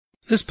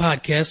This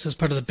podcast is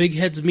part of the Big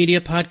Heads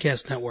Media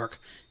Podcast Network.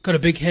 Go to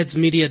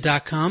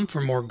bigheadsmedia.com for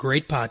more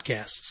great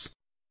podcasts.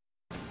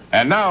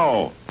 And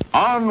now,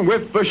 on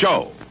with the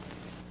show.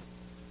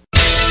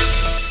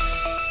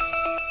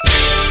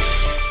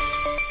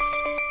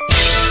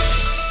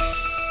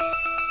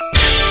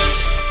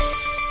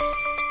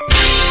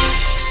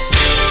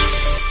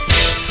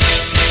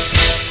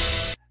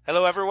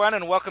 Hello, everyone,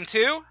 and welcome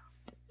to...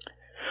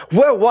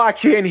 We're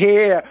watching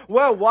here!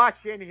 We're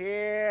watching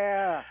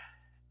here!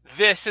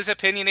 This is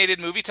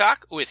Opinionated Movie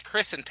Talk with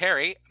Chris and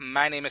Perry.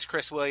 My name is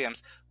Chris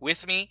Williams.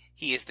 With me,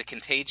 he is the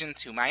contagion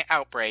to my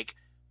outbreak,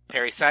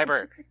 Perry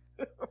Seibert.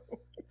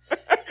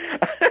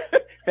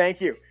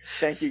 Thank you.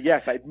 Thank you.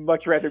 Yes, I'd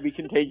much rather be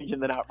contagion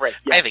than outbreak.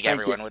 Yes, I think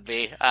everyone would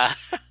be.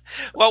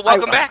 Well,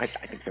 welcome back. I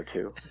think so,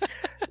 too.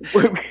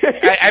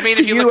 I mean,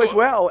 to if you you look... as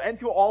well, and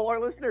to all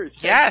our listeners.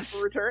 Thank you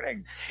for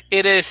returning.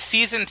 It is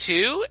Season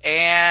 2,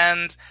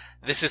 and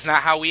this is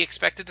not how we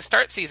expected to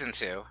start Season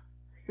 2.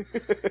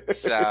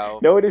 So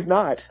no, it is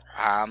not.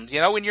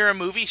 When you're a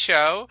movie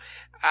show,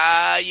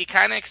 you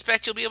kind of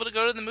expect you'll be able to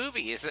go to the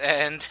movies,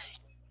 and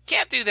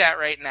can't do that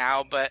right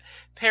now. But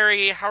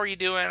Perry, how are you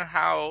doing?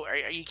 How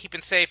are you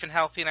keeping safe and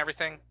healthy and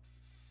everything?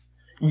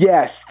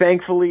 Yes,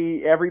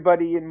 thankfully,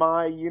 everybody in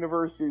my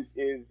universe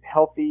is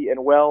healthy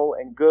and well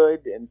and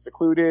good and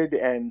secluded,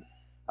 and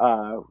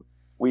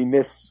we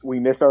miss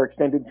our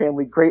extended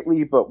family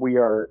greatly, but we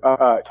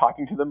are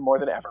talking to them more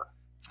than ever.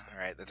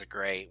 All right, that's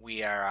great.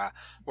 We're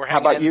hanging. How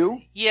about you?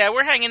 Yeah,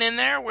 we're hanging in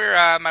there. We're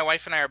my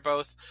wife and I are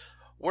both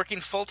working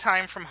full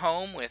time from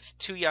home with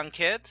 2 young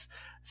kids,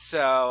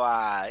 so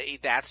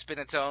that's been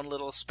its own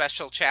little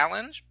special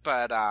challenge.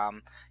 But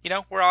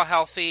we're all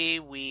healthy.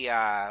 We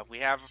have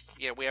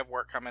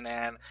work coming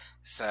in,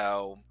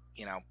 so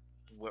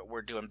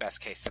we're doing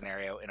best case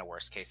scenario in a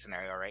worst case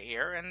scenario right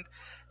here, and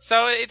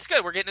so it's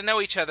good. We're getting to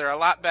know each other a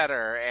lot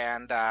better,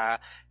 and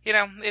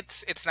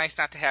it's nice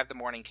not to have the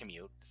morning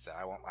commute, so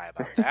I won't lie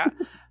about that.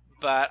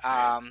 But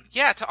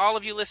to all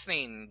of you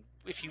listening,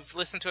 if you've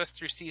listened to us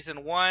through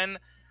Season 1,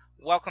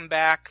 welcome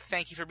back.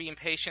 Thank you for being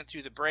patient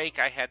through the break.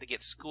 I had to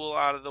get school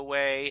out of the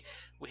way.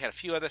 We had a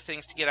few other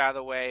things to get out of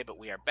the way, but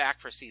we are back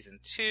for Season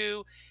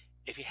 2.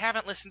 If you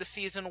haven't listened to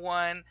Season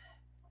 1,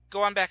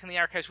 go on back in the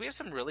archives. We have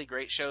some really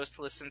great shows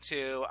to listen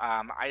to.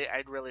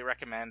 I'd really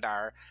recommend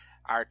our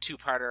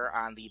 2-parter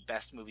on the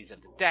best movies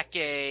of the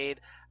decade.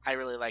 I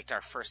really liked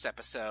our first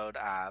episode,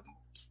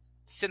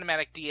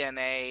 Cinematic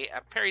DNA.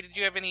 Perry, did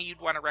you have any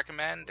you'd want to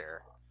recommend?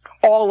 Or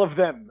all of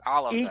them.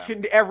 Each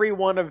and every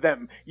one of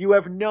them. You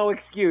have no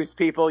excuse,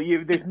 people.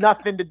 There's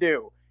nothing to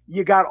do.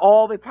 You got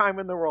all the time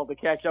in the world to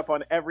catch up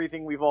on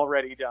everything we've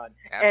already done.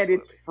 Absolutely. And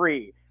it's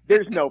free.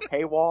 There's no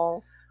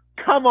paywall.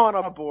 Come on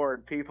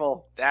aboard,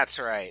 people. That's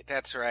right.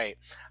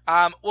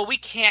 Well, we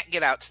can't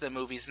get out to the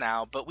movies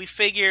now, but we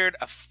figured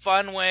a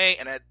fun way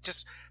and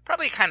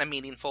probably a kind of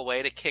meaningful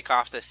way to kick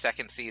off this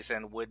second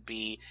season would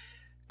be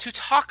to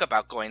talk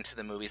about going to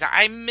the movies.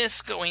 I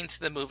miss going to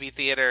the movie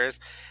theaters,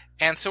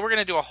 and so we're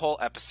going to do a whole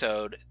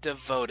episode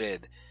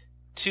devoted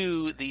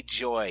to the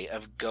joy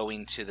of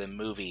going to the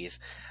movies.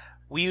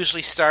 We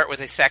usually start with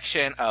a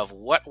section of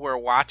what we're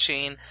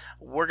watching.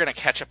 We're going to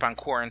catch up on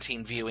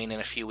quarantine viewing in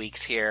a few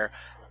weeks here.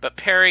 But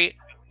Perry,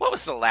 what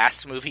was the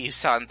last movie you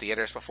saw in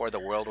theaters before the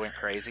world went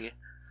crazy?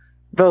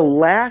 The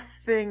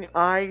last thing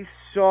I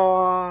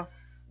saw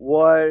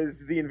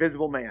was The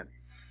Invisible Man.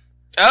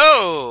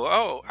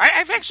 Oh,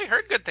 I've actually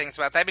heard good things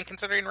about that. I've been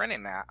considering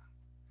renting that.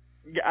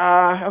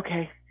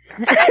 Okay.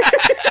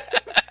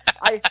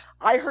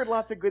 I heard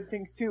lots of good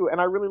things too, and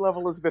I really love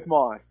Elizabeth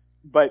Moss.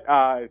 But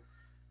I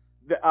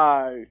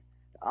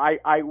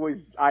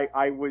was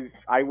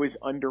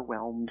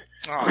underwhelmed.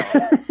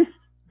 Oh.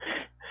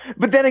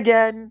 But then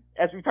again,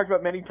 as we've talked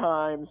about many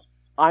times,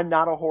 I'm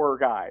not a horror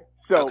guy.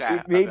 So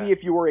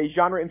if you were a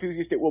genre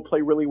enthusiast, it will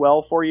play really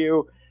well for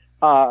you.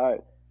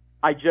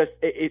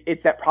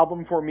 It's that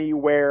problem for me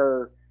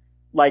where,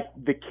 like,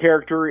 the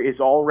character is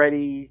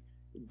already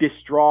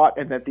distraught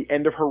and at the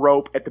end of her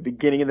rope at the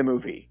beginning of the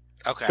movie.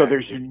 Okay. So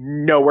there's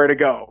nowhere to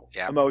go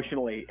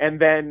emotionally. And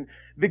then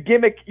the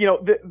gimmick,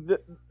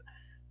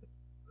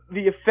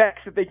 the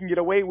effects that they can get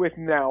away with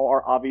now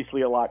are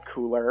obviously a lot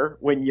cooler.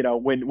 When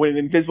an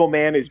Invisible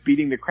Man is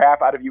beating the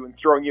crap out of you and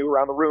throwing you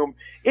around the room,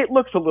 it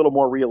looks a little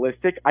more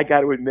realistic, I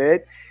got to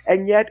admit.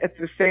 And yet, at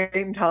the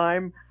same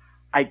time,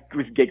 I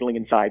was giggling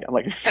inside. I'm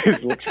like,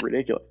 this looks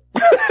ridiculous.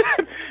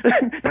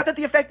 Not that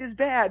the effect is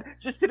bad,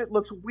 just that it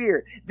looks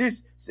weird.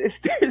 There's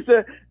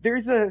a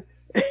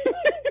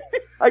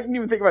I didn't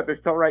even think about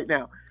this till right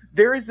now.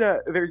 There's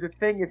a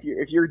thing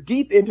if you're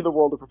deep into the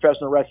world of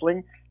professional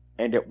wrestling,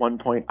 and at one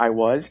point I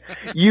was,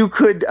 you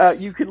can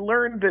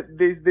learn that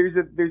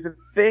there's a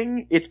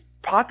thing. It's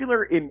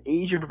popular in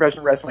Asian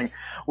professional wrestling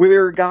where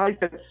there are guys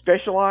that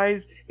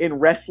specialize in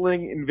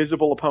wrestling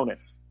invisible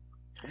opponents.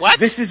 What?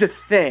 This is a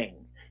thing.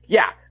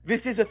 Yeah,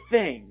 this is a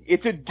thing.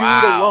 It's a dude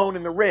alone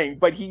in the ring,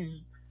 but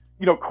he's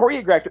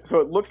choreographed it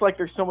so it looks like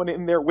there's someone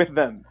in there with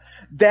them.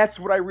 That's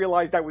what I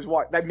realized I was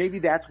watching. Maybe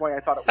that's why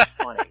I thought it was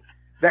funny.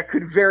 That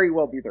could very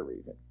well be the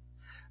reason.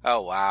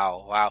 Oh,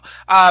 wow.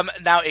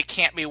 Now it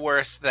can't be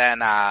worse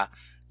than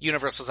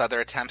Universal's other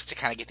attempts to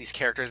kind of get these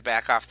characters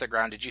back off the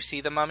ground. Did you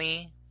see The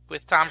Mummy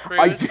with Tom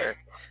Cruise?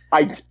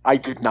 I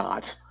did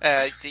not.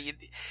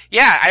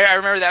 Yeah, I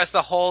remember that was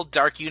the whole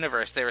Dark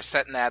Universe. They were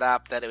setting that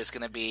up, that it was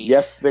going to be.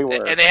 Yes, they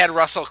were. And they had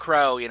Russell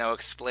Crowe,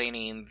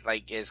 explaining,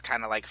 is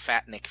kind of like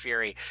fat Nick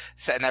Fury,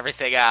 setting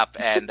everything up.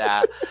 And,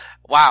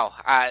 wow,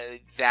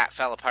 that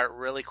fell apart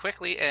really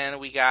quickly. And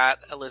we got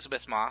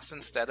Elizabeth Moss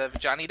instead of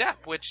Johnny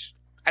Depp, which,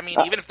 I mean,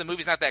 even if the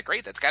movie's not that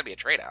great, that's got to be a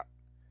trade-out.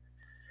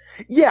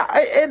 Yeah,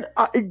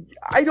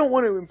 I don't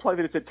want to imply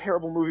that it's a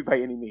terrible movie by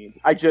any means.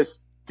 I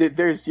just,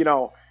 there's,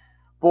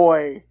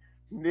 boy,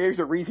 there's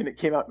a reason it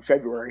came out in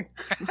February.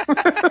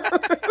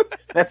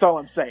 That's all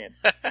I'm saying.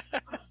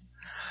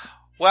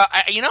 Well,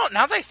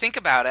 now that I think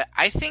about it,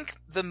 I think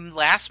the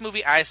last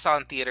movie I saw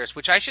in theaters,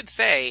 which I should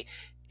say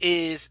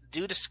is,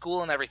 due to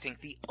school and everything,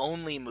 the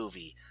only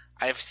movie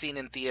I've seen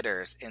in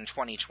theaters in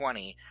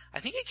 2020. I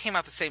think it came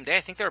out the same day.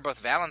 I think they were both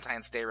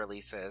Valentine's Day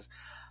releases.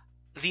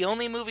 The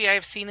only movie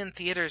I've seen in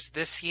theaters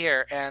this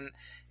year, and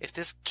if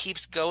this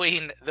keeps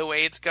going the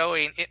way it's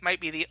going, it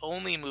might be the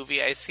only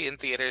movie I see in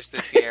theaters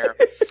this year.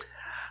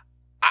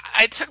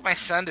 I took my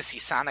son to see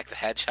Sonic the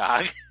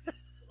Hedgehog.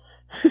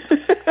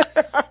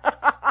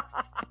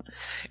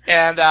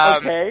 And,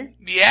 okay.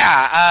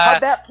 Yeah.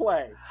 How'd that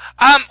play?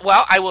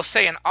 Well, I will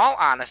say in all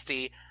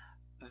honesty,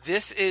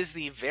 this is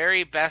the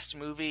very best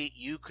movie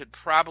you could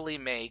probably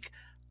make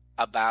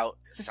about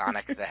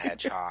Sonic the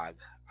Hedgehog.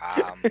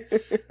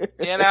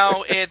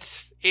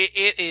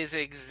 It is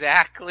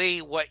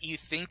exactly what you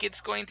think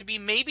it's going to be.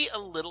 Maybe a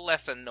little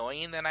less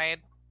annoying than I had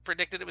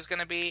predicted it was going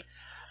to be.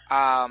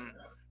 I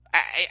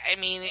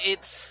mean,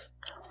 it's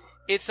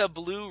a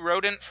blue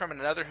rodent from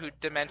another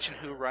dimension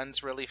who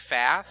runs really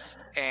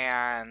fast,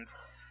 and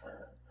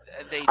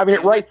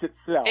it writes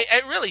itself.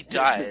 It really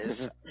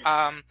does.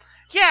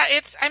 Yeah,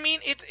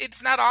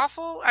 it's not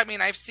awful. I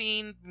mean, I've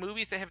seen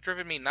movies that have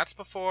driven me nuts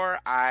before.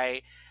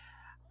 I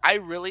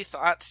really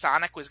thought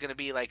Sonic was going to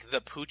be like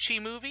the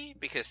Poochie movie,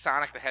 because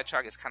Sonic the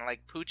Hedgehog is kind of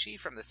like Poochie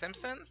from The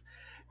Simpsons.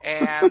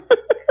 And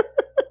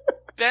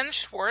Ben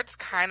Schwartz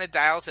kind of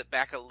dials it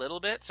back a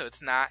little bit, so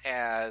it's not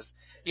as,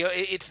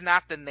 it's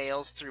not the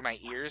nails through my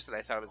ears that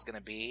I thought it was going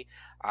to be.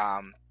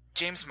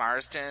 James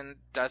Marsden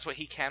does what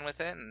he can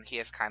with it, and he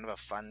has kind of a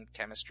fun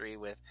chemistry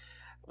with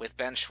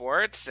Ben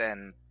Schwartz,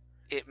 and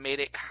it made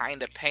it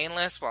kind of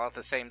painless, while at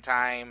the same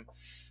time,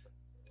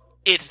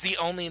 it's the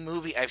only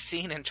movie I've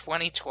seen in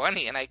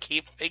 2020, and I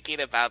keep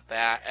thinking about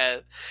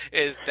that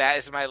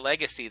as my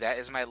legacy. That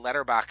is my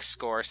Letterboxd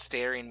score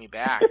staring me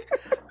back.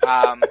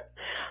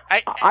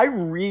 I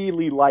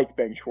really like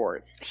Ben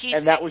Schwartz,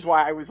 and that was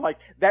why I was like,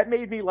 that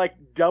made me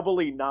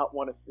doubly not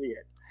want to see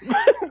it.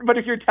 But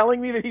if you're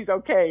telling me that he's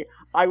okay,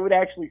 I would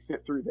actually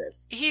sit through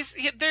this. He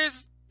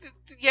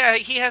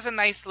has a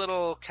nice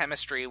little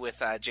chemistry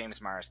with James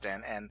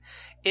Marsden, and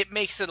it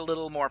makes it a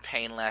little more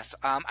painless.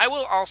 I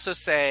will also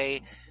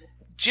say,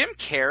 Jim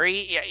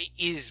Carrey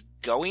is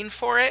going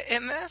for it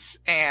in this,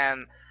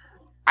 and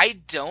I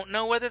don't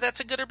know whether that's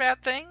a good or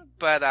bad thing,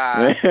 but,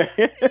 I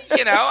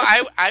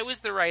was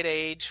the right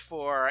age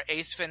for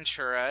Ace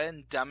Ventura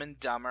and Dumb and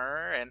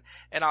Dumber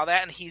and all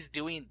that, and he's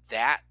doing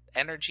that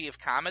energy of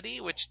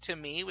comedy, which to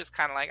me was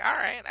kind of like, all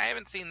right, I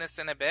haven't seen this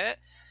in a bit.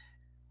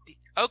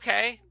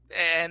 Okay.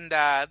 And,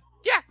 that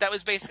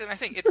was basically my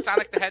thing. It's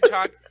Sonic the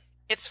Hedgehog.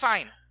 It's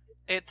fine.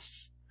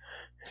 It's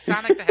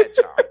Sonic the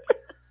Hedgehog.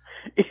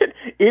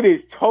 It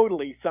is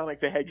totally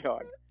Sonic the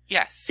Hedgehog.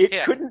 Yes.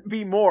 It couldn't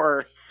be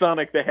more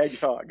Sonic the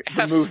Hedgehog,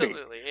 the Absolutely.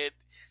 movie.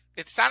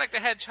 It's Sonic the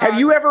Hedgehog. Have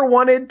you ever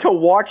wanted to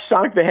watch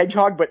Sonic the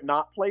Hedgehog but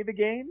not play the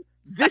game?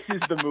 This is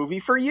the movie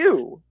for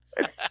you.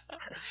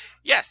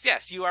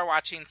 Yes, you are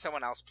watching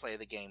someone else play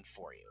the game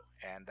for you,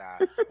 and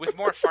with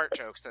more fart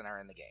jokes than are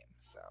in the game.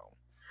 So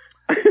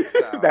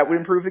that would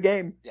improve the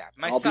game. Yeah,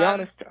 I'll be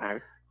honest.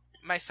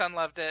 My son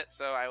loved it,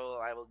 so I will,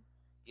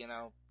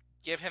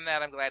 give him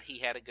that. I'm glad he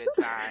had a good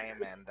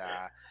time, and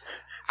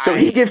so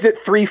he gives it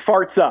 3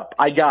 farts up.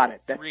 I got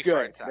it. That's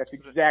good. That's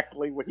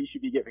exactly what he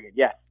should be giving it.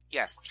 Yes.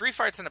 Yes, 3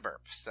 farts and a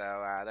burp. So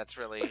that's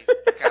really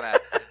kind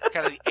of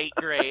the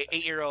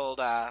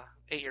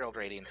 8-year-old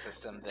rating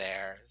system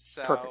there.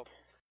 So. Perfect.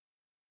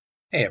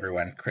 Hey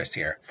everyone, Chris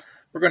here.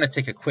 We're going to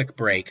take a quick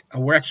break.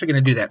 We're actually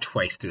going to do that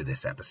twice through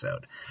this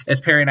episode.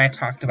 As Perry and I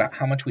talked about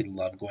how much we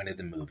love going to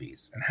the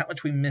movies and how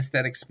much we miss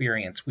that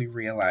experience, we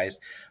realized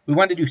we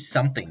wanted to do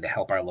something to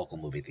help our local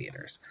movie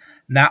theaters.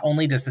 Not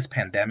only does this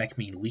pandemic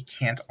mean we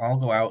can't all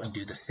go out and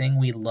do the thing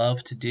we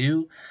love to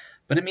do,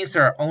 but it means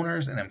there are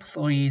owners and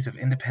employees of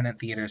independent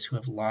theaters who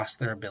have lost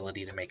their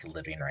ability to make a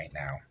living right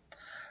now.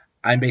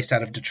 I'm based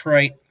out of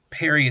Detroit.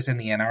 Perry is in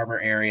the Ann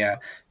Arbor area,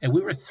 and we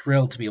were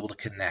thrilled to be able to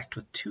connect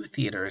with 2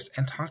 theaters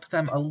and talk to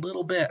them a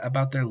little bit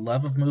about their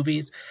love of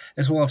movies,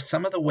 as well as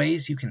some of the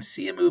ways you can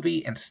see a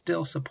movie and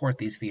still support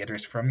these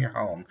theaters from your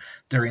home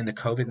during the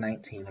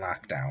COVID-19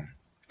 lockdown.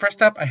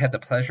 First up, I had the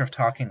pleasure of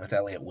talking with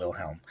Elliot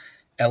Wilhelm.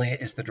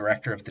 Elliot is the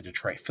director of the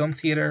Detroit Film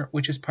Theater,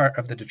 which is part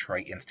of the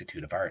Detroit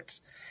Institute of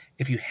Arts.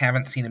 If you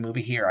haven't seen a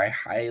movie here, I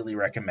highly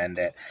recommend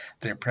it.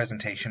 Their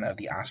presentation of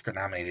the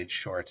Oscar-nominated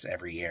shorts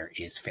every year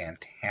is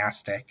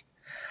fantastic.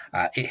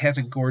 It has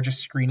a gorgeous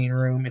screening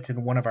room. It's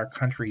in one of our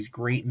country's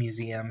great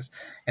museums,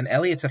 and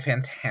Elliot's a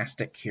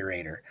fantastic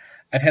curator.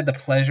 I've had the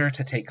pleasure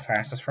to take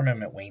classes from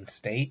him at Wayne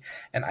State,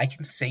 and I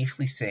can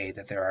safely say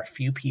that there are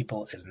few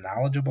people as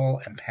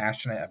knowledgeable and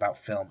passionate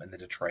about film in the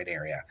Detroit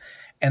area,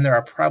 and there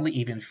are probably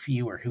even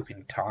fewer who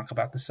can talk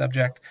about the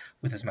subject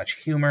with as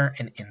much humor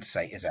and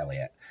insight as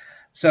Elliot.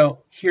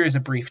 So here is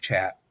a brief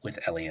chat with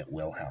Elliot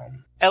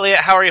Wilhelm. Elliot,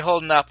 how are you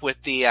holding up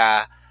with the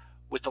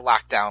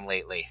lockdown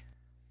lately?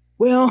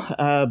 Well,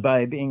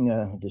 by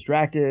being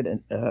distracted,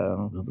 and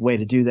the way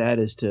to do that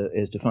is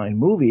to find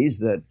movies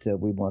that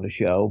we want to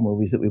show,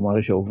 movies that we want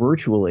to show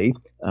virtually,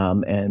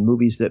 and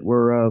movies that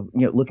we're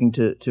looking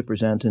to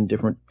present in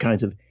different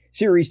kinds of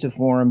series to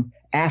form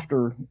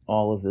after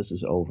all of this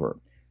is over.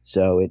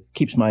 So it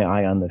keeps my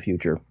eye on the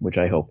future, which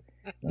I hope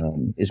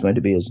is going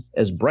to be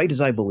as bright as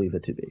I believe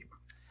it to be.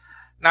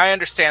 Now, I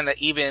understand that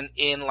even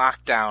in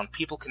lockdown,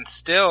 people can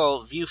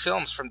still view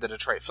films from the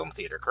Detroit Film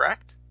Theater,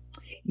 correct?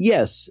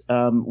 Yes,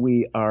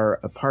 we are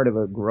a part of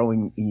a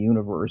growing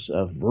universe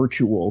of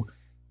virtual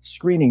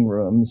screening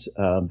rooms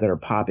that are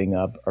popping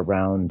up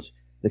around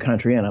the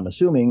country, and I'm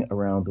assuming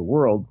around the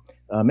world.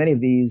 Many of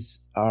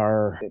these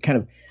are kind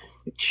of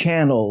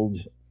channeled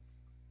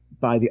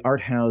by the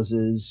art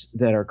houses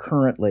that are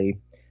currently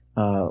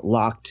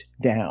locked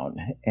down,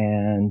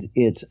 and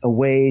it's a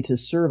way to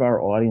serve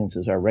our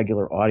audiences, our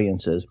regular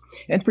audiences,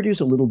 and produce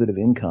a little bit of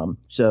income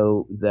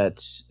so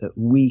that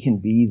we can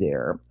be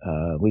there.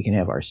 We can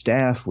have our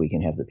staff, we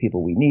can have the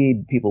people we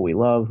need, people we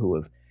love who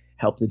have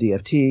helped the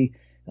DFT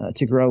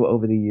to grow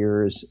over the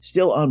years,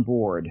 still on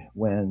board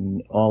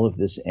when all of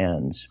this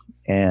ends.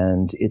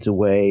 And it's a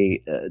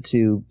way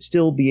to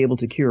still be able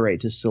to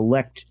curate, to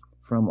select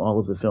from all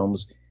of the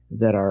films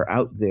that are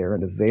out there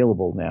and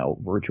available now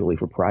virtually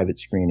for private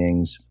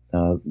screenings,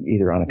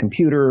 either on a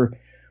computer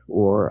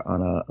or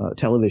on a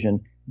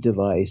television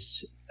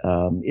device.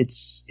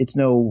 It's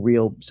no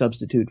real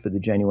substitute for the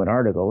genuine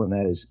article, and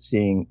that is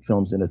seeing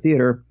films in a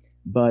theater,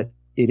 but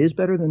it is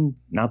better than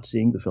not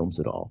seeing the films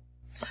at all.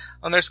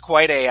 Well, there's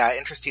quite a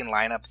interesting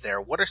lineup there.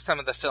 What are some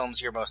of the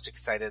films you're most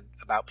excited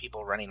about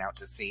people running out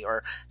to see,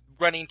 or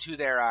running to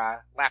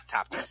their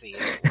laptop to see,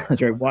 as it were?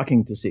 That's right,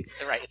 walking to see.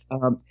 Right.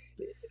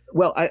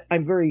 Well,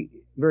 I'm very,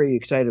 very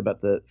excited about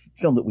the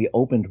film that we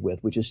opened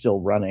with, which is still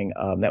running.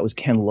 That was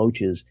Ken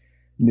Loach's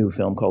new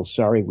film called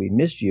Sorry We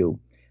Missed You.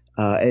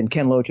 And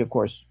Ken Loach, of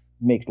course,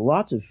 makes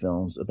lots of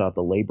films about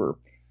the labor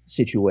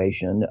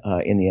situation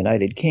in the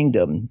United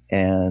Kingdom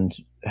and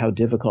how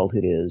difficult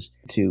it is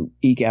to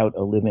eke out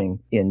a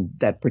living in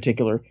that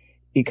particular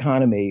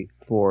economy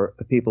for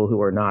people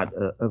who are not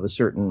of a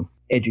certain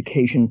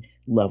education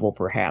level,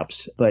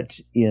 perhaps. But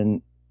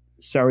in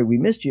Sorry We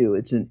Missed You,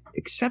 it's an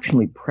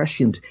exceptionally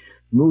prescient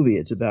movie.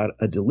 It's about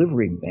a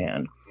delivery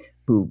man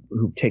who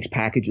takes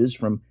packages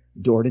from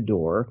door to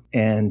door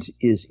and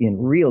is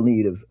in real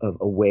need of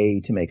a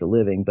way to make a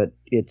living. But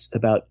it's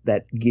about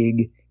that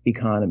gig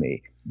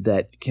economy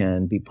that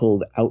can be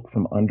pulled out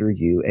from under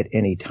you at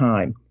any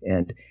time.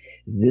 And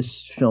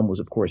this film was,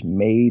 of course,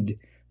 made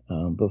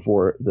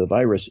before the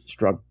virus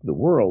struck the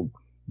world,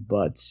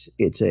 but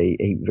it's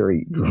a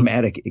very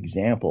dramatic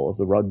example of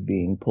the rug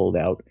being pulled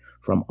out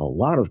from a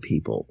lot of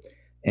people.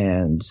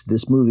 And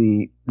this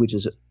movie, which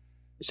is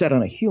set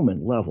on a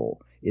human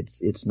level,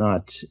 it's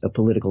not a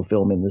political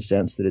film in the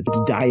sense that it's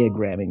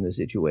diagramming the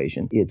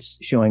situation. It's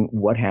showing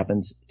what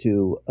happens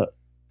to a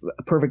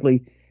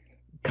perfectly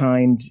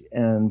kind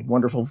and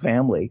wonderful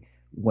family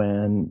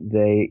when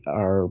they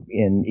are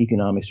in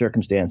economic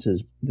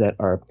circumstances that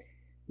are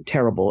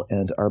terrible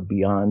and are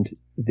beyond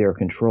their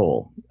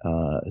control.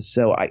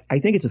 So I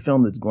think it's a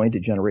film that's going to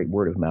generate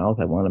word of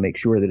mouth. I want to make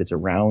sure that it's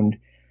around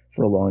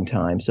for a long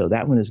time. So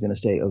that one is going to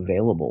stay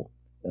available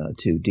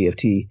to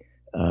DFT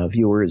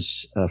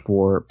viewers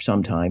for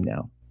some time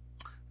now.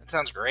 That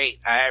sounds great.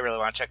 I really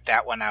want to check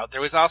that one out.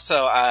 There was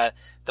also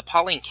the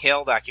Pauline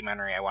Kael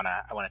documentary I want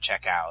to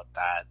check out.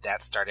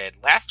 That started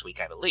last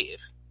week, I believe.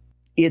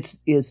 It's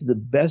the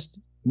best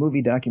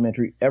movie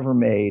documentary ever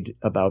made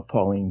about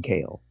Pauline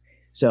Kael.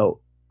 So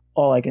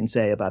all I can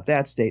say about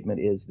that statement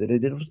is that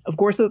it is, of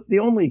course, the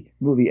only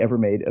movie ever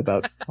made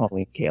about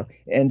Pauline Kael.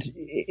 And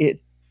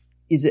it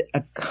is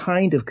a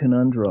kind of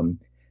conundrum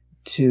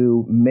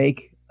to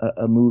make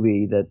a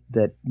movie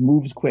that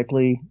moves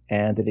quickly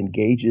and that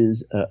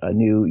engages a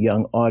new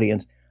young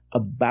audience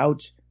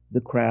about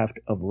the craft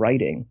of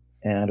writing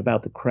and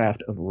about the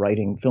craft of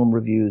writing film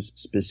reviews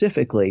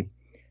specifically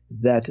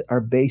that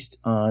are based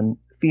on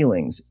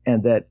feelings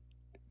and that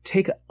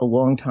take a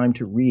long time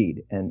to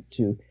read and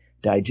to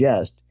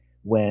digest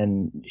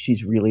when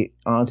she's really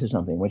onto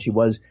something, when she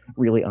was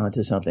really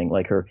onto something,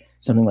 like her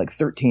something like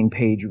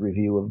 13-page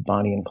review of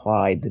Bonnie and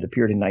Clyde that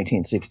appeared in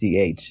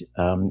 1968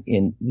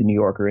 in the New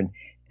Yorker,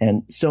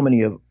 and so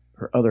many of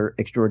her other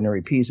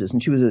extraordinary pieces.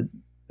 And she was an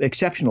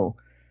exceptional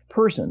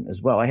person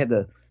as well. I had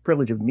the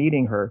privilege of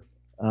meeting her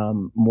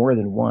more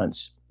than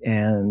once,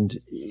 and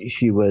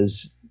she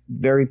was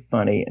very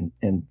funny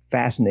and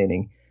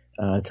fascinating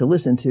to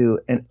listen to,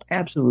 and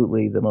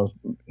absolutely the most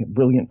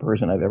brilliant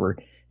person I've ever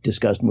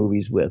discussed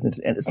movies with.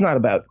 And it's not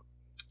about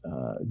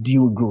do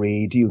you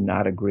agree, do you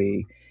not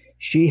agree.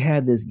 She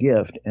had this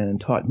gift and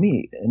taught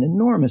me an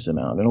enormous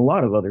amount, and a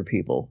lot of other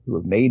people who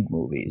have made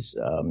movies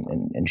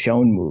and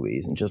shown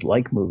movies and just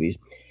like movies,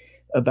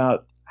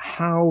 about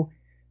how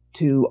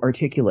to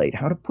articulate,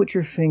 how to put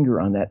your finger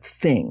on that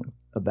thing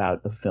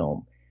about a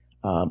film.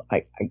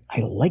 I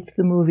liked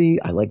the movie.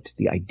 I liked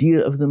the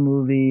idea of the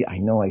movie. I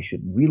know I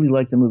should really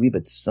like the movie,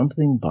 but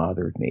something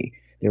bothered me.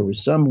 There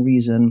was some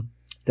reason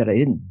that I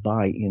didn't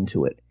buy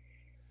into it.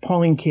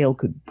 Pauline Kael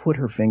could put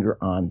her finger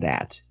on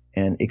that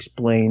and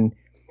explain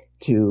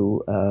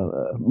to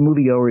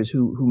moviegoers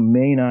who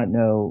may not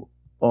know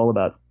all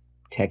about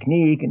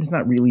technique, and it's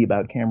not really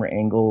about camera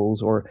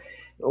angles or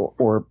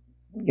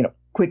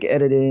quick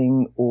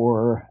editing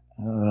or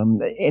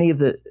any of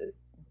the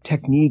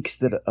techniques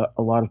that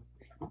a lot of,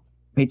 I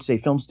hate to say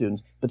film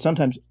students, but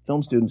sometimes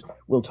film students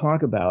will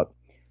talk about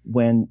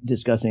when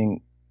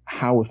discussing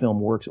how a film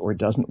works or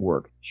doesn't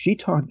work. She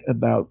talked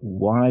about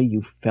why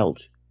you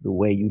felt the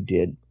way you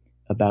did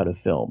about a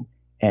film.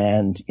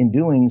 And in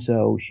doing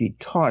so, she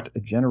taught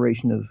a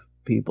generation of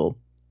people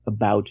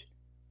about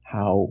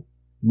how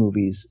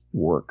movies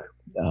work.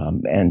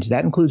 And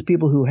that includes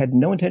people who had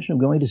no intention of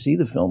going to see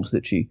the films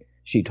that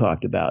she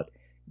talked about.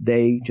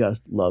 They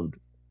just loved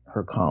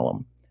her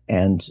column.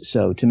 And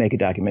so to make a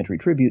documentary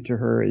tribute to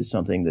her is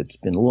something that's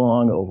been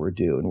long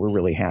overdue. And we're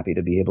really happy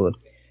to be able to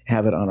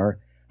have it on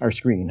our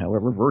screen,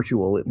 however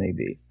virtual it may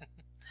be.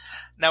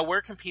 Now,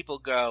 where can people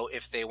go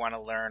if they want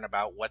to learn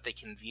about what they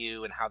can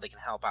view and how they can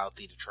help out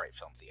the Detroit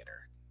Film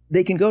Theater?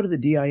 They can go to the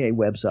DIA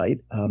website.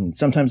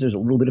 Sometimes there's a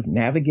little bit of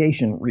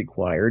navigation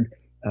required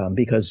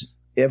because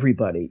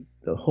everybody,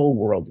 the whole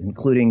world,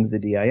 including the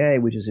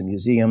DIA, which is a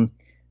museum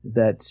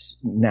that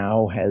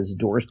now has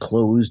doors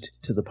closed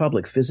to the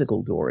public,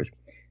 physical doors.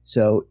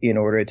 So in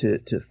order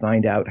to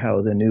find out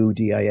how the new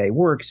DIA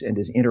works and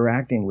is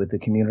interacting with the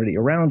community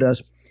around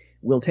us,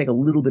 we'll take a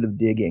little bit of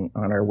digging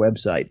on our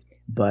website.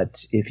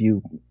 But if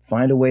you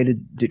find a way to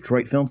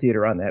Detroit Film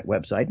Theater on that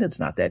website, and it's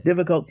not that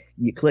difficult,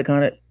 you click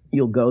on it,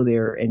 you'll go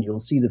there, and you'll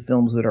see the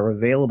films that are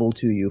available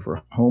to you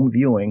for home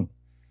viewing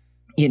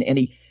in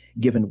any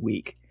given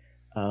week.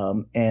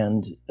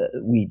 And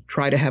we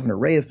try to have an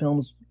array of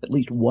films, at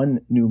least one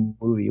new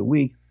movie a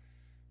week,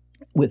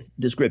 with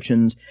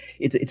descriptions.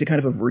 It's a kind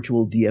of a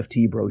virtual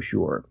DFT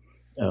brochure,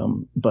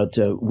 but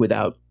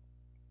without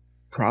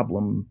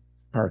problem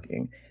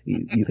parking.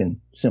 You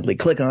can simply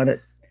click on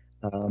it,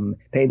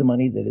 pay the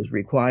money that is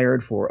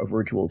required for a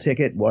virtual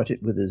ticket, watch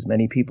it with as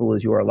many people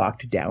as you are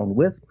locked down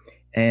with,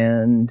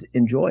 and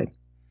enjoy.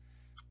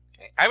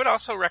 I would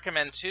also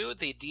recommend, too,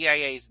 the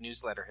DIA's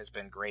newsletter has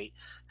been great,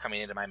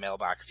 coming into my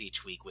mailbox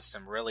each week with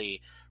some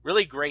really,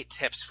 really great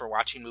tips for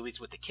watching movies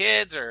with the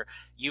kids, or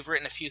you've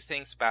written a few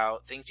things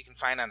about things you can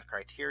find on the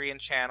Criterion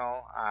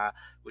channel,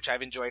 which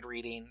I've enjoyed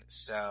reading.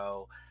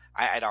 So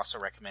I'd also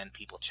recommend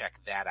people check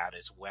that out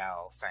as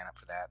well. Sign up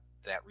for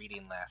that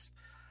reading list.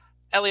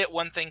 Elliot,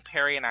 one thing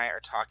Perry and I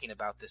are talking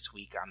about this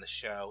week on the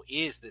show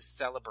is this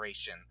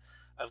celebration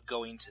of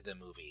going to the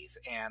movies.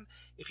 And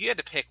if you had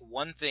to pick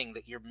one thing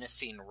that you're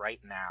missing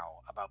right now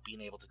about being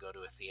able to go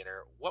to a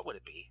theater, what would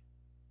it be?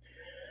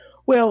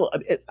 Well,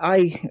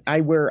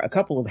 I wear a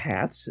couple of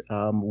hats.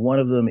 One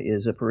of them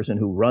is a person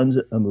who runs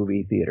a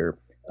movie theater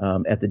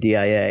at the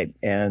DIA.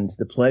 And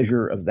the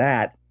pleasure of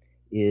that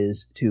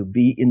is to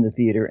be in the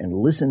theater and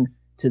listen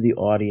to the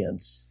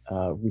audience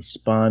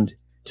respond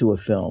to a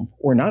film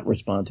or not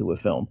respond to a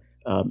film,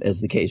 as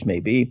the case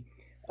may be,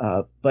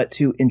 but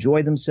to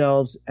enjoy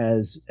themselves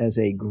as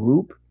a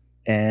group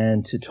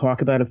and to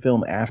talk about a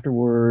film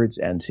afterwards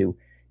and to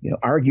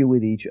argue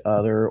with each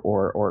other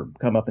or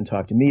come up and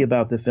talk to me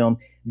about the film.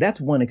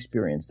 That's one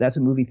experience. That's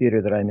a movie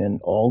theater that I'm in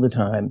all the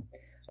time.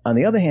 On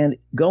the other hand,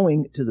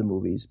 going to the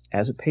movies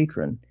as a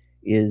patron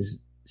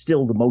is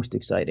still the most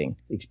exciting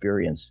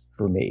experience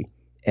for me.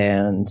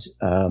 And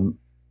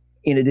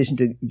in addition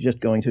to just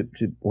going to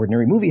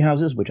ordinary movie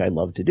houses, which I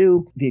love to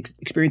do, the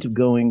experience of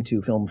going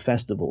to film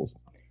festivals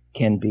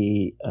can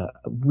be a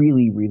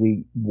really,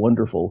 really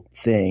wonderful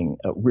thing,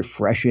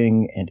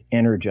 refreshing and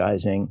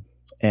energizing.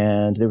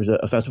 And there was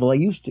a festival I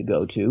used to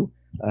go to.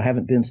 I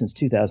haven't been since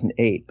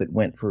 2008, but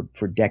went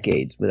for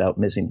decades without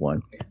missing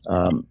one.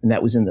 And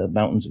that was in the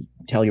mountains of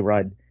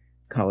Telluride,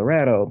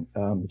 Colorado.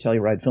 The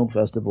Telluride Film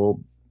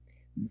Festival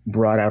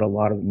brought out a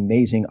lot of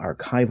amazing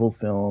archival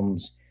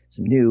films,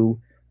 some new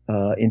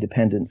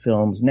independent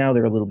films. Now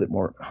they're a little bit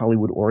more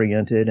Hollywood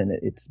oriented, and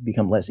it's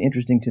become less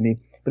interesting to me.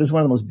 But it's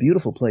one of the most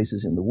beautiful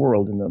places in the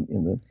world, in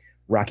the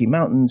Rocky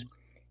Mountains,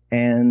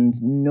 and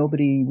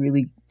nobody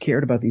really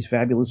cared about these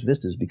fabulous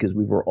vistas because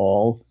we were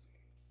all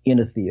in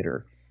a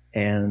theater.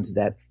 And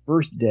that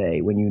first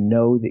day, when you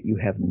know that you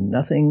have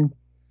nothing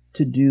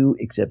to do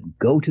except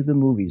go to the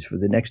movies for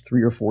the next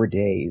 3 or 4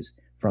 days,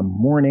 from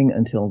morning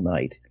until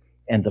night,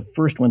 and the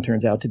first one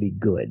turns out to be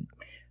good,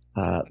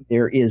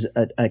 There is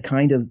a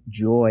kind of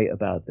joy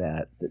about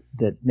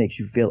that makes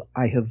you feel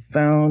I have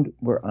found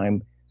where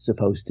I'm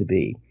supposed to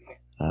be.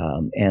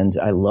 And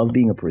I love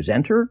being a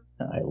presenter.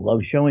 I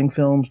love showing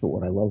films, but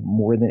what I love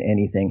more than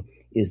anything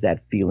is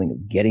that feeling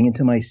of getting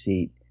into my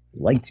seat,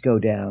 lights go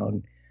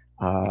down,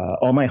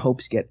 all my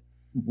hopes get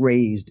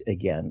raised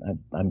again.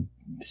 I'm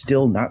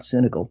still not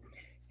cynical.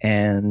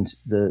 And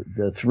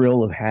the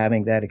thrill of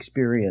having that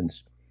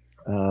experience,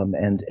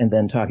 and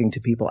then talking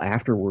to people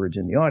afterwards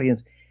in the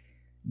audience,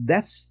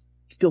 that's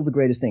still the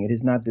greatest thing. It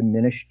has not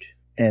diminished.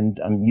 And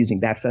I'm using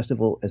that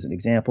festival as an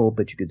example,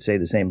 but you could say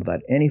the same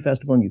about any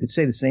festival, and you could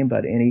say the same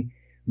about any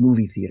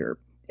movie theater,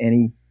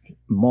 any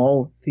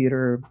mall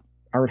theater,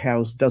 art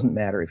house, doesn't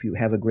matter. If you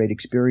have a great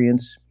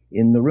experience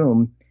in the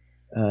room,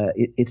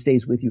 it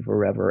stays with you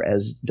forever,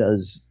 as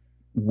does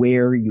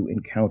where you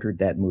encountered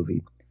that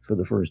movie for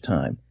the first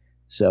time.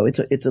 So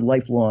it's a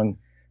lifelong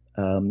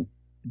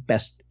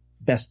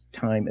best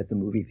time at the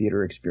movie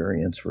theater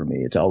experience for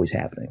me. It's always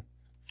happening.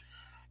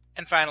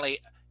 And finally,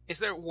 is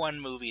there one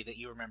movie that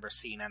you remember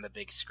seeing on the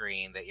big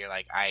screen that you're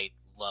like, I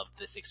loved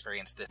this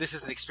experience? This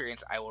is an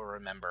experience I will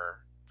remember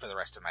for the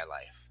rest of my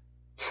life?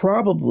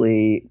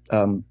 Probably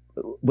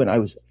when I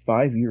was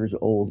 5 years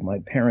old, my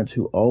parents,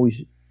 who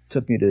always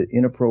took me to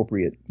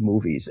inappropriate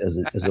movies as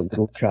a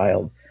little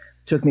child,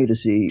 took me to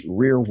see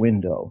Rear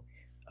Window.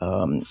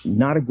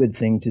 Not a good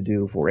thing to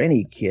do for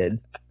any kid.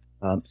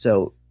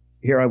 So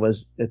here I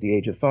was at the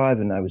age of 5,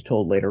 and I was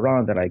told later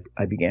on that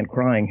I began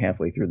crying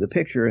halfway through the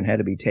picture and had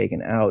to be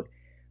taken out.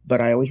 But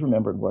I always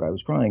remembered what I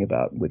was crying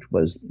about, which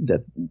was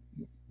that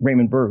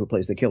Raymond Burr, who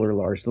plays the killer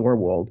Lars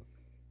Thorwald,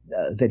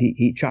 that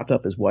he chopped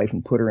up his wife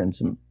and put her in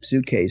some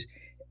suitcase.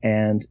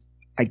 And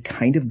I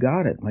kind of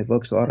got it. My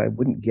folks thought I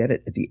wouldn't get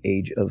it at the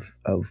age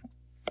of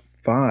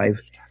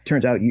 5.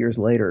 Turns out years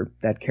later,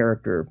 that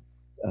character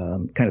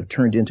kind of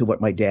turned into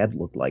what my dad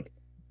looked like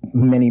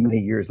many, many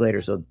years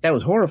later. So that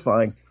was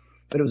horrifying,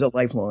 but it was a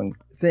lifelong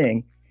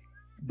thing.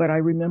 But I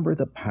remember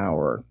the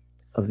power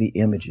of the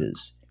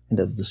images and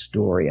of the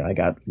story. I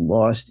got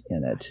lost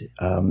in it.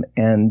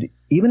 And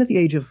even at the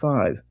age of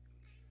 5,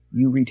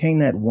 you retain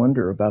that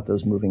wonder about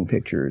those moving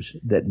pictures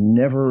that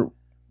never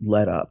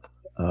let up.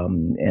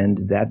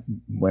 And that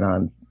went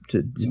on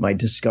to my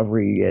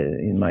discovery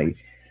in my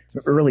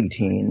early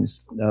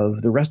teens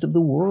of the rest of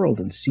the world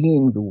and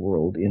seeing the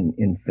world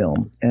in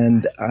film.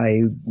 And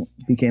I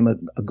became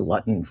a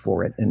glutton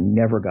for it and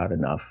never got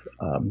enough,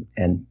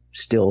 and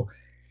still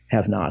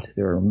have not.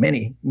 There are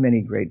many,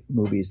 many great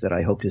movies that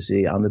I hope to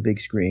see on the big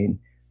screen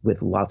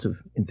with lots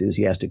of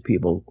enthusiastic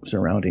people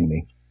surrounding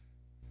me.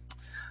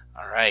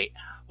 All right.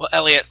 Well,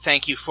 Elliot,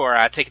 thank you for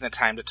taking the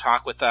time to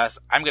talk with us.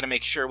 I'm going to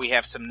make sure we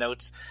have some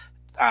notes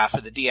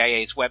for the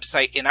DIA's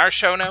website in our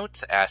show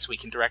notes so we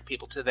can direct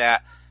people to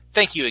that.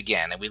 Thank you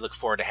again, and we look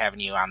forward to having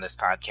you on this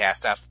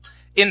podcast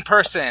in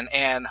person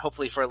and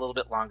hopefully for a little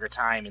bit longer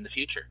time in the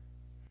future.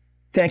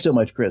 Thanks so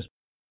much, Chris.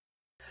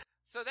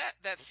 So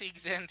that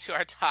segues into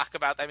our talk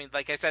about, I mean,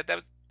 like I said, that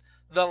was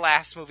the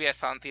last movie I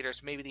saw in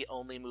theaters, maybe the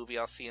only movie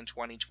I'll see in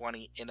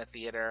 2020 in a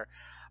theater,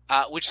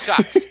 which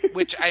sucks.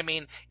 Which, I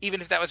mean,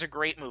 even if that was a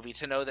great movie,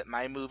 to know that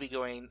my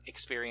movie-going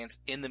experience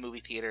in the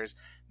movie theaters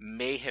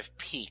may have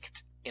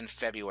peaked in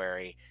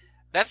February,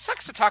 that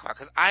sucks to talk about,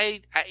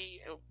 because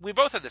we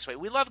both are this way.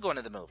 We love going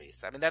to the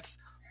movies. I mean, that's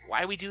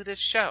why we do this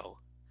show.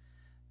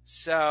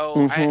 So,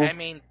 Mm-hmm. I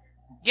mean,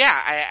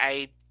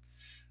 yeah,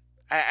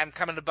 I'm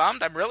kind of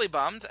bummed. I'm really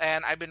bummed,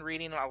 and I've been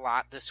reading a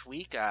lot this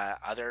week.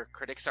 Other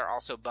critics are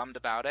also bummed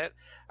about it.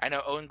 I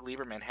know Owen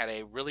Gleiberman had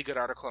a really good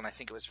article, and I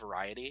think it was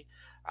Variety,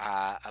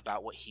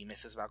 about what he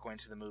misses about going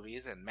to the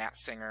movies, and Matt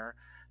Singer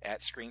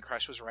at Screen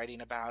Crush was writing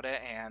about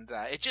it, and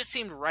it just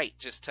seemed right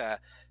just to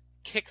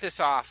kick this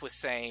off with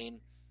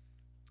saying,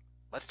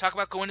 let's talk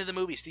about going to the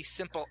movies, the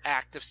simple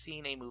act of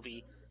seeing a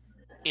movie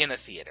in a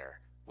theater,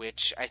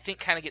 which I think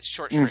kind of gets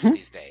short-shrift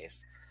these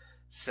days.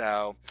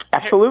 So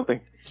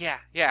Absolutely. Yeah.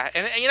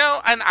 And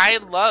and I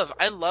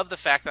love the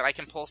fact that I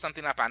can pull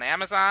something up on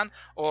Amazon,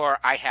 or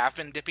I have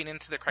been dipping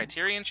into the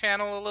Criterion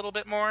channel a little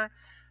bit more.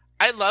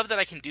 I love that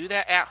I can do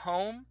that at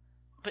home,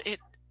 but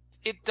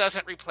it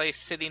doesn't replace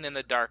sitting in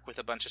the dark with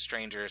a bunch of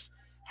strangers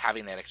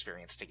having that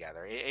experience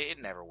together.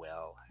 It never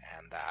will.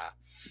 And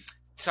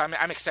so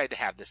I'm excited to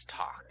have this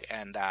talk.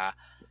 And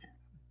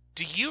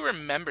do you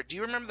remember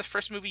the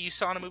first movie you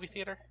saw in a movie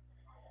theater?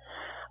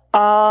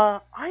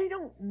 I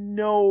don't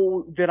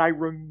know that I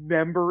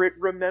remember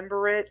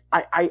it.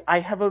 I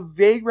have a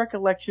vague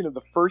recollection of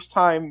the first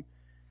time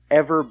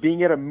ever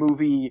being at a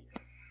movie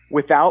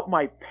without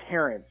my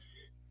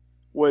parents.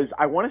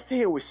 I want to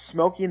say it was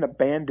Smokey and the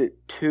Bandit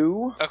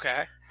 2.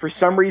 Okay. For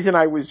some reason,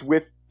 I was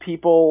with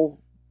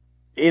people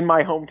in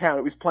my hometown.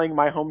 It was playing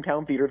my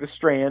hometown theater, The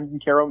Strand in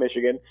Cairo,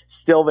 Michigan.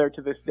 Still there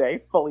to this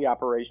day, fully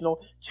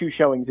operational, 2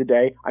 showings a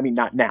day. I mean,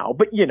 not now,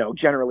 but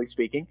generally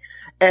speaking.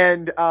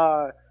 And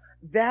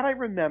that I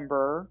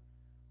remember.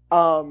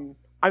 I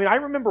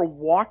remember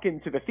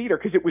walking to the theater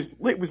because it was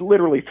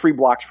literally 3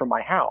 blocks from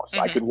my house.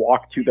 Mm-hmm. I could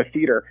walk to the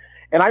theater,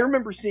 and I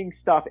remember seeing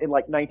stuff in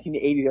like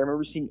 1980. I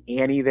remember seeing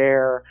Annie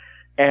there,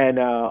 And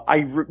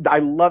I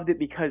loved it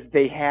because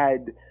they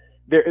had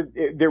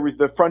there was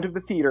the front of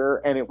the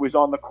theater, and it was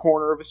on the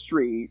corner of a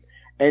street,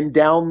 and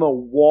down the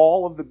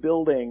wall of the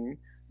building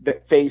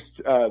that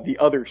faced the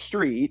other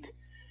street,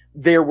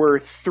 there were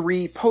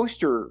 3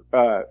 poster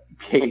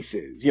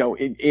cases,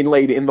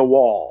 inlaid in the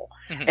wall,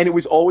 and it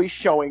was always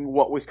showing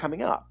what was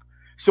coming up.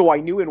 So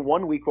I knew in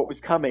 1 week what was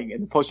coming,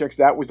 and the poster next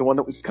to that was the one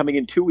that was coming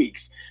in 2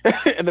 weeks,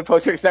 and the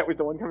poster next to that was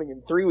the one coming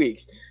in 3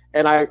 weeks.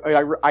 And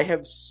I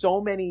have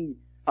so many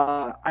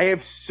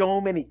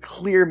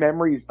clear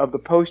memories of the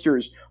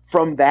posters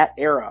from that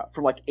era,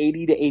 from like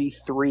 80 to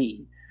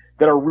 83,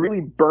 that are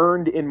really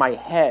burned in my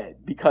head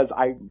because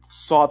I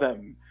saw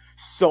them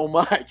so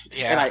much,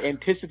 and I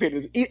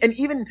anticipated, and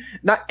even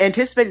not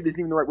anticipated isn't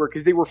even the right word,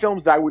 because they were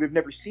films that I would have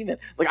never seen it.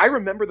 Like, I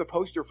remember the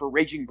poster for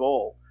Raging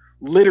Bull,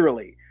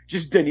 literally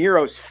just De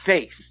Niro's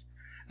face.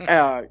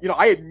 I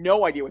had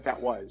no idea what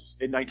that was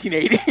in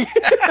 1980.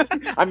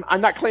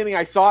 I'm not claiming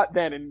I saw it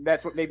then, and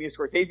that's what made me a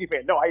Scorsese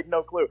fan. No, I had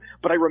no clue,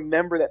 but I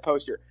remember that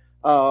poster.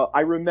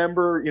 I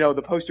remember,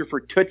 the poster for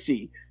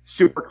Tootsie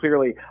super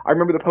clearly. I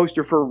remember the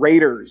poster for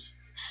Raiders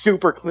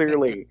super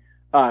clearly.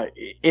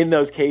 In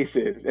those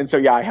cases. And so,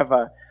 yeah, I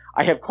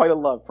have quite a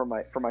love for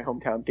my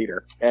hometown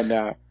theater.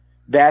 And,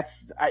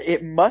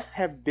 it must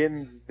have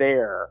been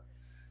there.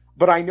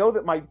 But I know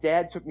that my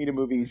dad took me to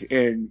movies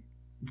when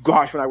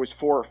I was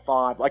 4 or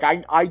 5. Like,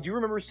 I do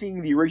remember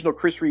seeing the original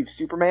Chris Reeve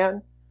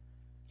Superman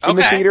in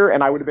the theater,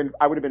 and I would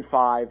have been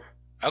 5.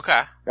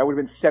 Okay. That would have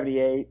been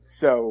 78.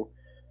 So,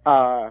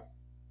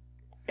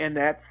 and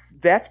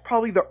that's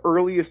probably the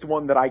earliest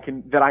one that I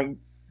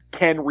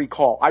can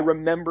recall. I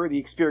remember the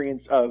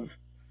experience of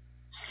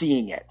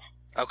seeing it.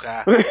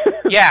 Okay.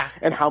 Yeah.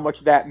 And how much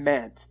that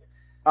meant.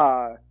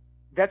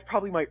 That's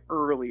probably my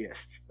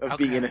earliest of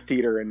being in a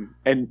theater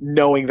and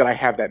knowing that I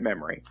have that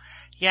memory.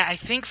 Yeah, I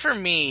think for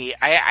me,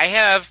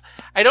 I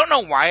don't know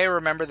why I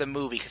remember the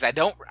movie, because I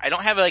don't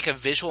have like a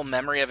visual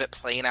memory of it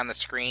playing on the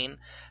screen,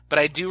 but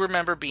I do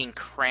remember being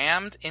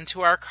crammed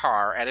into our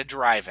car at a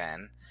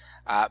drive-in.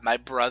 My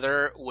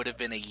brother would have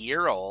been a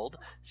year old,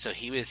 so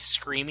he was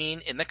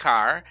screaming in the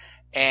car.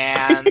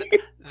 And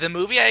the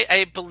movie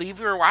I believe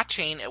we were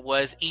watching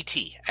was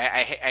E.T.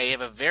 I have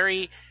a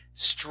very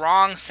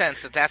strong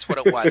sense that that's what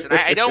it was. And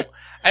I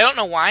don't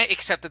know why,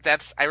 except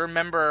that I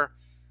remember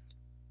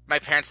my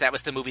parents, that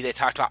was the movie they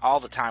talked about all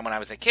the time when I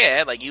was a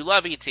kid. Like, you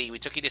love E.T., we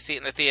took you to see it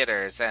in the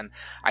theaters. And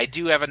I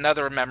do have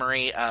another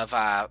memory of,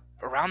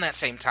 around that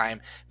same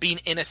time, being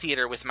in a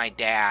theater with my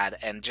dad,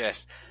 and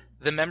just,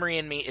 the memory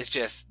in me is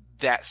just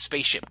that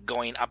spaceship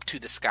going up to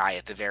the sky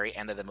at the very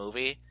end of the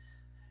movie.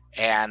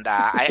 And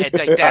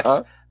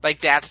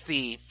that's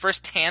the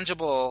first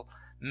tangible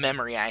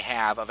memory I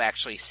have of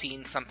actually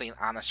seeing something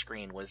on a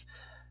screen, was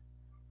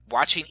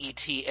watching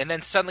E.T. and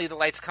then suddenly the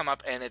lights come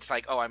up and it's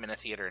like, oh, I'm in a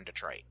theater in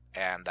Detroit.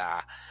 And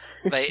I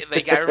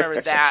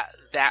remember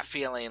that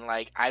feeling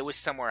like I was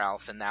somewhere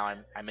else and now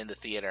I'm in the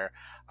theater.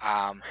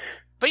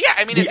 But yeah,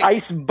 I mean, the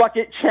ice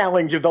bucket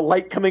challenge of the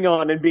light coming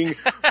on and being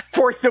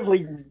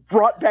forcibly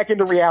brought back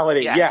into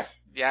reality.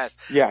 Yes.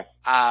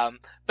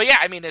 But yeah,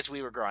 I mean, as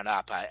we were growing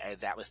up,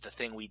 that was the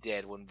thing we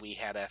did when we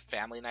had a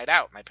family night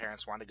out. My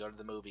parents wanted to go to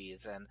the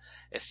movies, and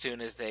as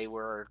soon as they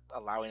were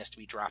allowing us to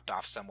be dropped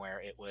off somewhere,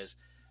 it was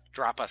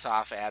drop us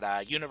off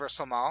at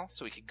Universal Mall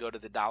so we could go to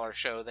the dollar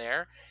show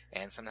there,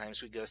 and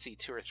sometimes we'd go see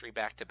 2 or 3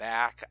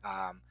 back-to-back.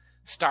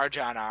 Star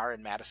John R.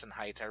 in Madison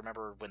Heights, I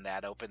remember when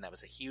that opened, that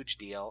was a huge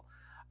deal.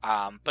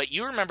 But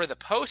you remember the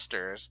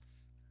posters.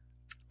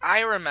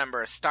 I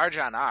remember Star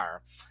John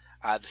R.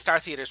 The Star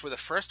Theaters were the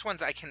first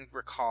ones I can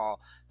recall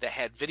that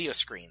had video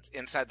screens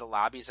inside the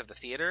lobbies of the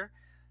theater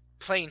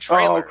playing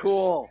trailers. Oh,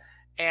 cool.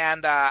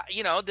 And,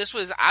 this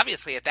was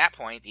obviously at that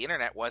point, the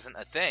internet wasn't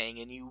a thing,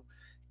 and you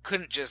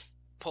couldn't just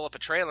pull up a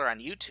trailer on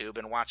YouTube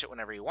and watch it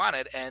whenever you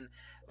wanted. And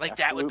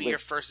that would be your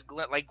first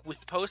glimpse. Like,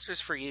 with posters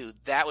for you,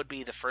 that would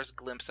be the first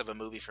glimpse of a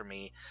movie for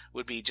me,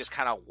 would be just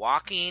kind of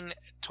walking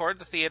toward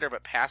the theater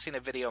but passing a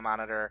video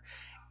monitor,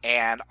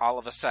 and all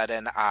of a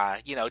sudden,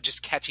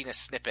 just catching a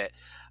snippet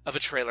of a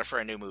trailer for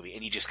a new movie,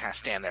 and you just kind of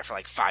stand there for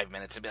like 5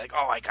 minutes and be like,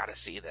 oh, I gotta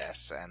see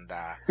this. And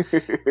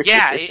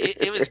yeah,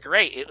 it was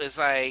great. It was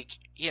like,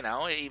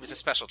 it was a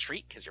special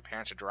treat because your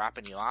parents are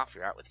dropping you off,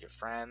 you're out with your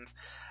friends.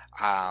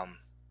 I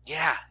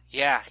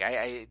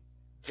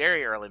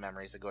very early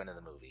memories of going to the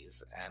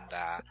movies, and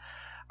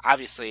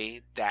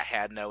obviously that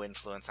had no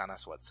influence on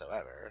us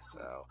whatsoever.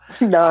 So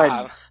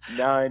none.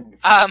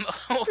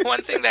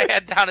 One thing that I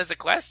had down as a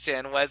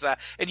question was,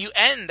 and you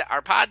end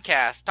our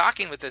podcast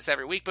talking with this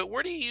every week, but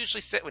where do you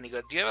usually sit when you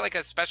go? Do you have like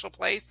a special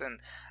place? And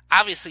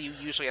obviously you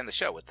usually end the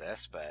show with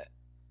this, but.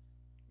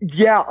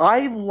 Yeah,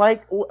 I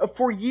like,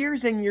 for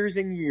years and years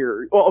and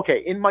years. Well,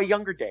 okay, in my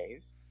younger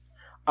days,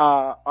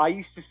 I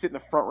used to sit in the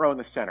front row in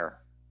the center.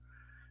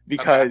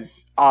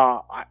 Because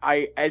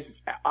I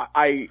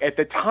at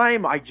the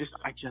time I just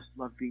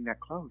loved being that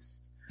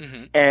close,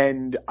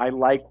 and I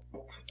liked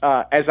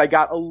as I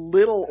got a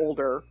little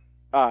older,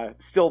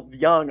 still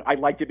young, I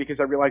liked it because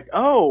I realized,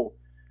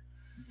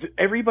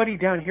 everybody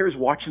down here is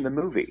watching the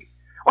movie.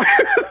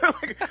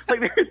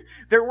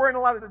 there weren't a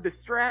lot of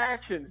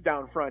distractions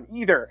down front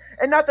either.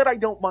 And not that I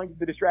don't mind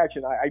the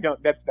distraction. I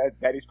don't.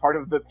 That is part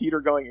of the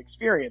theater going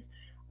experience.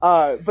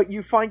 But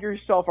you find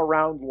yourself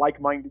around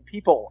like-minded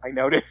people, I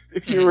noticed,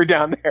 if you were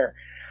down there.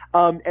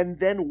 And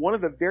then one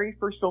of the very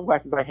first film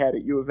classes I had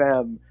at U of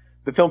M,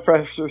 the film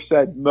professor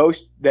said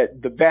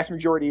that the vast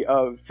majority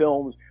of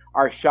films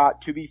are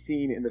shot to be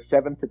seen in the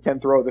 7th to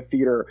 10th row of the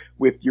theater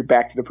with your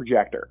back to the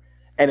projector.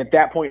 And at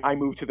that point, I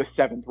moved to the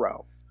 7th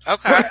row.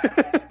 Okay.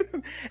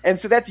 And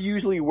so that's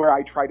usually where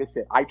I try to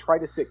sit. I try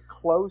to sit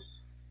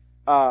close,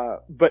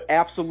 but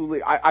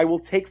absolutely, I will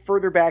take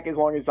further back as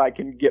long as I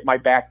can get my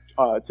back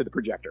to the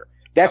projector.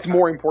 That's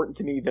more important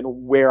to me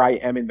than where I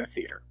am in the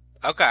theater.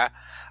 Okay.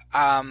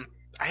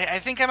 I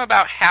think I'm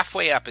about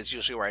halfway up is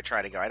usually where I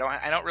try to go.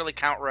 I don't really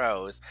count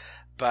rows,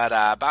 but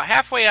about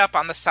halfway up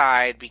on the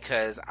side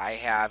because I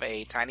have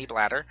a tiny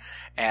bladder,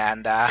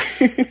 and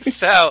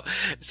so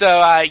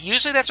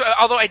usually that's.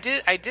 Although I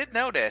did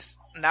notice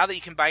now that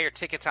you can buy your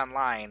tickets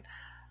online,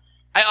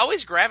 I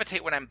always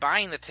gravitate when I'm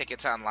buying the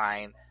tickets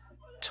online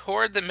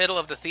toward the middle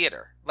of the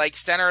theater, like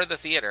center of the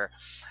theater.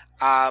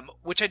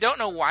 Which I don't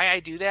know why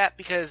I do that,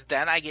 because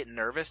then I get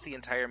nervous the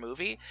entire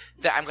movie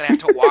that I'm going to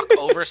have to walk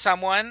over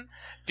someone,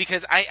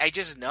 because I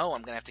just know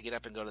I'm going to have to get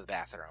up and go to the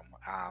bathroom.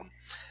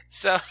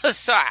 So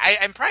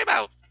I'm probably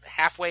about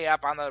halfway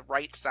up on the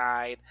right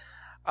side,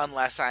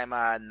 unless I'm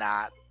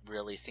not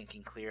really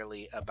thinking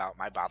clearly about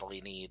my bodily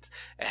needs.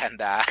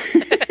 And, then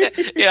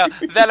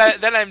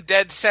I'm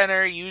dead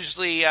center,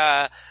 usually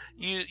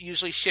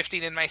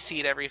shifting in my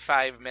seat every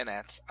 5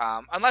 minutes.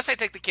 Unless I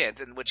take the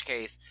kids, in which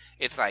case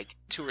it's like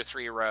 2 or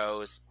 3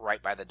 rows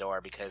right by the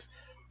door because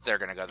they're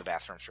going to go to the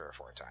bathroom 3 or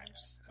 4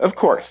 times. Of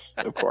course.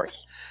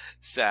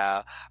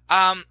 So,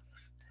 I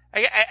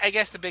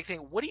guess the big thing,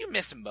 what do you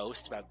miss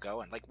most about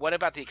going? Like, what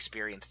about the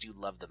experience do you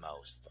love the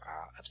most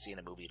of seeing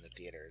a movie in the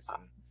theaters?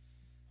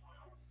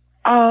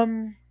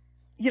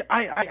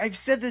 I've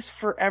said this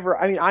forever.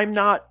 I mean, I'm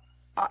not,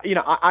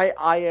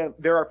 I am,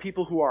 there are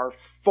people who are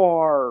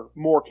far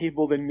more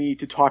capable than me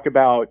to talk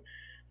about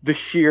the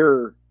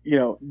sheer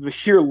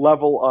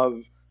level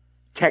of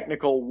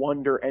technical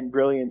wonder and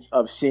brilliance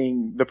of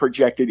seeing the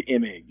projected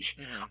image.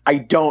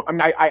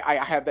 Mm-hmm.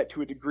 I have that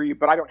to a degree,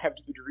 but I don't have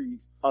to the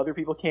degrees other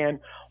people can.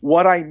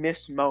 What I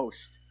miss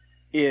most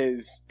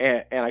is,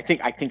 and I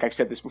think I've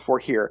said this before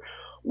here,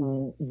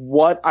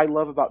 what I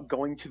love about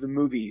going to the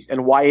movies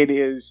and why it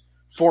is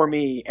for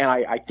me, and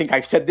I think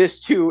I've said this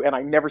too, and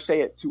I never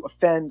say it to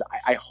offend.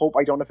 I hope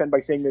I don't offend by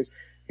saying this.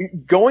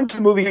 Going to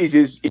the movies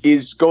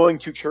is going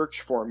to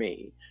church for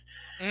me.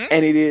 Mm-hmm.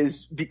 And it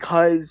is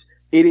because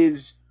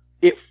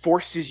it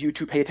forces you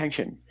to pay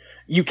attention.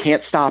 You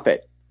can't stop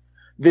it.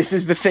 This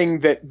is the thing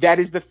that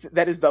is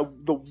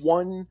the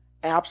one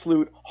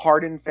absolute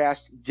hard and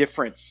fast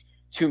difference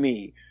to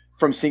me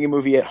from seeing a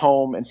movie at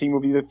home and seeing a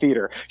movie in the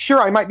theater. Sure,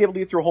 I might be able to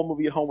get through a whole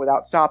movie at home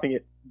without stopping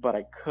it, but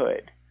I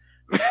could.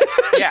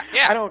 Yeah.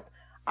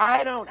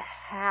 I don't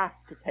have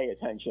to pay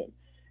attention.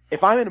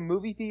 If I'm in a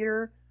movie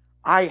theater,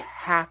 I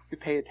have to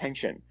pay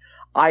attention.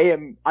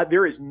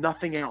 There is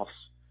nothing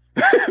else.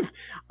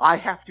 I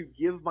have to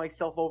give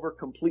myself over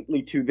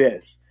completely to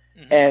this.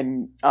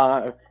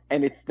 Mm-hmm.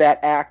 And it's that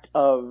act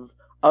of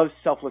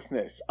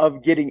selflessness,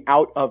 of getting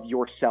out of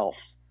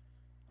yourself,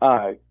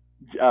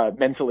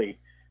 mentally,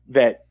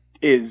 that's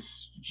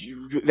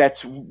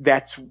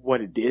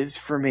what it is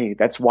for me.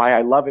 That's why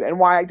I love it, and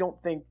why I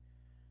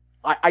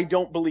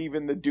don't believe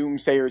in the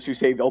doomsayers who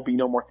say there'll be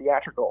no more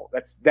theatrical.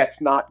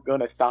 That's not going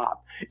to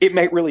stop. It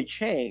might really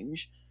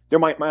change. There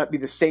might not be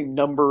the same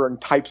number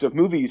and types of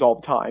movies all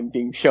the time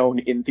being shown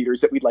in theaters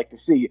that we'd like to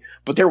see,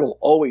 but there will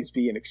always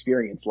be an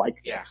experience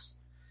like this.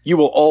 You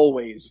will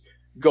always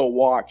go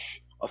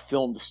watch a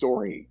filmed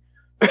story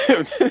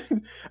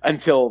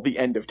until the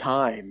end of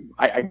time.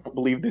 I don't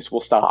believe this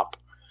will stop.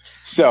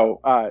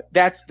 So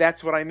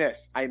that's what I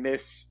miss. I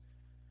miss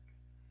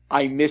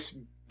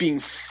being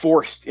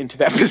forced into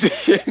that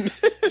position.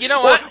 You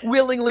know what?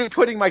 Willingly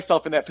putting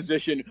myself in that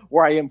position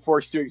where I am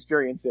forced to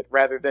experience it,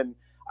 rather than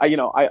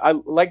I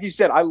like you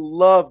said, I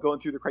love going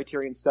through the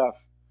Criterion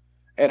stuff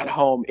at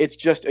home. It's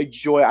just a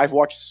joy. I've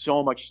watched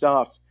so much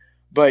stuff,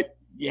 but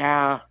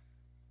yeah,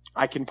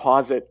 I can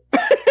pause it.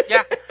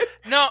 Yeah.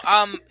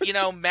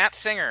 No, Matt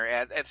Singer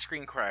at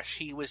Screen Crush,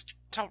 he was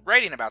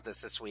writing about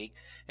this week,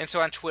 and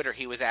so on Twitter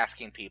he was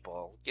asking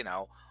people,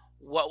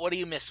 what do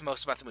you miss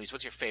most about the movies?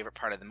 What's your favorite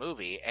part of the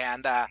movie?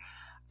 And I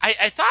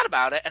thought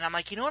about it, and I'm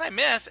like, you know what I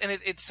miss? And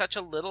it's such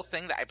a little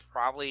thing that I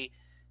probably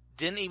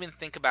didn't even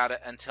think about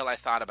it until I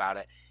thought about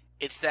it.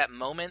 It's that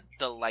moment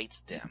the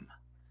lights dim.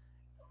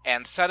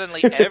 And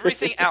suddenly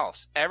everything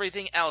else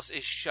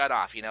is shut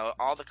off.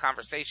 All the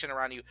conversation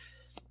around you,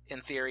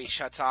 in theory,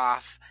 shuts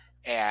off.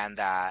 And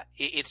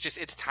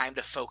it's time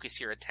to focus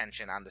your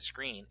attention on the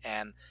screen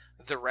and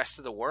the rest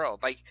of the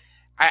world. Like,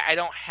 I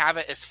don't have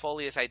it as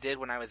fully as I did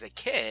when I was a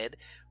kid,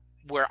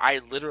 where I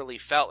literally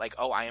felt like,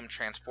 oh, I am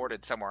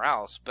transported somewhere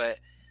else. But,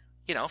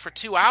 for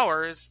 2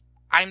 hours,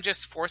 I'm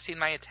just forcing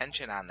my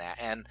attention on that.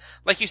 And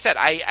like you said,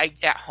 I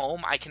at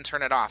home, I can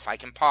turn it off. I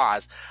can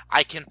pause.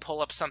 I can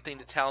pull up something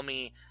to tell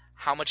me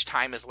how much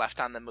time is left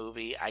on the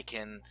movie. I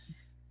can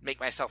make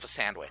myself a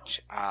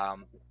sandwich.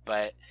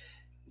 But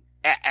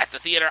at the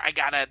theater, I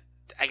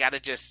gotta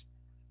just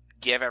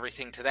give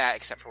everything to that,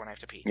 except for when I have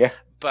to pee. Yeah.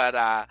 But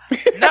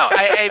no,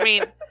 I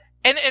mean,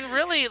 and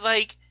really,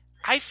 like,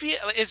 I feel,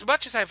 as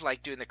much as I've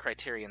liked doing the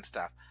Criterion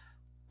stuff,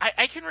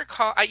 I can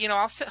recall,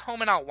 I'll sit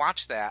home and I'll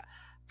watch that.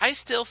 I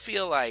still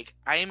feel like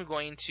I am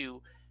going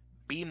to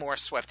be more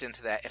swept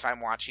into that if I'm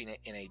watching it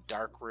in a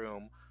dark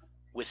room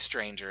with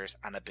strangers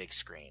on a big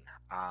screen.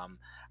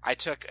 I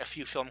took a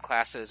few film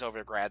classes over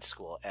to grad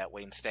school at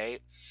Wayne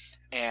State,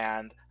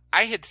 and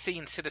I had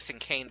seen Citizen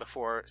Kane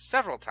before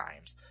several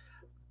times,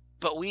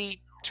 but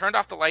we turned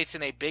off the lights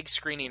in a big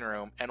screening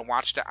room and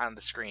watched it on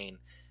the screen,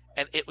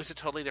 and it was a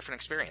totally different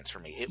experience for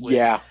me. It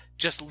was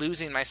just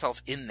losing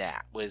myself in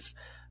that was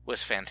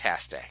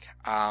fantastic.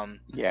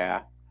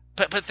 Yeah.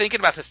 But thinking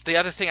about this, the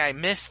other thing I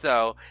miss,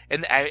 though,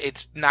 and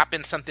it's not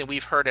been something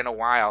we've heard in a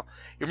while,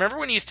 you remember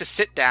when you used to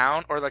sit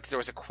down, or like there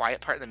was a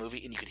quiet part in the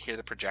movie and you could hear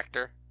the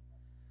projector?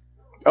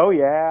 Oh,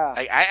 yeah.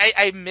 Like,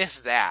 I miss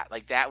that.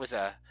 Like, that was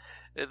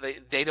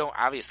they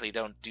obviously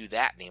don't do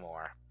that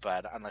anymore,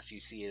 but unless you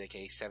see like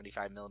a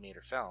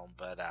 75mm film.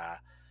 But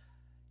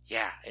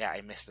yeah,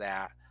 I miss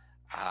that.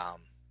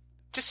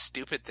 Just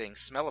stupid things.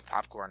 Smell of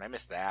popcorn, I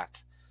miss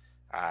that.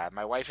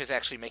 My wife is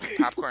actually making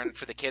popcorn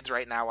for the kids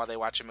right now while they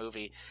watch a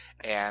movie,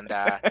 and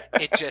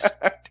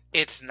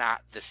it's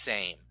not the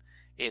same.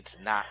 It's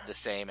not the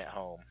same at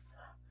home.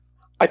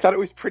 I thought it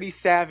was pretty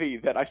savvy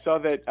that I saw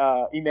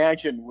that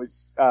Imagine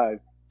was, I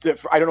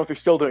don't know if they're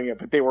still doing it,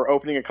 but they were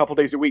opening a couple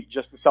days a week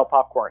just to sell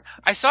popcorn.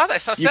 I saw that. I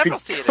saw several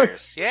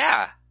theaters.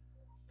 Yeah.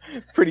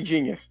 Pretty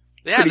genius.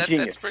 Yeah,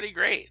 that's pretty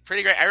great.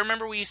 Pretty great. I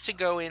remember we used to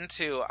go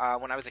into,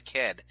 when I was a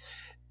kid,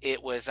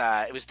 it was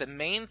the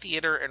main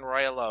theater in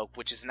Royal Oak,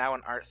 which is now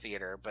an art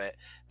theater, but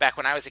back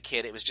when I was a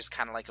kid, it was just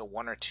kind of like a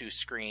 1 or 2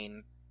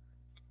 screen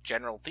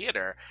general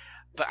theater.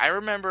 But I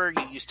remember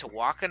you used to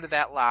walk into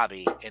that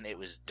lobby, and it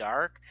was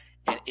dark,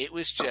 and it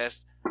was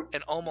just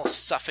an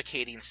almost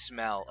suffocating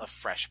smell of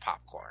fresh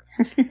popcorn.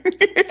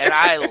 And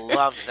I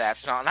loved that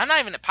smell. And I'm not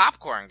even a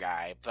popcorn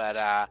guy, but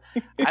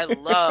I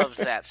loved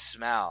that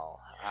smell.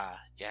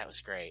 Yeah, it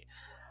was great.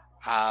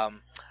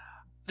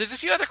 There's a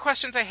few other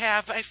questions I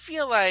have. I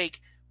feel like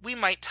we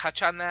might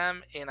touch on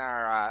them in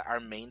our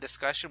main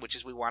discussion, which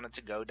is we wanted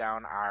to go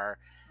down our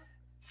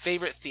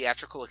favorite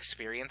theatrical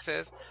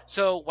experiences.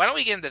 So why don't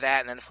we get into that,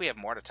 and then if we have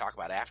more to talk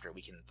about after,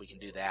 we can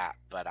do that.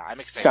 But I'm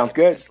excited Sounds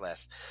to good. this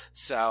list.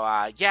 So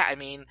yeah, I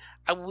mean,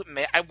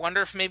 I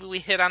wonder if maybe we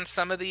hit on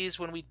some of these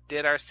when we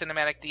did our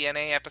Cinematic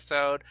DNA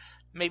episode.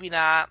 Maybe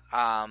not.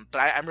 But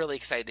I'm really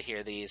excited to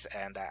hear these,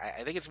 and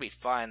I think it's gonna be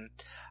fun.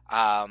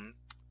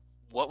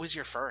 What was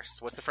your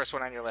first? What's the first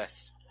one on your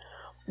list?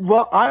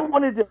 Well, I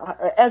wanted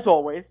to, as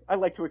always, I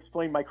like to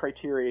explain my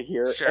criteria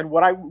here. Sure. And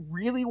what I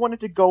really wanted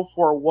to go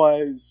for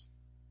was,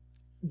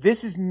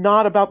 this is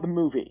not about the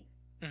movie.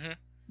 Mm-hmm.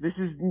 This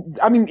is,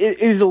 I mean, it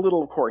is a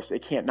little, of course,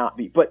 it can't not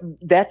be, but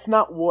that's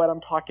not what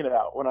I'm talking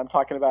about when I'm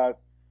talking about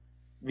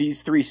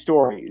these 3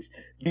 stories.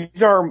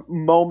 These are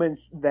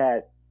moments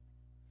that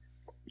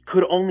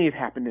could only have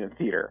happened in a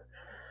theater,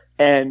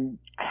 and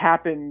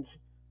happened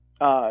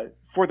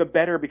for the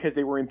better because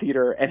they were in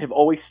theater, and have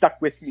always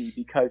stuck with me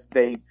because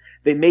they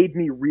made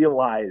me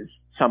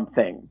realize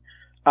something.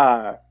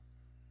 At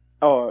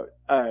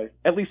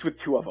least with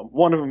 2 of them.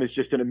 One of them is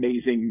just an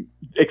amazing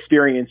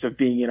experience of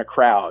being in a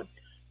crowd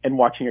and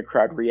watching a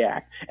crowd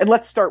react. And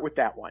let's start with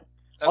that one.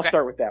 Okay. I'll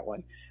start with that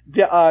one.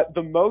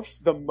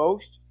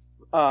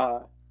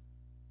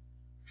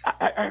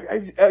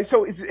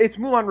 So it's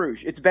Moulin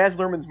Rouge. It's Baz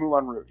Luhrmann's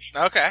Moulin Rouge.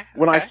 Okay.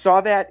 When I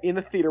saw that in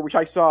the theater, which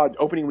I saw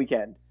opening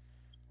weekend,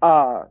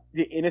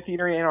 in a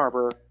theater in Ann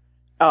Arbor,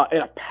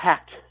 in a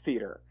packed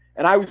theater,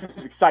 and I was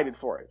excited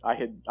for it.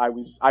 I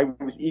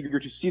was eager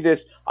to see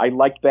this. I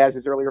liked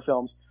Baz's earlier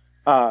films.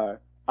 I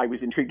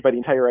was intrigued by the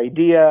entire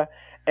idea,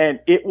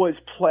 and it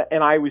was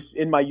and I was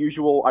in my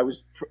usual. I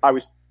was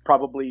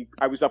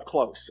up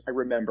close. I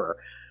remember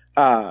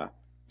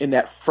in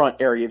that front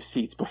area of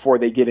seats before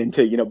they get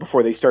into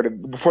before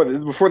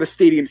the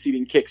stadium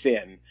seating kicks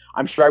in.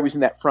 I'm sure I was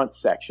in that front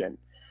section,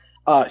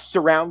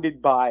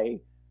 surrounded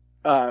by,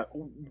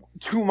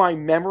 to my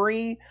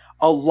memory,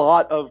 a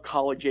lot of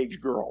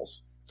college-age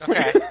girls.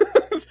 Okay.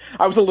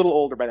 I was a little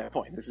older by that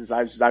point.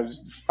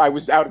 I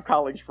was out of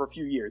college for a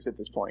few years at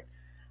this point,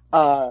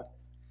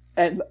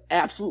 and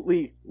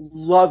absolutely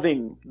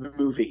loving the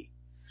movie.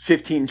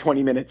 15,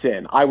 20 minutes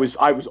in, I was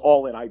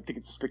all in. I think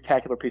it's a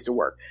spectacular piece of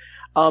work.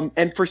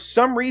 And for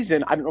some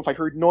reason, I don't know if I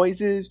heard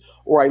noises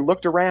or I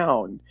looked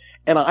around,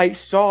 and I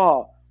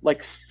saw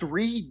like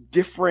 3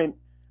 different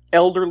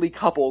elderly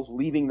couples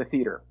leaving the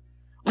theater.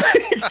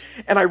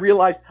 And I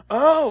realized,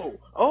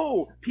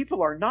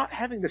 people are not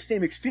having the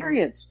same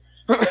experience.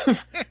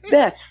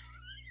 That's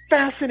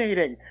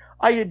fascinating.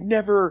 I had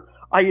never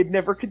I had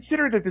never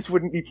considered that this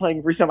wouldn't be playing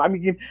every summer. I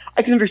mean,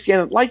 I can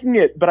understand liking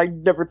it, but I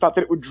never thought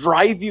that it would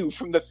drive you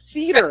from the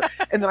theater.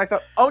 And then I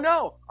thought, oh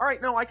no, all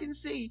right, no, I can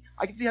see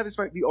how this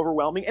might be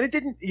overwhelming. And it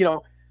didn't,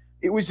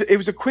 it was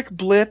a quick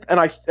blip, and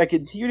I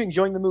continued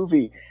enjoying the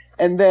movie.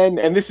 And then,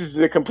 and this is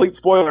a complete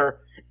spoiler,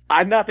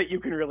 not that you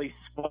can really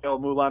spoil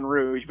Moulin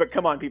Rouge, but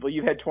come on, people,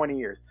 you've had 20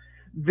 years.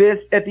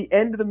 This, at the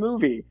end of the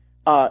movie,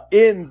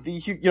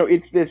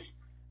 it's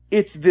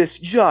this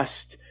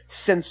just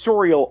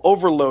sensorial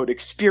overload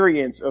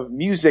experience of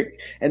music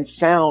and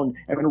sound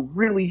and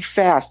really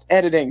fast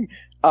editing,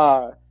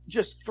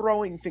 just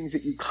throwing things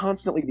at you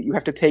constantly that you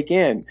have to take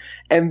in.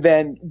 And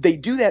then they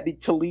do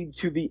that to lead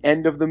to the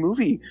end of the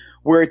movie,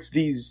 where it's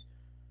these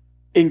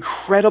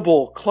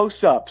incredible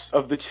close-ups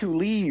of the two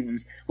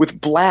leads with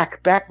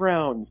black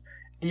backgrounds.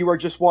 You are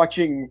just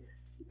watching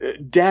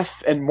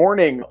death and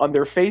mourning on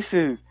their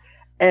faces.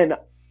 And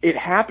it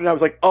happened. I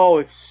was like, oh,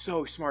 it's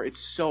so smart. It's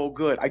so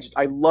good.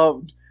 I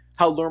loved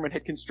how Luhrmann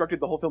had constructed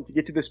the whole film to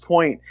get to this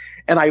point.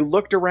 And I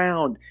looked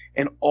around,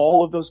 and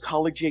all of those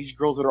college-age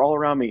girls that are all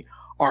around me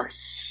are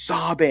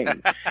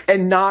sobbing.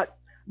 And not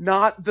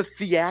the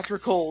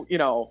theatrical,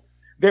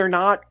 they're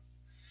not,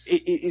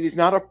 it is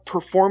not a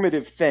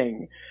performative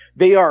thing.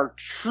 They are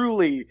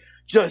truly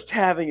just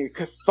having a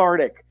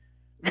cathartic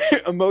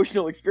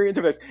emotional experience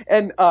of this.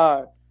 And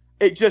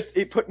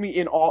it put me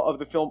in awe of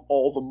the film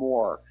all the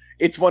more.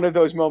 It's one of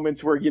those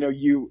moments where,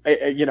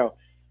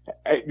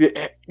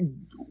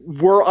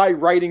 were I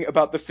writing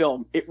about the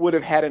film, it would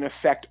have had an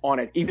effect on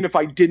it. Even if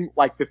I didn't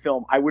like the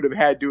film, I would have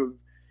had to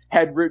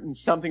have written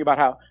something about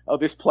how,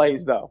 this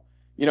plays though.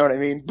 You know what I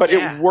mean? But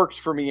It worked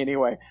for me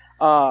anyway.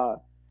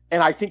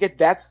 And I think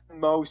that's the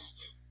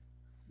most,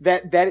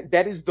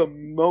 that is the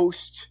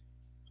most,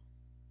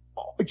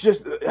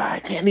 just, I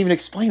can't even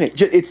explain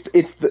it.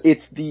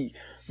 It's the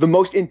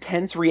most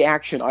intense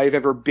reaction I have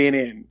ever been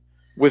in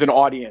with an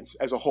audience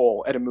as a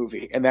whole at a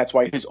movie. And that's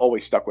why it has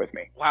always stuck with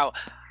me. Wow.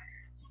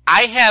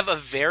 I have a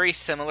very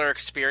similar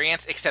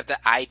experience, except that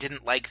I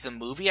didn't like the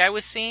movie I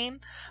was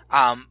seeing.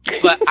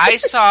 But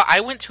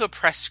I went to a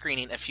press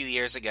screening a few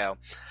years ago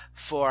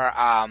for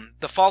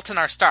The Fault in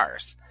Our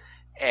Stars.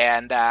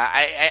 And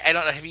I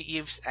don't know,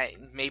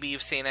 maybe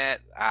you've seen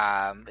it.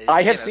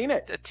 I have seen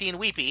it. Teen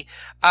Weepy,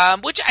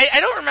 which I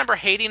don't remember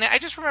hating it. I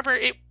just remember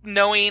it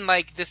knowing,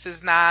 like, this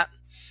is not,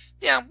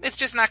 it's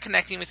just not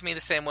connecting with me the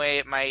same way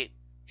it might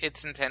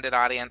its intended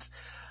audience.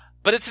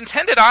 But its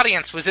intended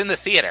audience was in the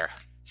theater.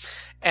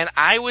 And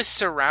I was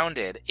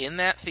surrounded in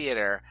that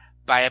theater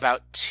by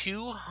about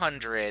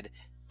 200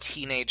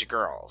 teenage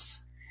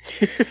girls.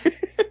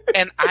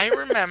 And I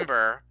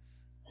remember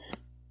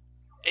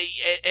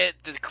at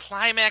the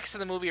climax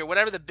of the movie, or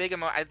whatever the big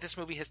this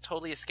movie has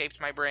totally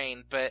escaped my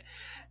brain, but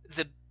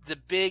the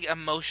big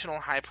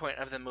emotional high point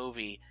of the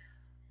movie,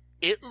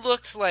 it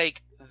looked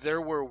like there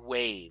were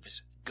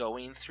waves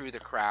going through the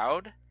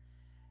crowd,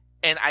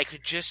 and I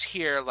could just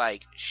hear,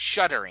 like,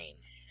 shuddering.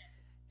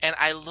 And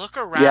I look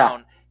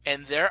around,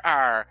 and there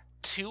are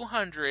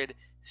 200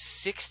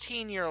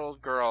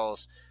 16-year-old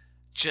girls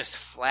just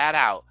flat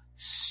out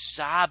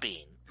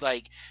sobbing.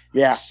 Like,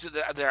 their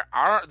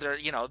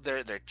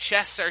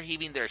chests are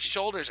heaving, their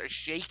shoulders are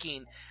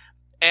shaking,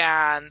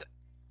 and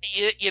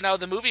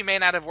the movie may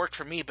not have worked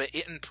for me, but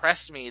it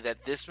impressed me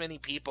that this many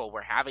people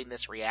were having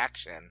this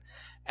reaction,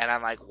 and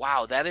I'm like,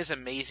 wow, that is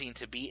amazing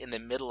to be in the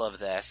middle of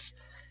this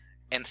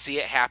and see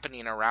it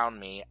happening around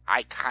me.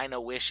 I kind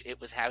of wish it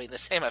was having the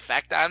same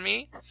effect on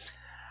me.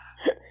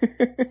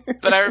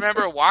 But I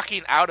remember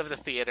walking out of the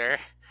theater,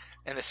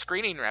 and the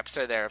screening reps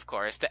are there, of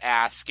course, to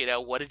ask,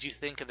 what did you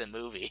think of the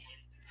movie?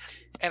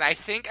 And I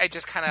think I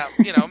just kind of,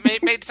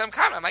 made some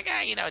comment. I'm like,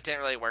 it didn't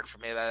really work for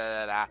me. Blah,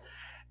 blah, blah.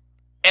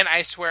 And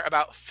I swear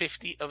about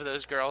 50 of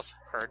those girls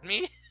heard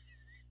me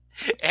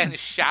and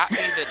shot me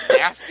the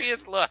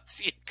nastiest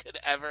looks you could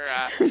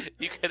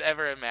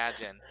ever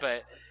imagine.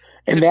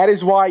 And that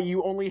is why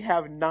you only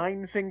have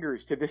 9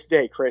 fingers to this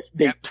day, Chris.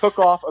 They took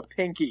off a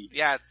pinky.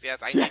 Yes,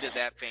 I needed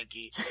that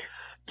pinky.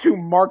 To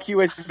mark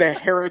you as the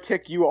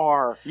heretic you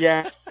are.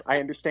 Yes, I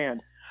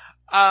understand.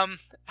 The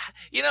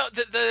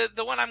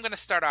one I'm going to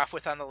start off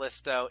with on the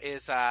list, though,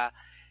 is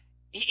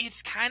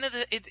it's kind of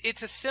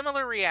it's a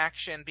similar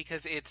reaction,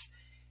 because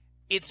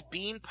it's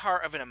being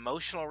part of an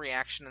emotional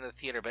reaction in the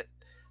theater, but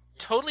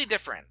totally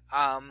different.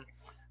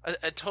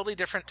 A totally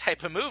different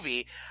type of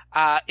movie.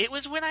 It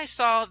was when I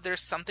saw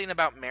There's Something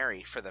About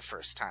Mary for the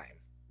first time.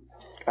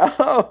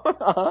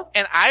 Oh.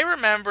 And I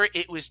remember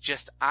it was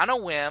just on a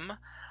whim.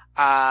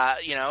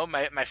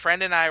 My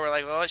friend and I were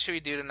like, well, what should we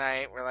do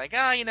tonight? We're like,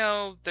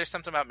 There's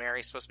Something About Mary.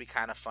 It's supposed to be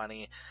kind of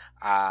funny.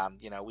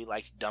 We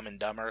liked Dumb and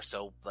Dumber,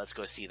 so let's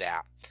go see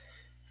that.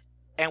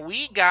 And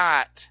we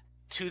got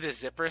to the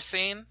zipper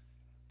scene.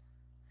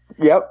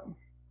 Yep.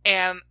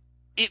 And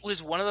it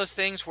was one of those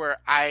things where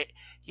I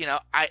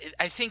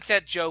think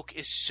that joke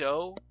is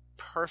so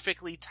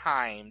perfectly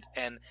timed,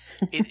 and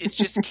it's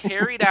just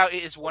carried out.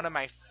 It is one of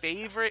my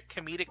favorite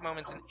comedic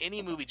moments in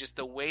any movie, just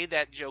the way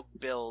that joke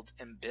builds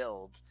and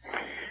builds.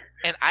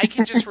 And I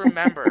can just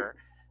remember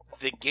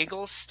the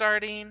giggles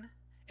starting,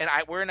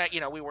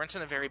 and we weren't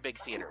in a very big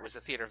theater. It was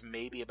a theater of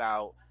maybe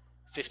about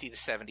 50 to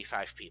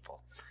 75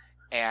 people.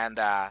 And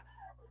I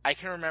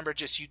can remember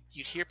just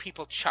you'd hear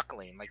people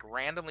chuckling, like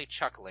randomly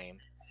chuckling,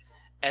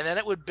 and then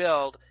it would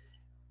build,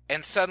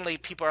 and suddenly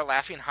people are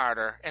laughing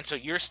harder, and so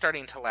you're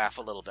starting to laugh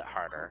a little bit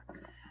harder.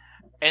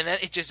 And then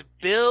it just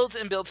builds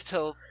and builds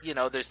till,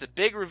 there's the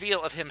big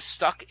reveal of him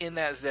stuck in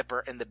that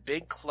zipper and the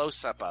big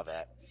close-up of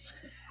it.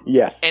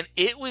 Yes. And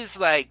it was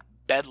like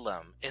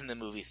bedlam in the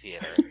movie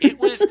theater. It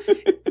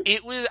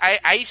was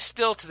I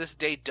still to this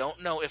day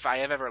don't know if I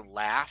have ever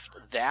laughed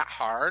that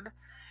hard.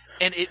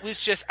 And it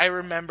was just, I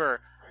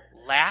remember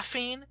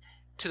laughing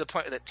to the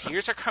point that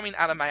tears are coming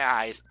out of my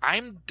eyes.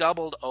 I'm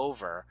doubled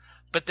over.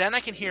 But then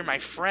I can hear my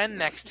friend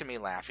next to me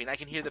laughing. I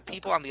can hear the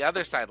people on the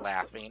other side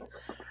laughing.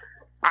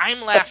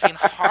 I'm laughing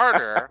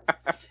harder.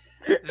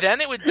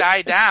 Then it would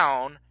die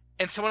down,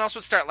 and someone else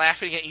would start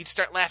laughing again. You'd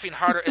start laughing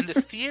harder. In the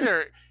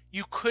theater,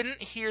 you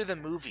couldn't hear the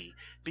movie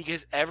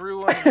because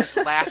everyone was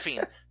laughing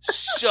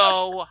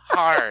so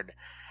hard.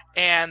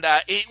 And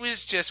it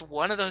was just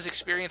one of those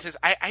experiences.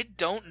 I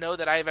don't know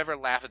that I've ever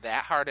laughed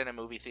that hard in a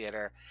movie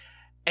theater.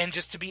 And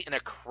just to be in a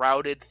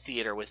crowded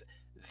theater with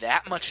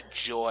that much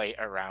joy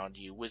around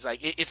you was like,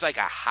 it's like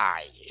a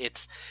high.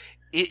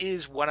 It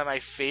is one of my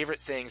favorite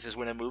things is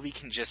when a movie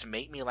can just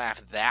make me laugh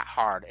that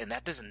hard, and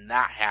that does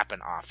not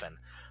happen often.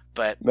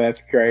 But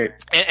that's great.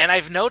 And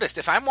I've noticed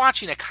if I'm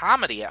watching a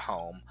comedy at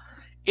home,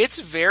 it's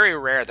very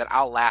rare that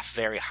I'll laugh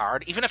very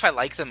hard, even if I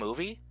like the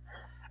movie.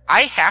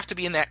 I have to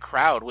be in that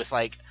crowd with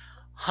like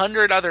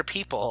 100 other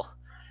people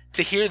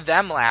to hear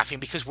them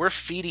laughing because we're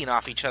feeding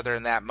off each other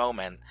in that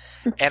moment.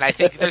 And I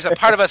think there's a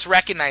part of us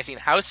recognizing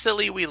how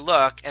silly we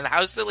look and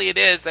how silly it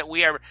is that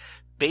we are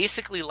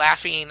basically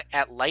laughing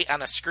at light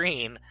on a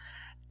screen,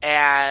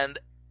 and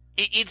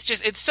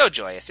it's so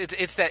joyous.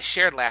 It's that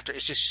shared laughter.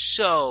 It's just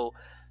so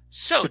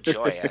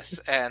joyous,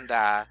 and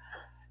I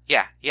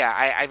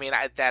mean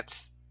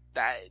that's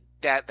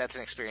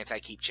an experience I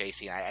keep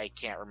chasing. I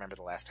can't remember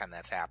the last time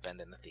that's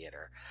happened in the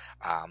theater.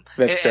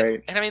 That's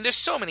great. And I mean, there's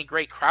so many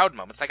great crowd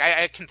moments. Like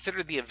I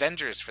considered the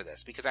Avengers for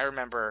this because I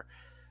remember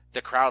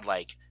the crowd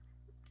like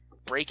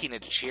breaking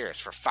into cheers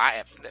for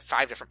five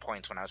different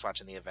points when I was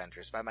watching the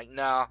Avengers. But I'm like,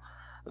 no.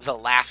 The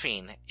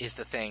laughing is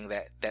the thing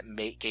that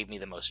gave me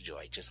the most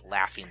joy, just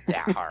laughing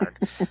that hard.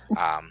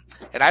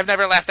 And I've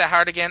never laughed that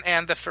hard again,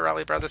 and the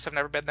Farrelly brothers have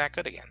never been that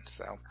good again.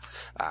 So,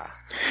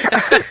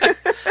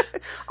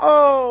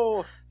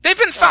 oh, they've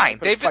been fine.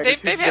 They've had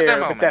their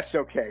moments. But that's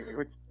okay.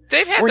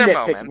 They've had their nitpicking.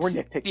 moments.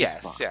 We're nitpicking.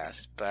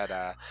 Yes. But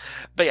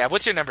yeah,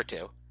 what's your number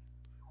 2?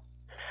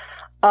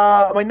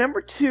 My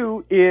number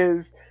 2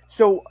 is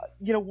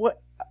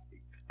what.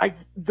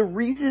 The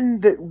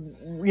reason that,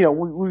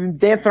 we've been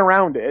dancing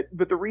around it,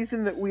 but the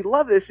reason that we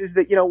love this is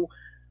that,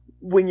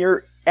 when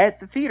you're at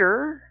the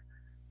theater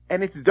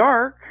and it's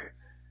dark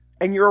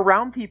and you're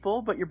around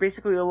people, but you're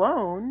basically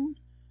alone,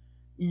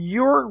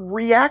 you're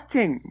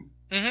reacting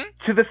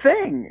to the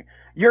thing.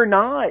 You're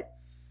not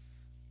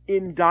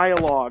in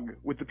dialogue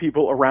with the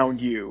people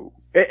around you.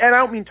 And I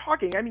don't mean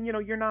talking. I mean,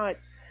 you're not,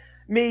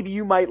 maybe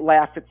you might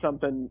laugh at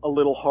something a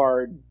little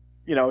hard,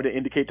 to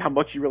indicate how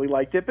much you really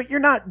liked it, but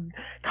you're not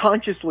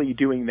consciously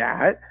doing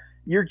that.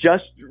 You're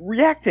just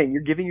reacting.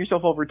 You're giving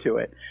yourself over to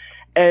it.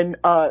 And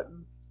a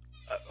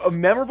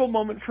memorable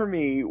moment for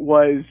me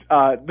was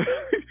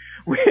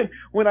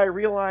when I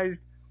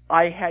realized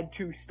I had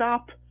to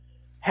stop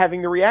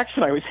having the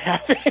reaction I was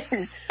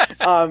having.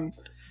 And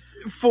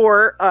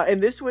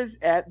this was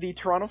at the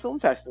Toronto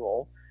Film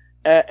Festival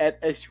at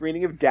a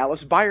screening of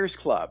Dallas Buyers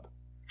Club.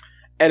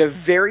 At a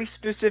very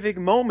specific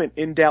moment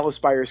in Dallas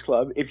Buyers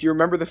Club, if you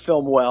remember the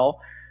film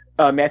well,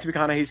 Matthew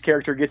McConaughey's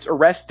character gets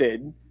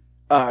arrested,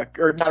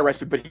 or not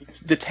arrested, but he's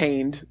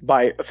detained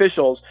by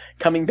officials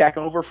coming back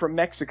over from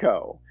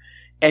Mexico.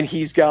 And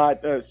he's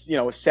got a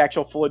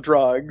satchel full of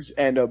drugs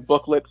and a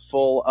booklet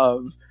full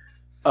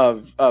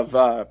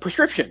of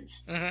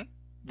prescriptions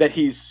that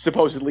he's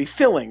supposedly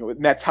filling.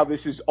 And that's how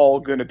this is all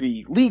going to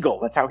be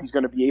legal. That's how he's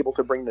going to be able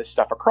to bring this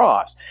stuff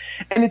across.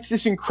 And it's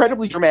this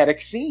incredibly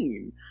dramatic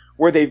scene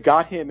where they've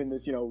got him in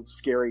this,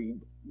 scary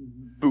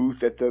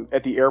booth at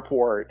the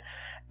airport,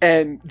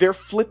 and they're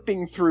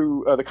flipping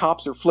through, the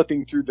cops are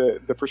flipping through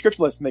the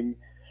prescription list and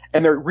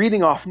they're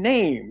reading off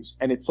names,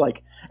 and it's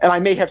like, and I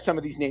may have some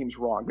of these names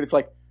wrong, but it's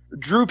like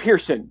Drew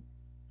Pearson,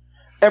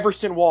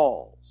 Everson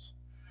Walls,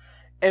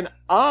 and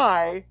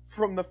I,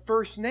 from the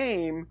first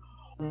name,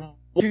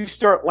 do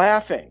start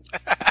laughing.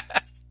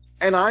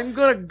 And I'm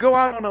going to go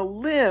out on a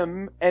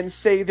limb and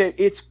say that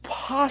it's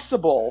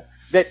possible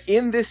that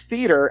in this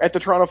theater at the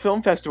Toronto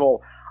Film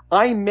Festival,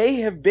 I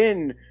may have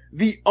been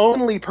the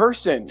only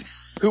person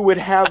who would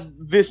have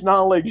this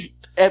knowledge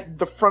at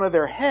the front of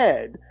their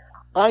head.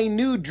 I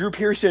knew Drew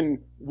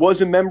Pearson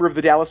was a member of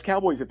the Dallas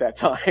Cowboys at that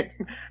time.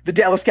 The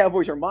Dallas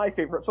Cowboys are my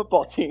favorite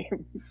football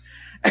team,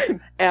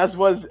 as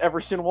was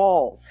Everson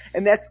Walls.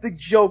 And that's the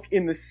joke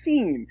in the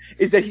scene,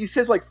 is that he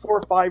says like 4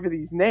 or 5 of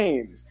these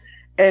names,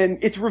 and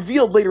it's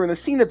revealed later in the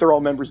scene that they're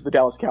all members of the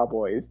Dallas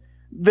Cowboys.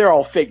 They're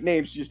all fake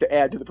names just to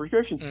add to the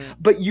prescriptions.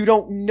 But you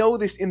don't know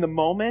this in the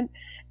moment.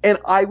 and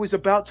I was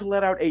about to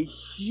let out a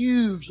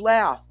huge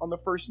laugh on the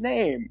first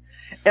name,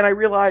 and I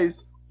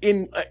realized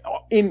in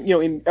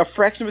a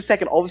fraction of a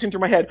second, all this went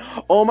through my head.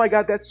 Oh my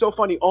God, that's so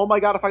funny. Oh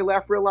my God, if I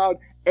laugh real loud,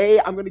 A,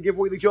 I'm going to give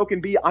away the joke,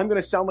 and B, I'm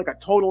going to sound like a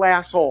total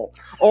asshole.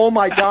 Oh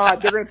my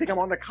God, they're going to think I'm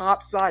on the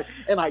cop's side.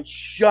 And I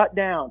shut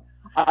down.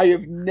 I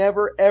have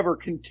never, ever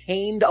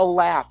contained a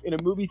laugh in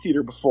a movie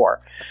theater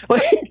before.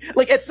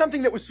 Like at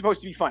something that was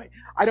supposed to be funny.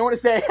 I don't want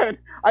to say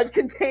I've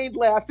contained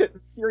laughs at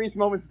serious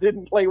moments that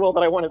didn't play well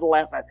that I wanted to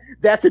laugh at.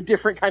 That's a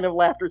different kind of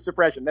laughter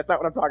suppression. That's not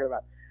what I'm talking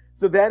about.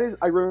 So that is,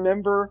 I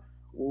remember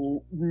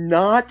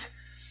not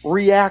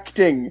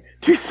reacting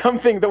to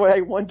something the way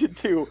I wanted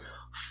to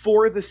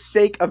for the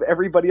sake of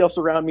everybody else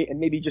around me and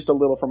maybe just a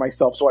little for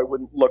myself so I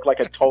wouldn't look like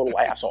a total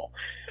asshole.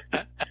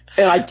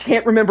 And I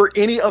can't remember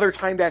any other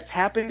time that's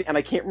happened, and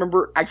I can't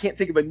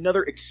think of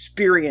another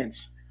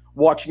experience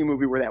watching a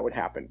movie where that would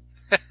happen.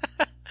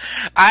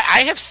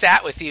 I have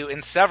sat with you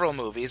in several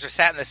movies, or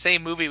sat in the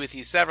same movie with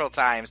you several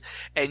times,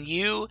 and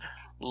you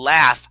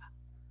laugh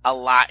a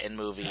lot in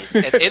movies.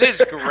 And it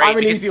is great. I'm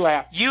an easy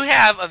laugh. You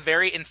have a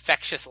very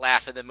infectious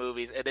laugh in the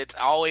movies, and it's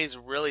always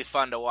really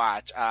fun to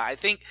watch. I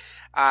think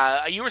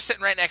you were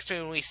sitting right next to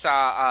me when we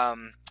saw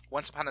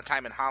Once Upon a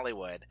Time in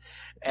Hollywood.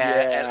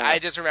 And I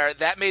just remember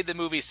that made the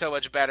movie so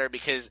much better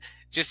because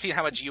just seeing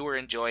how much you were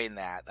enjoying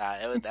that.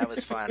 That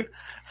was fun.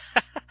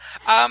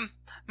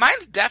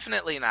 Mine's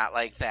definitely not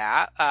like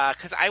that.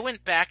 Cause I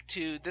went back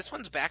to, this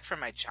one's back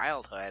from my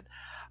childhood.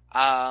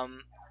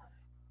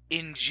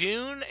 In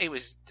June, it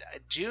was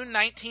June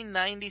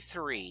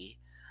 1993.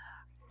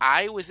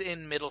 I was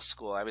in middle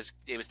school. It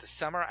was the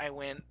summer I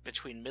went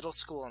between middle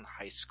school and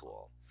high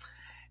school.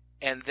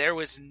 And there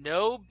was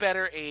no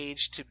better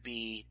age to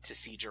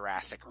see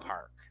Jurassic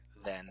Park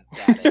than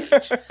that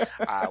age.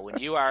 When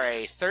you are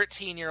a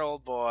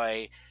 13-year-old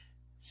boy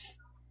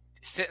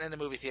sitting in a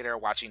movie theater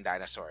watching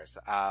dinosaurs.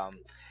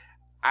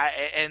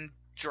 And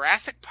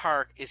Jurassic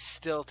Park is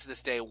still to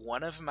this day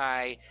one of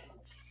my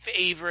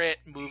favorite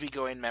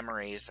movie-going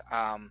memories.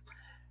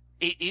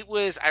 It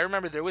was, I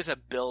remember there was a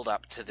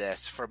build-up to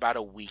this for about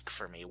a week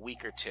for me, a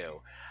week or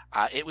two.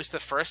 It was the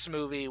first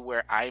movie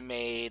where I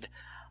made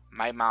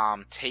my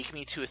mom take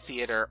me to a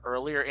theater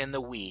earlier in the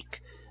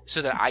week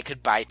so that I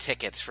could buy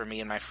tickets for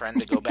me and my friend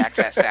to go back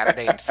that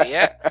Saturday and see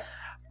it.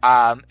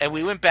 And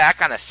we went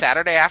back on a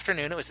Saturday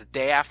afternoon. It was the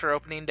day after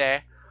opening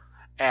day.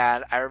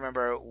 And I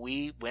remember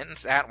we went and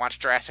sat and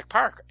watched Jurassic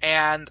Park.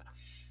 And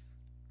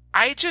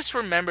I just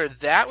remember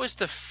that was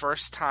the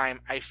first time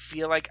I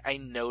feel like I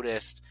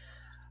noticed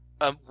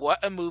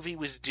what a movie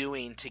was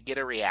doing to get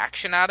a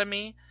reaction out of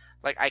me.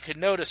 Like, I could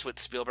notice what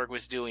Spielberg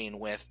was doing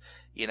with,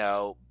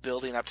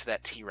 building up to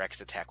that T-Rex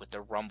attack with the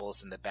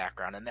rumbles in the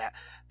background and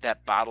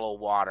that bottle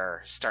of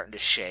water starting to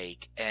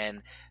shake.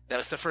 And that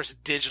was the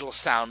first digital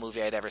sound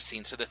movie I'd ever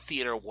seen, so the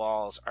theater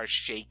walls are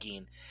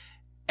shaking.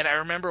 And I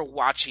remember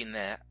watching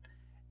that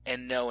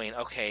and knowing,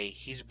 okay,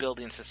 he's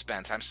building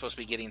suspense. I'm supposed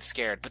to be getting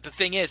scared. But the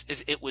thing is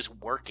it was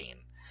working.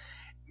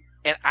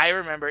 And I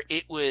remember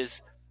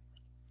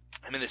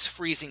I'm in this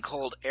freezing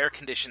cold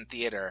air-conditioned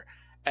theater,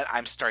 and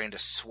I'm starting to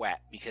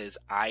sweat because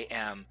I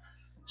am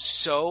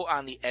so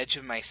on the edge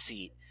of my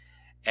seat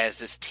as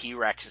this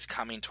T-Rex is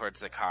coming towards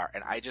the car.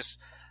 And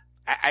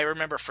I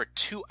remember for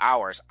 2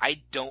 hours,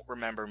 I don't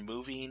remember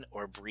moving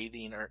or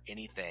breathing or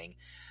anything,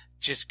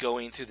 just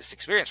going through this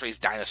experience where these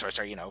dinosaurs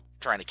are,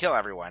 trying to kill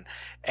everyone.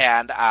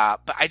 And,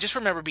 but I just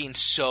remember being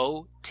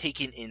so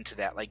taken into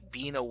that, like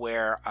being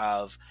aware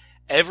of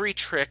every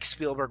trick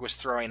Spielberg was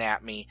throwing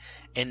at me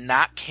and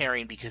not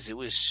caring because it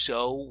was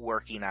so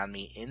working on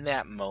me in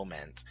that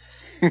moment.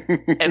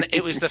 And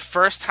it was the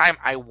first time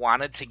I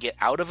wanted to get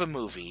out of a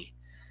movie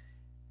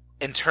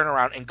and turn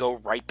around and go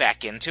right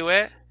back into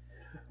it,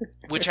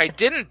 which I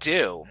didn't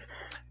do.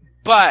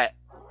 But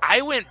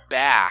I went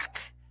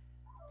back.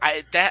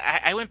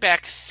 I went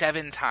back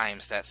 7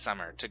 times that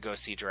summer to go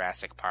see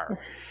Jurassic Park.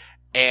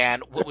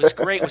 And what was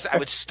great was I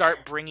would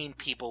start bringing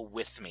people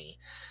with me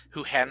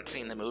who hadn't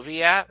seen the movie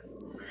yet.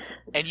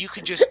 And you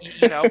could just,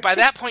 by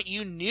that point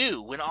you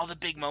knew when all the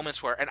big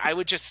moments were. And I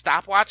would just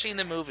stop watching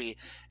the movie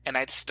and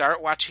I'd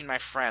start watching my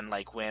friend,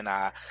 like when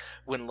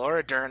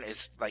Laura Dern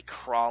is like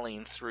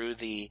crawling through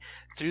the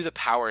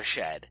power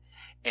shed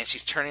and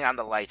she's turning on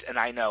the lights, and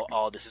I know,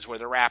 this is where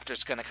the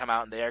raptor's going to come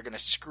out and they're going to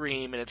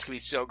scream and it's going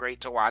to be so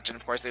great to watch. And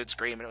of course they would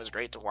scream and it was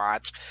great to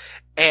watch.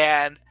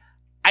 And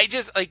I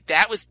just,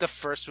 that was the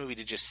first movie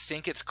to just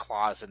sink its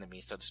claws into me,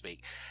 so to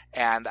speak.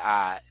 And,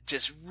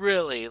 just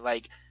really,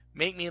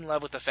 make me in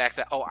love with the fact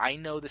that, I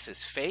know this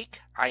is fake.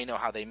 I know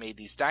how they made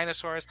these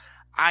dinosaurs.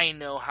 I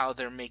know how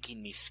they're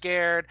making me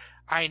scared.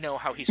 I know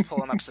how he's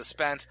pulling up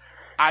suspense.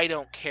 I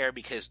don't care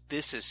because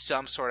this is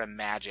some sort of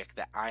magic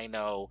that I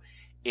know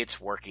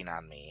it's working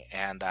on me.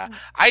 And,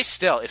 I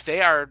still, if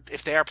they are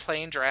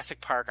playing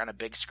Jurassic Park on a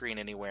big screen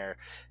anywhere,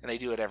 and they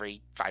do it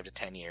every 5 to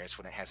 10 years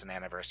when it has an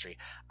anniversary,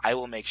 I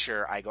will make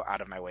sure I go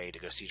out of my way to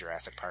go see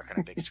Jurassic Park on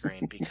a big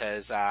screen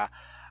because, I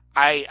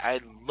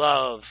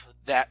love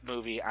that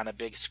movie on a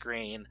big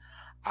screen.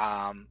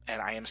 And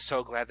I am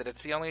so glad that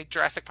it's the only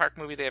Jurassic Park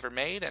movie they ever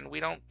made, and we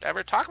don't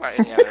ever talk about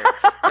any other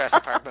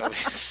Jurassic Park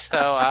movies.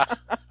 So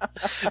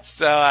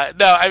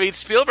no, I mean,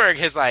 Spielberg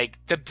has like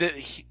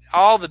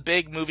all the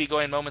big movie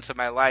going moments of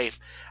my life,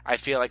 I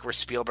feel like were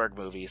Spielberg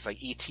movies.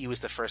 Like E.T. was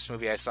the first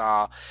movie I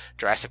saw,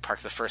 Jurassic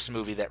Park the first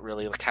movie that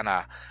really kind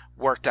of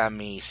worked on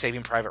me,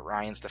 Saving Private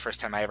Ryan's the first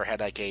time I ever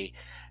had like a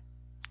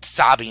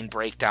sobbing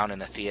breakdown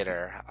in a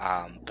theater.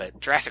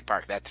 But Jurassic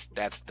Park, that's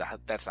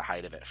the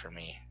height of it for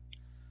me.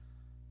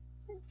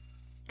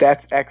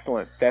 That's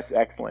excellent. That's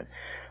excellent.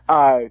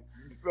 For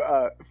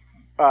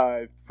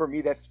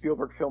me, that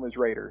Spielberg film is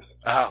Raiders.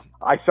 Oh.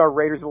 I saw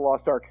Raiders of the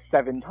Lost Ark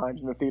 7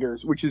 times in the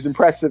theaters, which is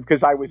impressive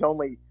because I was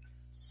only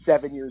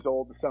 7 years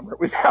old the summer it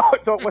was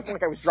out, so it wasn't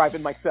like I was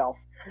driving myself.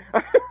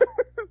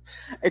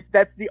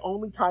 That's the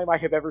only time I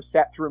have ever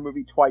sat through a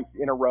movie twice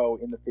in a row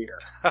in the theater.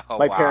 Oh,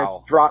 My wow.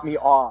 parents dropped me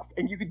off,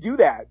 and you could do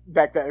that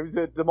back then. It was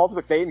the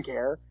multiplex, they didn't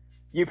care.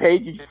 You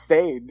paid, you just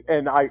stayed,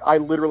 and I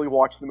literally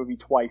watched the movie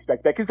twice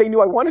back then because they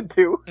knew I wanted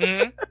to.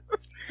 Mm-hmm.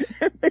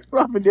 They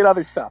often did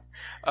other stuff.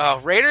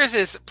 Raiders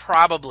is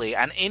probably,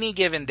 on any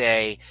given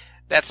day,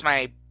 that's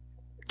my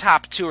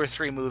top 2 or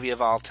 3 movie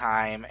of all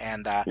time.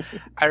 And I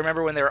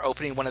remember when they were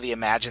opening one of the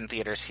Imagine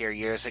theaters here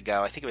years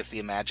ago, I think it was the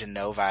Imagine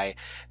Novi,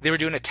 they were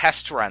doing a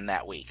test run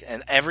that week,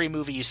 and every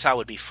movie you saw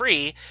would be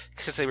free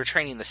because they were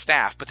training the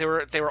staff, but they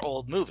were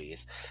old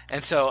movies.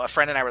 And so a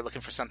friend and I were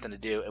looking for something to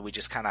do, and we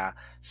just kind of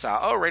saw,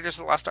 oh, Raiders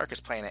of the Lost Ark is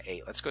playing at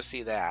 8. Let's go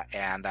see that.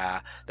 And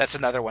that's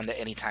another one that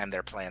anytime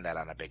they're playing that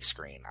on a big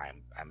screen,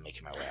 I'm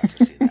making my way out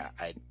to see that.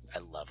 I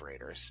love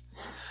Raiders.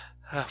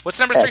 What's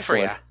number 3 for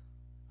you?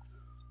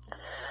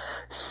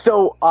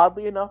 So,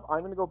 oddly enough,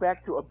 I'm going to go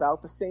back to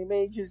about the same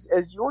age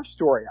as your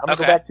story. I'm going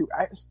to go back to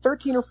I was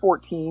 13 or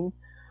 14.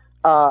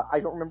 I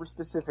don't remember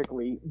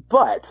specifically.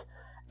 But,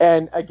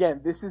 and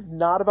again, this is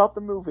not about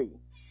the movie.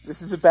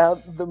 This is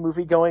about the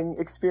movie-going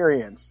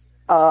experience.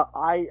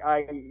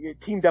 I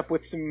teamed up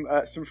with some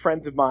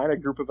friends of mine, a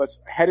group of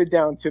us, headed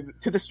down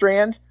to the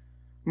Strand,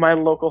 my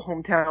local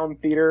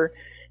hometown theater,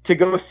 to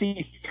go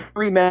see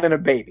Three Men and a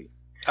Baby.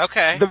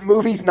 Okay. The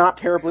movie's not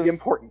terribly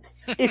important.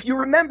 If you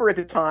remember at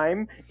the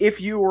time,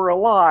 if you were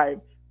alive,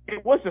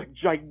 it was a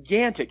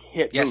gigantic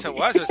hit Yes, movie. it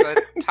was. It was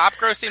the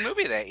top-grossing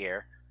movie that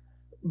year.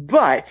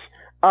 But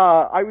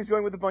I was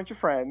going with a bunch of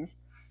friends,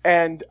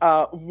 and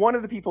one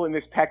of the people in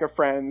this pack of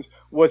friends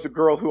was a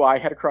girl who I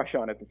had a crush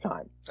on at the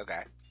time.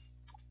 Okay.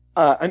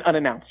 An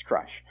unannounced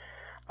crush.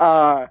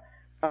 And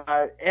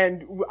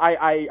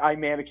I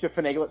managed to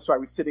finagle it, so I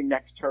was sitting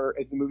next to her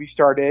as the movie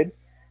started.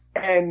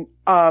 And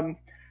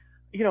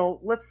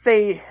let's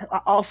say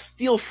I'll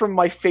steal from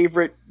my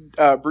favorite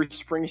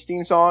Bruce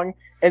Springsteen song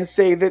and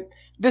say that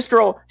this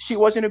girl, she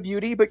wasn't a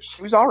beauty, but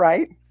she was all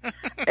right.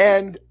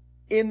 And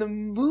in the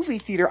movie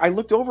theater, I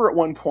looked over at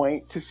one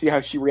point to see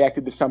how she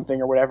reacted to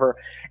something or whatever,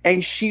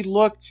 and she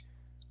looked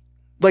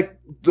like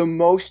the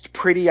most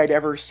pretty I'd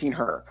ever seen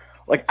her.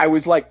 Like, I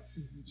was like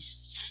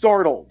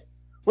startled.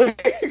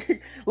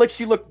 Like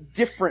she looked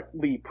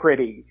differently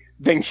pretty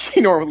than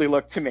she normally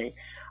looked to me.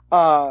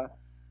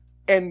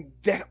 And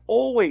that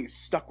always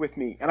stuck with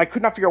me, and I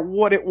could not figure out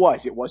what it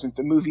was. It wasn't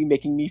the movie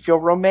making me feel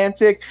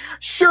romantic.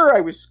 Sure,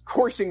 I was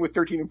coursing with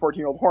 13 and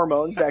 14-year-old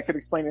hormones. That could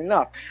explain it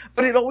enough.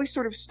 But it always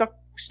sort of stuck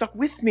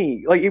with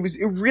me. Like,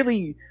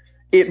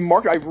 it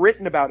marked. I've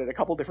written about it a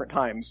couple different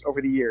times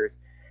over the years.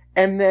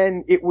 And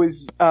then it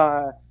was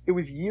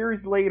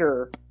years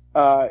later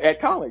at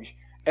college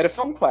at a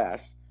film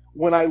class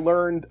when I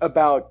learned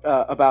about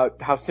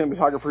how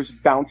cinematographers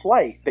bounce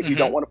light, that you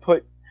don't want to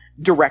put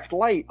direct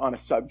light on a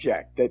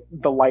subject, that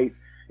the light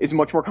is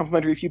much more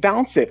complementary if you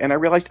bounce it. And I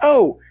realized,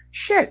 oh,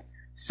 shit.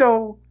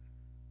 So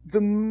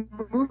the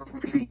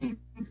movie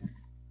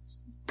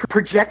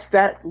projects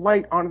that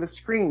light onto the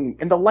screen,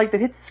 and the light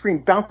that hits the screen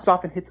bounces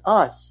off and hits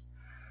us.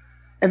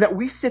 And that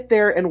we sit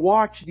there and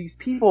watch these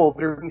people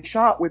that are being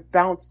shot with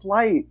bounced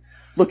light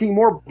looking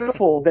more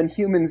beautiful than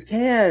humans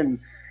can.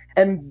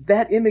 And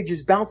that image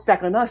is bounced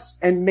back on us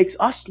and makes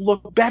us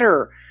look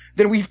better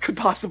than we could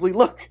possibly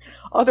look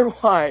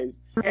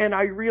otherwise. And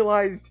I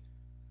realized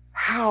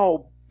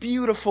how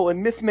beautiful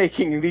and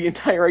myth-making the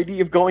entire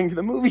idea of going to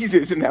the movies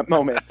is in that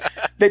moment.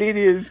 That it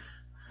is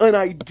an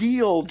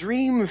ideal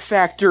dream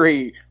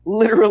factory,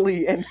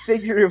 literally and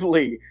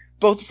figuratively,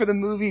 both for the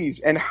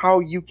movies and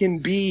how you can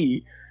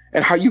be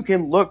and how you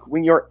can look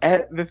when you're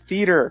at the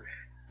theater.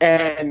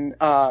 And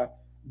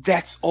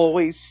that's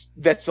always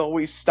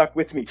stuck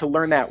with me. To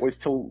learn that was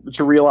to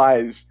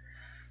realize,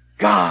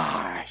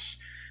 gosh,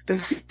 the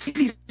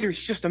theater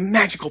is just a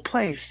magical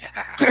place.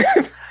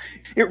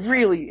 It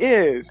really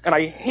is. And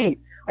I hate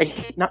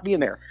not being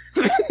there.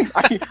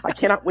 I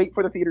cannot wait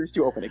for the theaters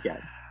to open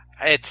again.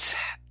 It's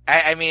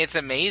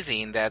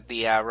amazing that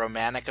the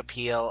romantic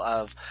appeal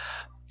of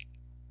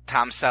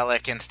Tom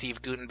Selleck and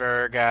Steve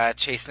Guttenberg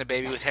chasing a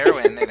baby with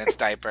heroin in its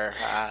diaper.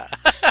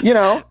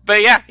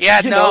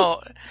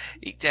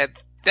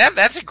 But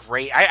that's a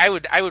great. I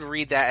would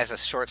read that as a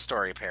short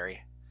story,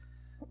 Perry.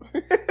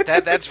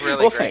 That's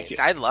really great.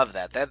 I love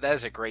that. That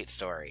is a great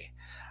story.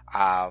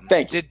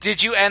 Thank you.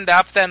 Did you end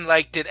up then,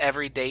 like, did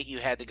every date you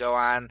had to go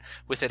on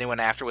with anyone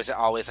after, was it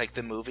always like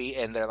the movie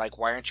and they're like,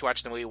 why aren't you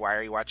watching the movie? Why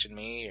are you watching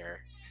me?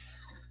 Or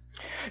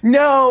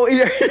No,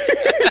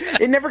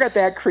 it never got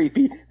that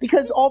creepy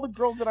because all the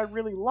girls that I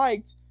really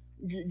liked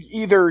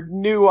either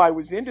knew I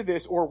was into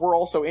this or were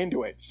also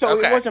into it. So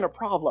Okay. It wasn't a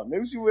problem. It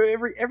was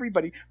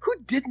everybody who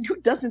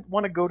doesn't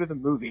want to go to the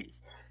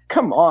movies.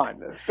 Come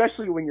on,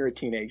 especially when you're a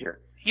teenager.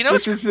 You know,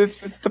 it's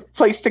the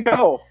place to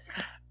go.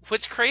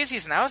 what's crazy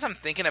is now as I'm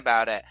thinking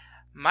about it,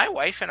 my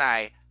wife and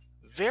I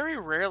very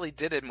rarely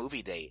did a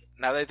movie date.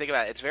 Now that I think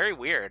about it, it's very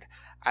weird.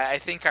 I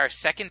think our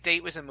second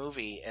date was a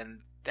movie,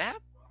 and that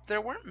there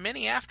weren't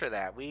many after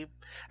that.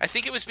 I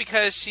think it was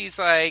because she's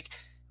like,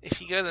 if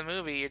you go to the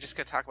movie, you're just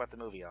gonna talk about the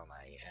movie all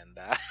night, and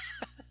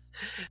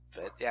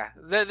but yeah,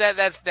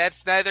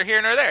 that's neither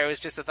here nor there. It was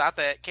just a thought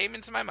that came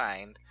into my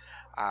mind.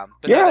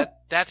 But Yeah. no,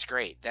 that's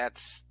great.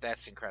 That's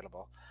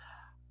incredible.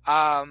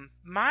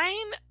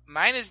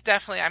 Mine is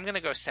definitely, I'm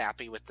gonna go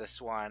sappy with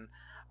this one.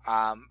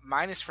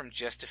 Mine is from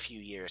just a few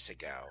years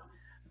ago,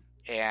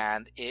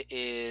 and it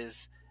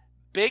is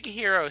Big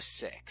Hero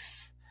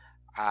 6.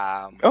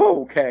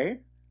 Oh, okay.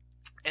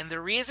 And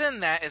the reason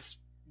that it's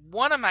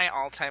one of my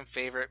all-time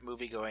favorite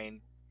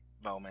movie-going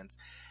moments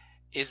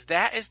is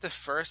that is the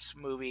first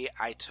movie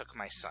I took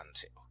my son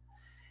to.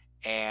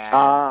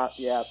 And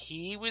yeah.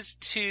 he was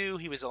 2,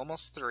 he was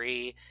almost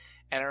 3,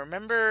 and I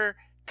remember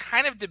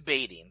kind of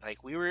debating,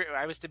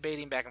 I was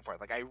debating back and forth,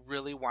 like I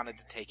really wanted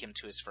to take him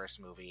to his first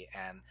movie,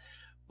 and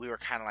we were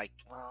kind of like,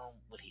 well,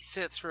 would he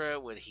sit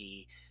through it?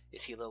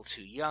 Is he a little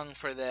too young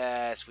for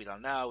this? We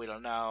don't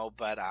know,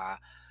 but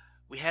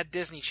we had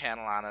Disney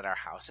Channel on at our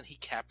house, and he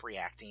kept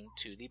reacting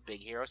to the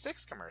Big Hero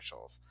 6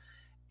 commercials.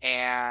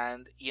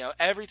 And,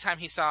 every time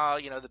he saw,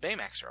 the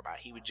Baymax robot,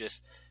 he would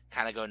just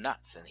kind of go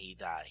nuts, and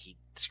he'd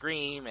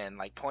scream and,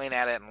 like, point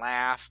at it and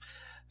laugh.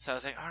 So I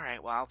was like, all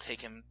right, well, I'll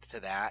take him to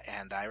that.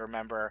 And I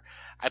remember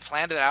I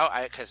planned it out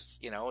because,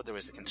 there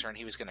was the concern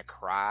he was going to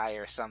cry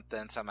or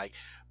something. So I'm like,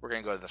 we're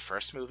going to go to the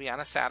first movie on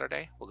a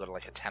Saturday. We'll go to,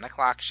 like, a 10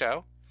 o'clock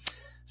show.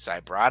 So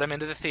I brought him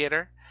into the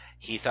theater.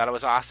 He thought it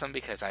was awesome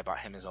because I bought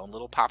him his own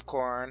little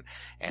popcorn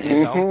and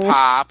his own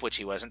pop, which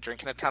he wasn't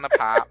drinking a ton of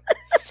pop.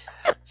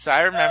 So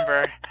I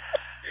remember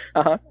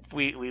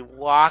we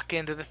walk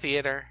into the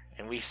theater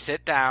and we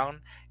sit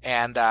down,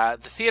 and the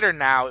theater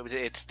now,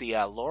 it's the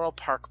Laurel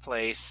Park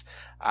Place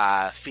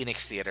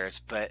Phoenix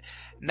Theaters, but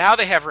now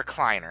they have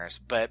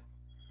recliners, but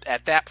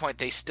at that point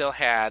they still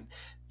had,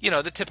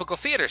 the typical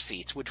theater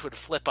seats, which would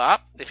flip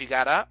up if you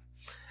got up.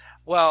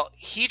 Well,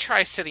 he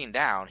tried sitting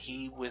down.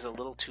 He was a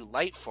little too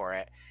light for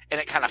it,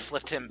 and it kind of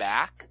flipped him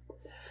back.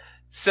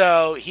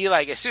 So he,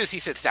 as soon as he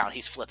sits down,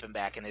 he's flipping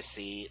back in his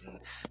seat and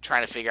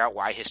trying to figure out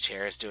why his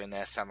chair is doing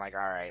this. I'm like, all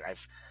right,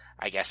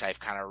 I guess I've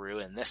kind of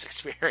ruined this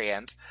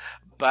experience.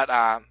 But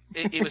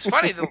it was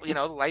funny,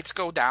 the lights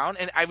go down,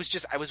 and I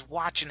was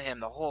watching him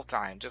the whole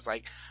time, just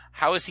like,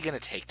 how is he going to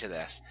take to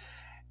this?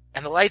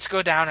 And the lights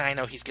go down, and I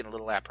know he's getting a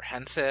little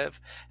apprehensive,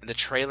 and the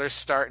trailers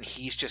start, and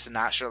he's just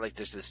not sure,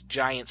 there's this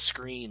giant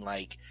screen,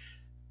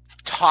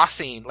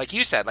 tossing, like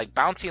you said,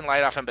 bouncing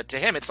light off him, but to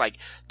him, it's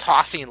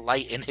tossing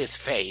light in his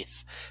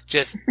face,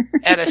 just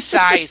at a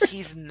size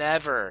he's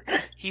never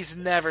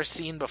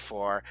seen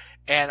before,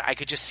 and I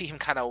could just see him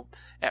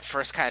at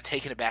first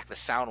taken aback. The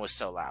sound was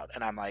so loud,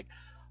 and I'm like,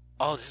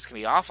 oh, this is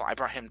gonna be awful. I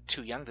brought him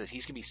too young to this.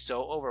 He's gonna be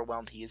so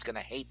overwhelmed, he is gonna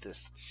hate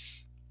this.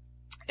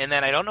 And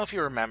then I don't know if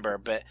you remember,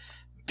 but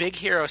Big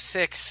Hero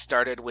 6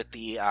 started with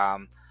the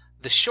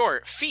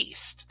short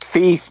Feast,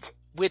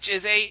 which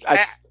is we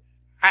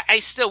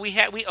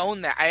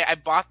own that. I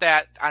bought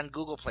that on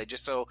Google Play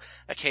just so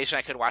occasionally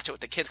I could watch it with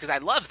the kids because I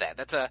love that.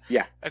 That's a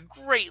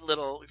great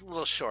little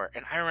short.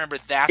 And I remember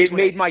it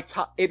made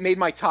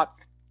my top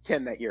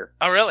 10 that year.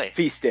 Oh, really?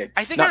 Feast did.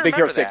 I think not I Big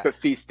Hero remember 6, that. but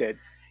Feast did.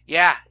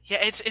 Yeah.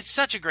 It's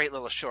such a great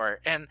little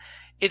short, and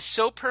it's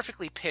so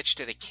perfectly pitched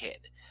at a kid.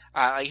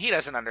 He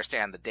doesn't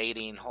understand the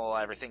dating whole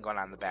everything going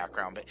on in the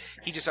background, but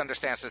he just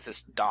understands there's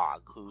this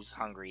dog who's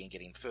hungry and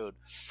getting food.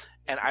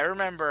 And I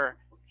remember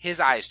his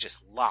eyes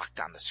just locked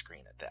on the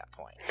screen at that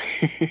point.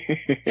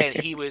 And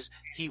he was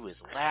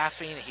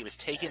laughing, he was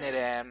taking it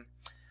in.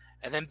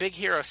 And then Big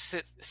Hero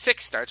 6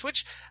 starts,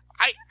 which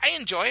I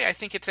enjoy. I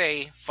think it's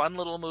a fun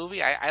little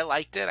movie. I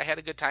liked it. I had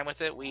a good time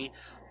with it. We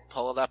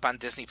pull it up on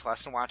Disney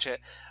Plus and watch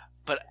it.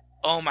 But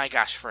oh my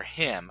gosh, for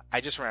him,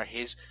 I just remember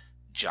his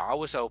jaw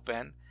was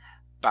open.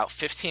 About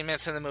 15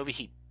 minutes in the movie,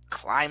 he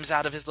climbs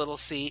out of his little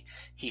seat,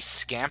 he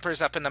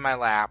scampers up into my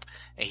lap,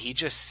 and he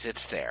just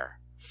sits there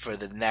for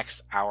the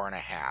next hour and a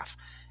half.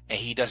 And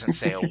he doesn't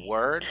say a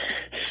word.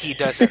 He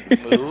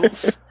doesn't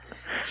move.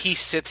 He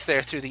sits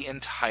there through the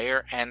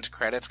entire end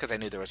credits, because I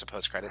knew there was a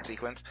post-credit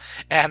sequence.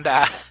 And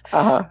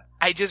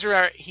I just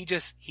remember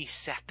he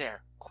sat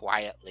there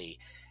quietly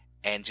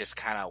and just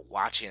kind of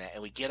watching it.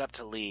 And we get up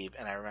to leave,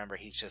 and I remember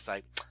he's just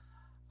like,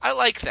 I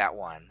like that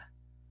one.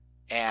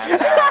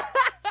 And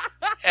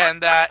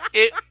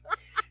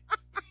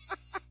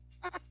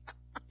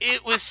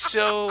it was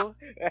so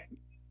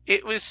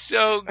It was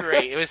so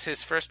great. It was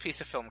his first piece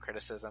of film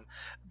criticism,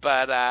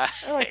 but I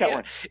like that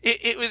one.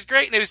 It was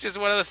great, and it was just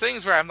one of those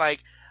things where I'm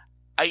like,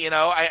 I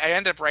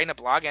ended up writing a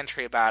blog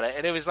entry about it,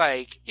 and it was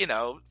like,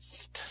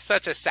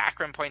 such a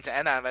saccharine point to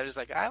end on. I was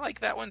like, I like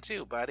that one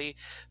too, buddy.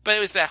 But it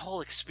was that whole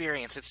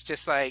experience. It's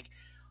just like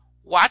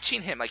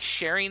watching him, like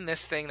sharing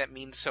this thing that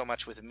means so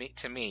much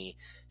to me,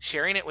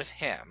 sharing it with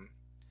him,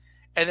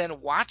 and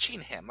then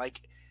watching him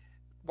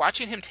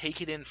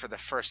take it in for the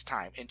first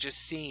time, and just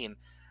seeing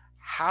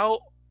how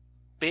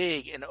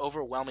big and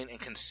overwhelming and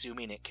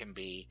consuming it can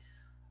be,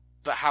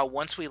 but how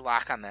once we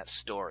lock on that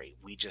story,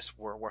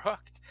 we're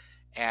hooked.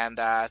 And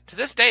to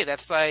this day,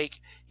 that's like,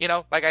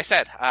 like I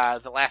said,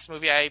 the last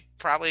movie I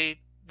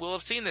probably will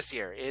have seen this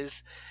year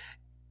is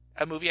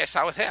a movie I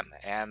saw with him,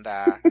 and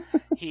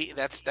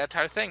that's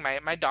our thing.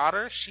 My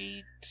daughter,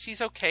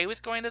 she's okay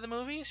with going to the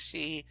movies.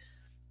 She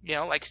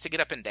likes to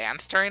get up and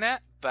dance during it,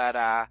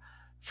 but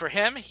for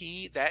him,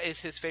 that is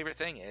his favorite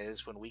thing,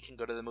 is when we can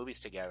go to the movies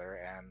together,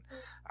 and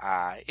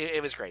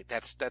it was great.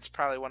 That's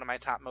probably one of my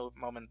top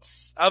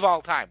moments of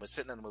all time, was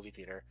sitting in the movie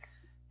theater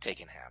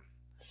taking him.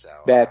 So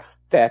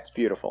that's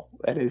beautiful.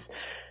 That is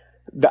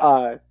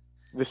the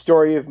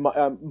story of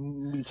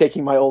me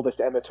taking my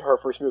oldest Emma to her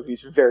first movie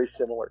is very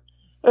similar.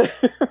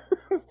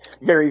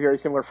 Very, very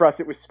similar. For us,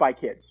 it was Spy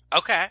Kids.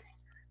 Okay.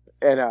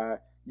 And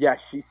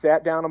she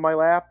sat down on my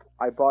lap.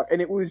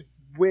 And it was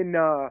when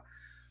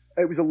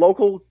it was a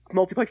local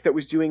multiplex that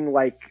was doing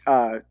like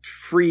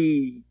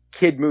free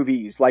kid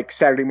movies, like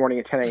Saturday morning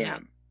at 10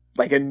 a.m.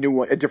 Like a new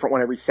one, a different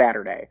one every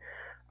Saturday.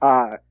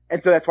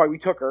 And so that's why we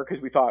took her,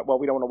 because we thought, well,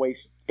 we don't want to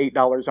waste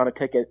 $8 on a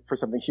ticket for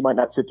something she might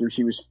not sit through.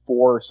 She was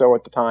 4 or so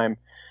at the time.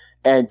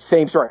 And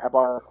same story. I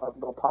bought a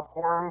little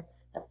popcorn,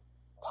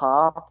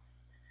 pop,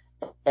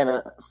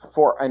 and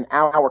for an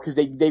hour, because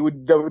they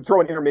would throw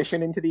an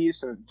intermission into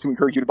these to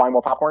encourage you to buy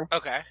more popcorn.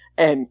 Okay.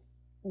 And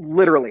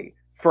literally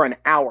for an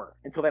hour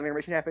until that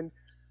intermission happened,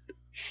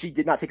 she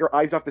did not take her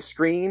eyes off the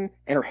screen,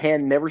 and her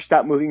hand never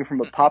stopped moving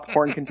from a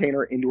popcorn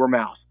container into her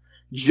mouth.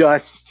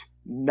 Just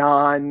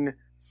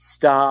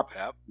non-stop,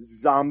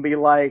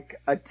 zombie-like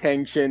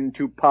attention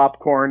to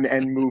popcorn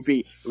and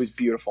movie. It was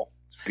beautiful.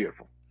 It's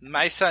beautiful.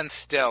 My son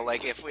still,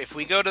 like, if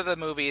we go to the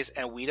movies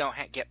and we don't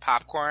get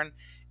popcorn,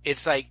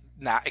 it's like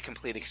not a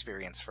complete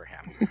experience for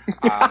him.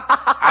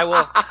 I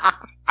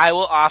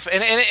will often,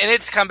 and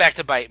it's come back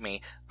to bite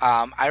me.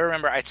 I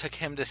remember I took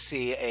him to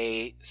see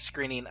a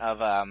screening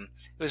of,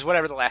 it was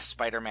whatever the last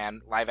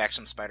live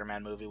action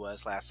Spider-Man movie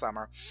was last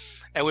summer.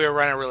 And we were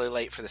running really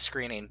late for the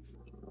screening.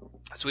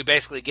 So we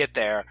basically get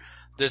there.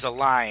 There's a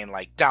line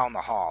like down the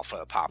hall for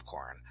the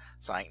popcorn.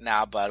 So I'm like,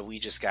 nah, bud, we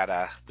just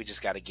gotta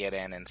get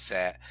in and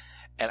sit.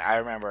 And I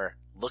remember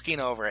looking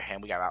over at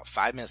him. We got about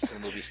 5 minutes till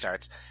the movie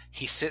starts.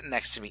 He's sitting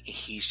next to me.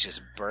 He's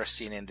just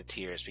bursting into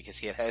tears because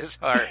he had his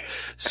heart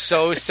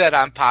so set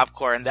on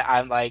popcorn that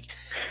I'm like,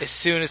 as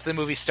soon as the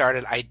movie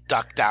started, I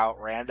ducked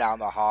out, ran down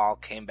the hall,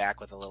 came back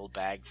with a little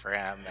bag for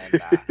him.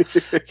 And,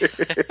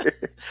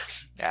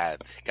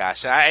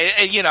 gosh,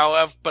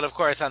 but of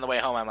course on the way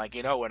home, I'm like,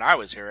 when I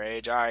was your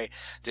age, I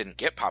didn't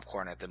get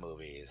popcorn at the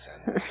movies,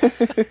 and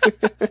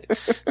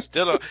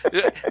still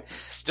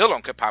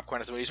don't get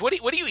popcorn at the movies. What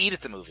do you eat at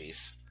the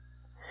movies?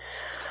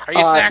 Are you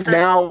a snacker?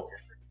 Now,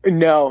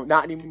 no,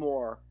 not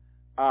anymore.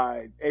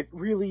 It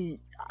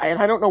really, and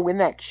I don't know when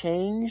that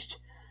changed.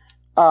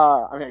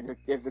 I mean,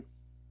 as a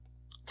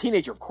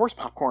teenager, of course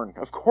popcorn.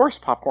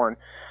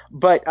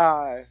 But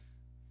I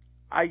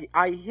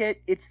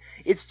hit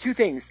it's two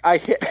things. I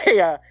hit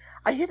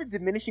a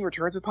diminishing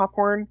returns with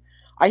popcorn.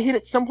 I hit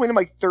at some point in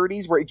my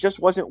 30s where it just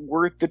wasn't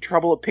worth the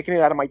trouble of picking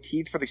it out of my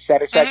teeth for the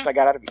satisfaction I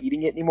got out of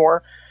eating it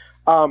anymore.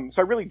 So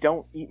I really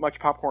don't eat much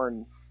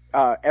popcorn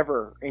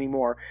ever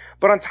anymore.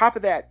 But on top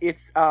of that,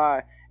 it's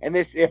and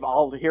this, if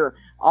I'll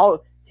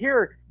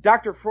hear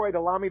Dr. Freud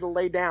allow me to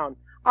lay down.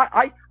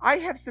 I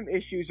have some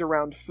issues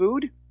around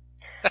food.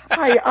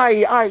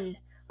 I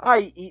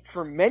eat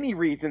for many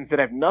reasons that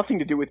have nothing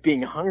to do with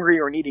being hungry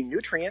or needing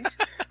nutrients.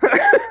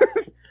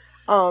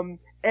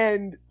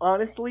 And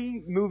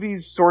honestly,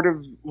 movies sort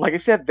of, like I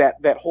said,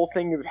 that whole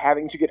thing of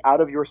having to get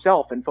out of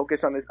yourself and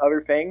focus on this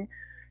other thing,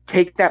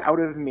 take that out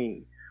of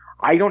me.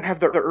 I don't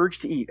have the urge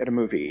to eat at a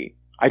movie.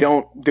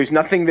 There's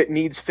nothing that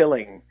needs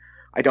filling.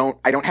 I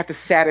don't have to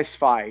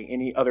satisfy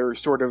any other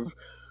sort of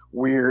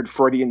weird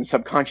Freudian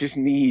subconscious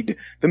need.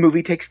 The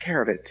movie takes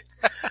care of it.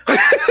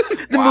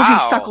 The movie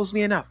suckles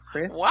me enough,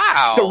 Chris.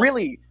 Wow. So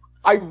really,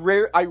 I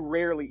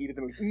rarely eat at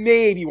the movie.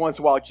 Maybe once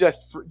in a while,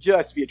 just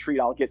to be a treat,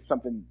 I'll get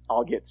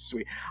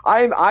sweet.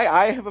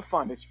 I have a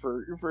fondness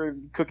for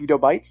cookie dough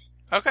bites.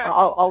 Okay.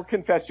 I'll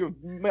confess to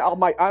you,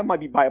 I might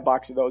be buy a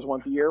box of those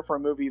once a year for a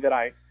movie that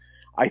I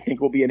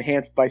think will be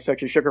enhanced by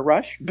such a sugar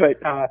rush. But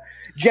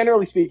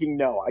generally speaking,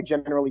 no. I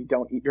generally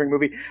don't eat during a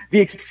movie. The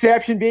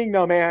exception being,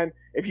 though, man,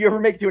 if you ever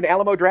make it to an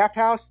Alamo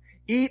Drafthouse,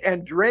 eat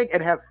and drink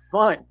and have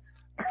fun.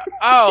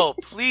 Oh,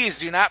 please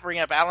do not bring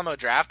up Alamo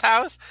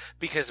Drafthouse,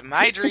 because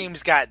my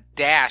dreams got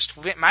dashed.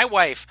 My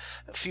wife,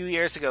 a few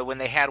years ago, when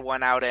they had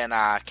one out in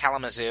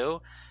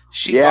Kalamazoo,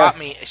 She Yes.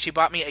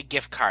 bought me a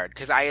gift card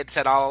because I had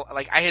said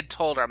I had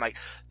told her, I'm like,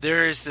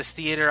 there's this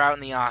theater out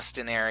in the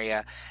Austin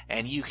area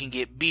and you can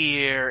get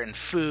beer and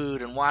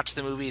food and watch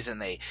the movies,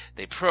 and they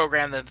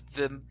program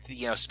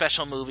the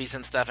special movies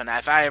and stuff. And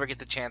if I ever get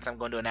the chance, I'm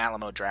going to an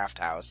Alamo Draft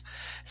House.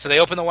 So they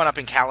opened the one up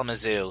in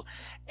Kalamazoo,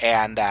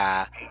 and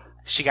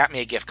she got me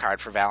a gift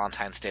card for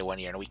Valentine's Day one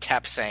year, and we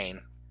kept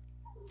saying,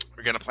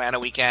 we're going to plan a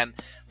weekend,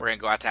 we're going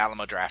to go out to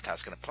Alamo Draft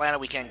House, going to plan a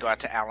weekend, go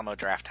out to Alamo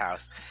Draft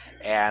House.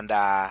 And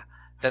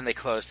then they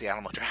closed the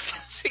Alamo Draft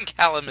House in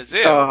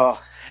Kalamazoo.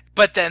 Oh.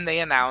 But then they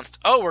announced,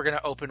 we're going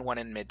to open one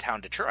in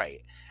Midtown Detroit.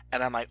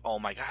 And I'm like, oh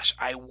my gosh,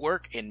 I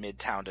work in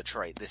Midtown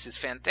Detroit. This is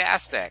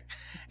fantastic.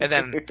 And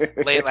then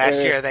late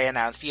last year they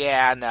announced,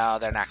 no,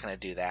 they're not going to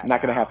do that.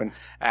 Not going to happen.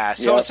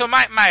 So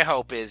my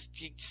hope is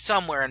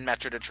somewhere in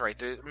Metro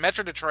Detroit,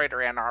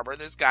 or Ann Arbor,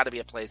 there's got to be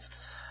a place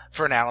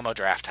for an Alamo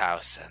Draft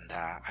House. And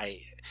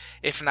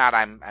if not,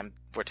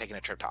 we're taking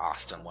a trip to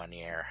Austin one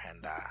year,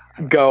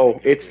 and go.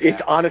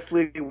 It's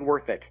honestly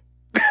worth it.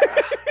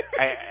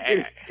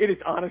 It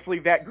is honestly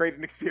that great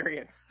an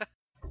experience.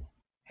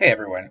 Hey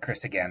everyone,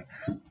 Chris again.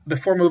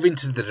 Before moving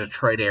to the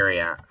Detroit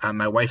area,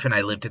 my wife and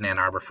I lived in Ann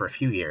Arbor for a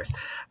few years.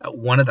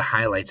 One of the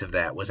highlights of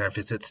that was our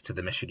visits to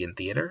the Michigan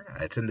Theater.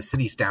 It's in the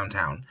city's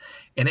downtown.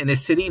 And in a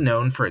city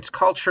known for its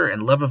culture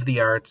and love of the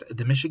arts,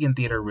 the Michigan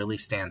Theater really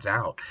stands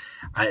out.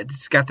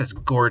 It's got this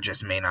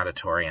gorgeous main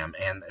auditorium,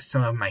 and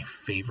some of my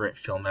favorite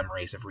film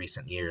memories of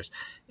recent years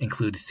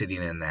include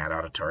sitting in that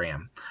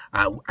auditorium.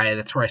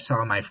 That's where I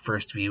saw my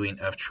first viewing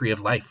of Tree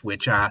of Life,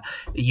 which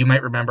you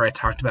might remember I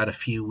talked about a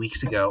few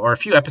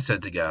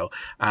episodes ago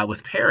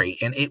with Perry,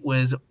 and it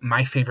was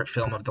my favorite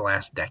film of the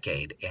last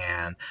decade,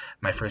 and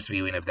my first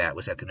viewing of that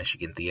was at the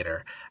Michigan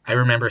Theater. I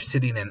remember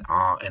sitting in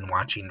awe and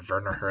watching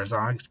Werner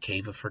Herzog's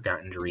Cave of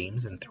Forgotten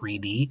Dreams in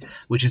 3D,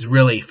 which is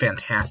really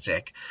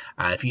fantastic.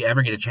 If you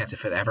ever get a chance,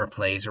 if it ever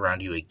plays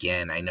around you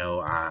again, I know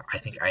I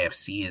think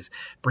IFC is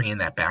bringing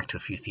that back to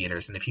a few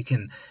theaters, and if you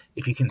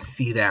can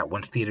see that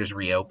once theaters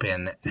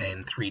reopen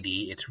in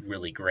 3D, it's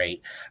really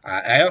great.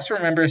 I also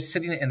remember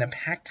sitting in a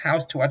packed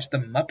house to watch the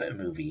Muppet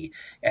movie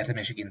at the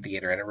Michigan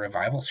Theater at a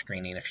revival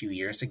screening a few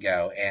years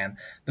ago, and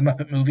the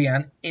Muppet movie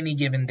on any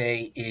given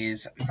day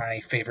is my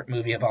favorite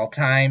movie of all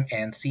time,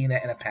 and seeing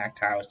it in a packed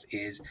house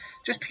is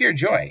just pure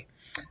joy.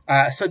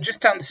 So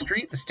just down the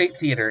street, the State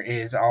Theater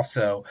is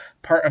also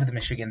part of the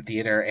Michigan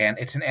Theater, and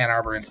it's an Ann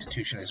Arbor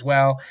institution as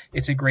well.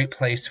 It's a great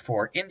place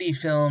for indie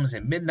films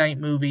and midnight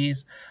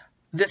movies.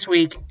 This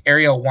week,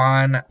 Ariel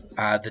Wan,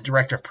 the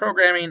Director of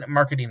Programming,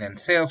 Marketing, and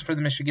Sales for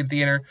the Michigan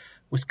Theater,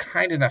 was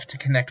kind enough to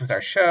connect with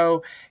our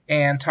show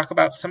and talk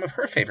about some of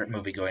her favorite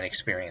movie-going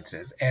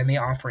experiences and the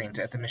offerings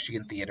at the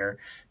Michigan Theater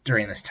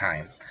during this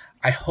time.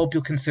 I hope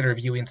you'll consider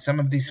viewing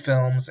some of these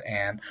films,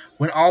 and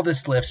when all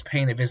this lifts,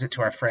 paying a visit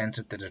to our friends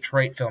at the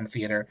Detroit Film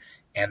Theater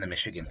and the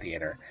Michigan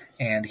Theater.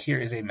 And here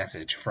is a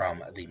message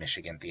from the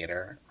Michigan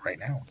Theater right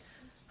now.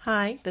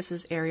 Hi, this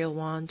is Ariel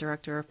Wan,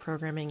 Director of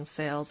Programming and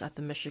Sales at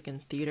the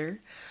Michigan Theater.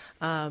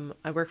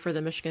 I work for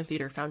the Michigan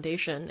Theater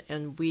Foundation,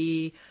 and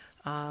we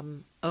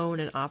own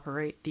and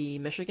operate the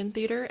Michigan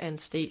Theater and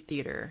State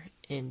Theater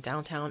in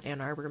downtown Ann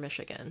Arbor,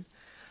 Michigan.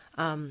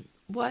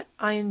 What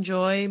I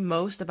enjoy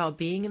most about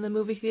being in the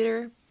movie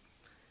theater,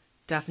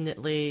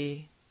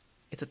 definitely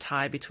it's a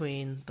tie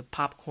between the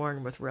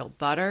popcorn with real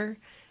butter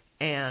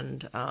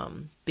and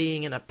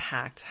being in a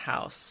packed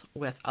house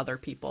with other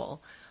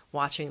people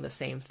watching the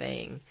same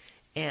thing.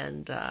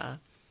 And,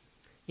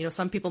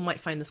 some people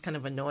might find this kind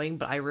of annoying,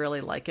 but I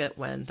really like it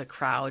when the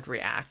crowd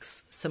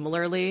reacts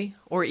similarly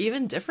or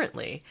even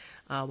differently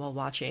while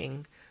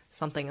watching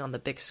something on the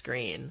big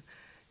screen.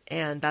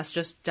 And that's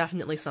just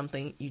definitely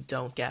something you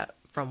don't get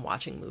from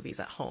watching movies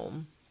at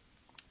home.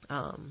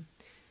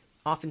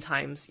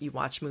 Oftentimes you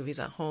watch movies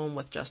at home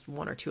with just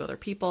one or two other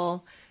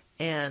people,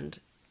 and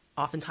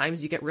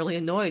oftentimes you get really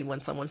annoyed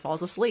when someone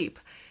falls asleep.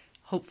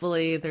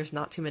 Hopefully there's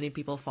not too many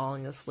people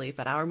falling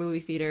asleep at our movie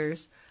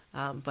theaters,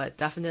 but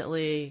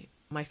definitely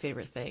my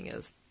favorite thing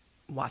is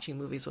watching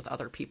movies with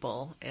other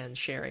people and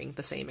sharing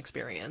the same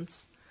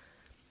experience.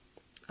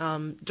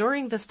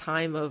 During this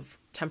time of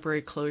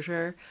temporary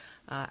closure,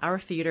 our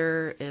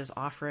theater is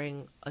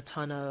offering a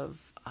ton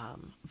of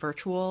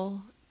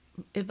virtual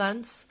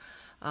events.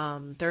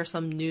 There are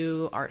some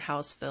new art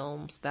house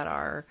films that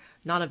are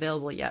not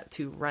available yet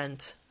to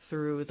rent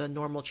through the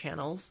normal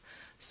channels.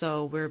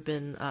 So we've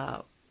been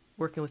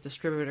working with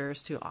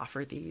distributors to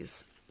offer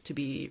these to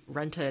be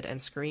rented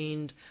and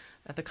screened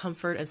at the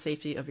comfort and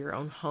safety of your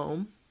own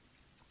home.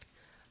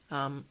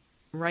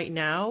 Right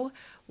now,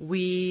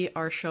 we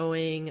are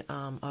showing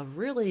a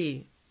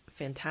really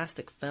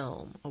fantastic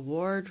film,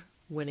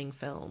 award-winning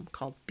film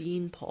called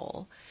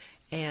Beanpole,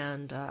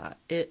 and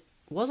it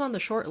was on the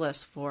short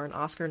list for an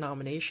Oscar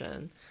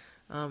nomination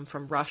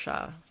from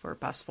Russia for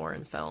Best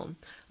Foreign Film.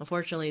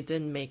 Unfortunately, it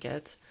didn't make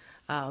it,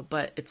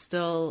 but it's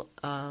still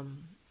a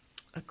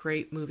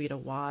great movie to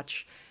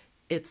watch.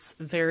 It's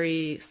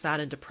very sad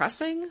and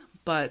depressing,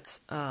 but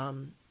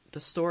the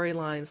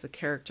storylines, the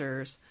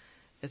characters,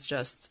 it's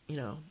just,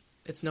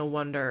 it's no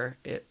wonder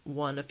it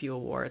won a few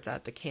awards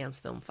at the Cannes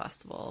Film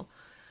Festival.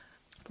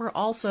 We're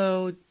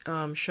also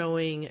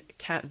showing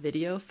Cat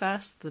Video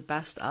Fest, the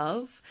best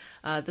of.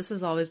 This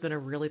has always been a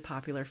really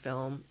popular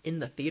film in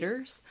the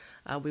theaters.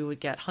 We would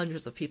get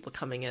hundreds of people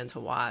coming in to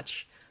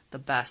watch the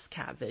best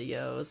cat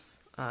videos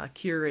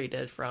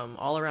curated from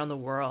all around the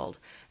world.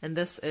 And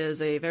this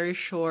is a very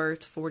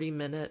short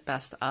 40-minute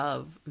best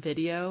of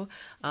video.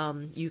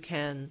 You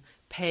can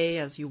pay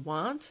as you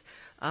want.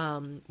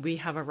 We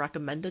have a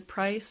recommended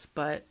price,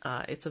 but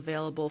it's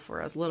available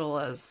for as little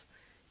as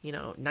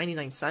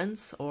 99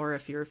 cents, or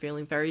if you're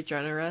feeling very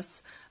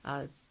generous,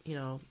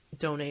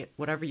 donate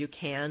whatever you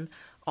can.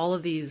 All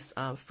of these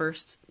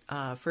first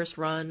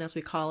run, as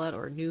we call it,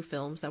 or new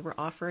films that we're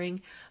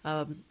offering,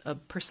 a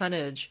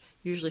percentage,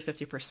 usually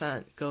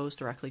 50%, goes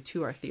directly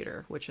to our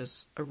theater, which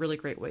is a really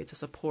great way to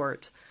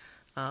support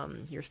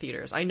your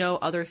theaters. I know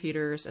other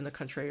theaters in the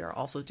country are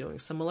also doing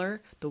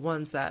similar, the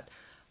ones that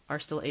are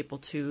still able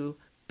to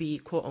be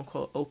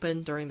quote-unquote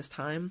open during this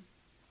time.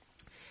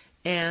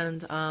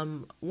 And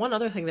one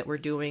other thing that we're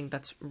doing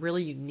that's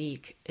really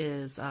unique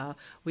is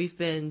we've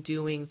been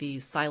doing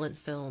these silent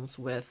films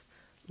with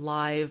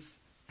live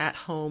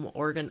at-home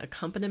organ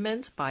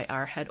accompaniment by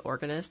our head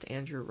organist,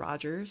 Andrew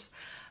Rogers.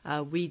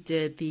 We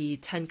did the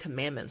 10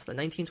 Commandments, the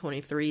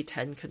 1923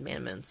 10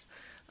 Commandments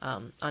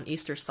on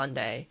Easter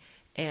Sunday.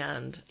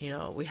 And,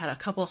 we had a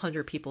couple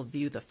hundred people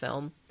view the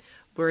film.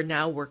 We're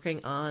now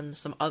working on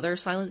some other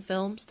silent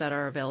films that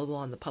are available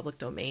on the public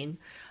domain.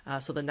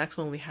 So the next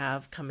one we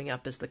have coming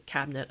up is The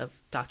Cabinet of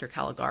Dr.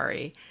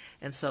 Caligari.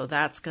 And so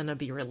that's going to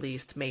be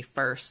released May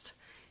 1st.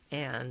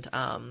 And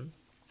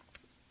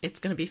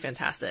it's going to be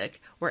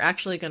fantastic. We're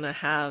actually going to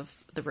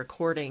have the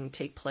recording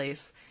take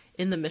place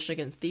in the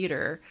Michigan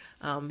Theater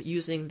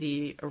using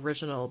the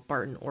original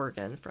Barton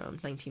organ from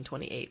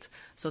 1928.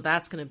 So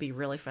that's going to be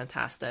really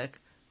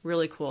fantastic.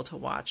 Really cool to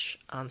watch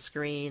on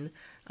screen.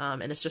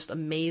 And it's just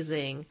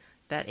amazing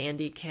that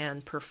Andy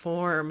can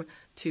perform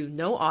to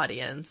no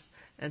audience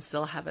and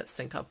still have it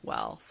sync up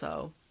well.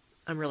 So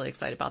I'm really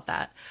excited about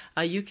that.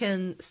 You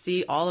can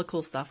see all the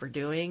cool stuff we're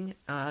doing.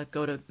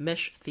 Go to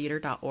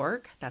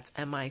michtheater.org. That's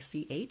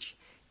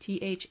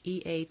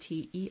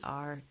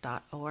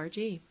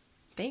michtheater.org.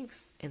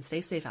 Thanks, and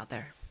stay safe out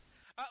there.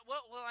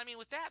 Well, I mean,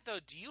 with that, though,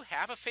 do you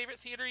have a favorite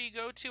theater you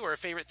go to, or a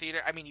favorite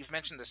theater? I mean, you've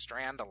mentioned the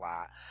Strand a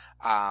lot,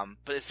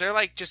 but is there,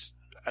 just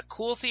a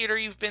cool theater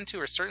you've been to,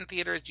 or certain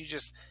theaters you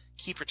just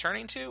keep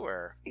returning to,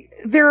 or?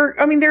 There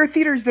are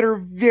theaters that are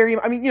very,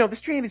 the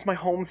Strand is my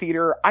home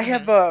theater. I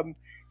have,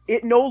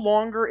 it no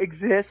longer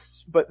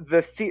exists, but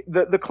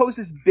the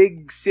closest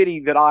big city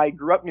that I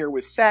grew up near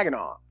was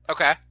Saginaw.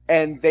 Okay.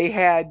 And they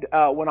had,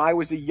 when I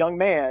was a young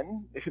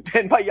man,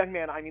 and by young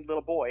man I mean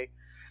little boy,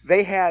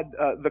 they had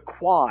the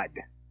Quad,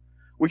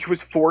 which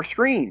was 4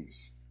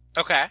 screens.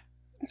 Okay.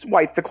 That's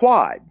why it's the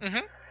Quad.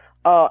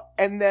 Mm-hmm.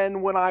 And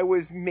then when I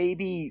was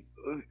maybe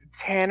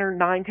 10 or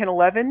 9, 10,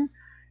 11,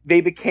 they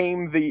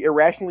became the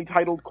irrationally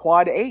titled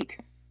Quad 8.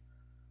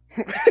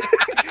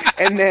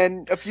 And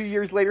then a few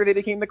years later, they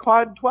became the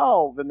Quad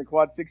 12 and the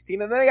Quad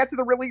 16, and then they got to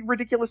the really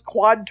ridiculous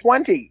Quad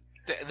 20.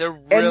 They're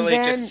really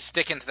just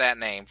sticking to that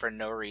name for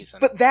no reason.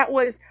 But that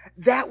was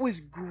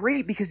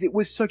great because it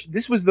was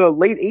this was the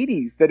late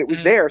 80s that it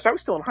was there. So I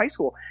was still in high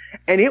school,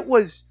 and it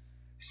was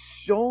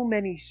so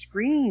many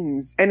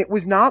screens, and it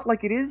was not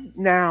like it is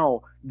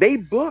now. They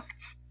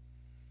booked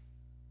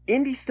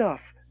indie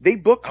stuff. They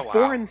booked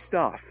foreign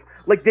stuff.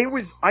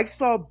 I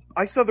saw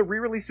the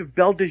re-release of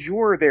Belle de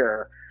Jour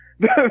there.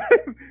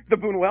 The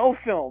Buñuel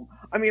film.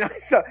 I mean,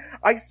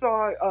 I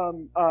saw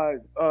A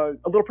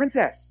Little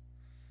Princess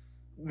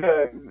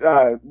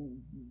there.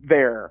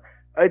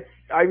 I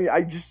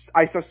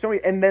saw so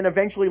many, and then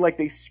eventually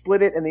they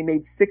split it and they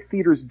made 6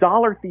 theaters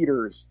dollar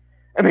theaters,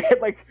 and they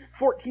had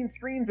 14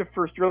 screens of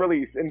first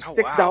release and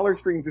 $6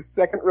 screens of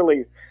second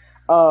release.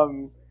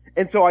 And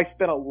so I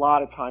spent a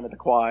lot of time at the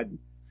Quad,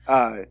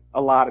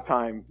 a lot of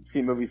time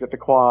seeing movies at the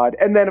Quad,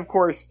 and then of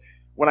course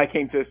when I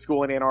came to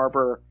school in Ann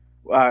Arbor,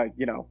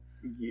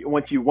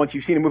 once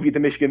you've seen a movie at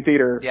the Michigan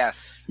Theater,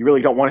 yes, you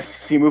really don't want to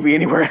see a movie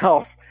anywhere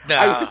else.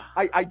 No.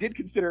 I did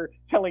consider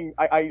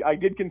I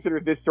did consider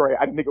this story.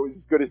 I didn't think it was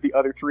as good as the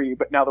other 3,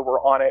 but now that we're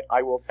on it,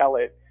 I will tell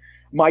it.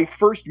 My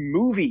first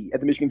movie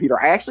at the Michigan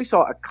Theater, I actually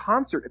saw a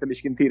concert at the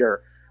Michigan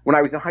Theater when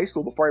I was in high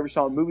school before I ever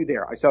saw a movie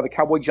there. I saw the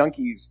Cowboy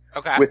Junkies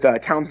with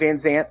Townes Van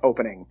Zandt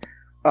opening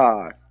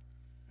at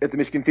the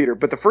Michigan Theater.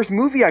 But the first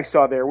movie I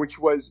saw there, which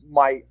was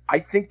I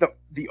think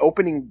the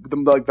opening,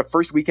 the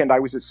first weekend I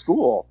was at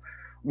school,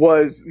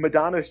 was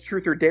Madonna's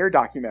Truth or Dare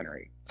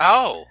documentary.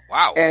 Oh,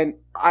 wow. And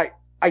I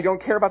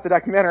don't care about the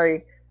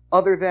documentary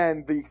other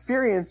than the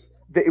experience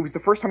that it was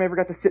the first time I ever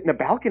got to sit in a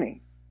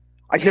balcony.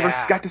 I'd never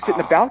got to sit in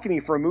a balcony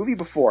for a movie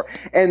before.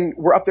 And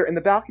we're up there and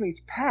the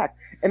balcony's packed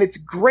and it's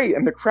great.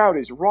 And the crowd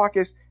is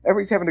raucous.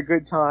 Everybody's having a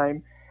good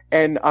time.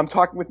 And I'm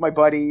talking with my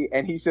buddy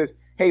and he says,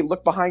 "Hey,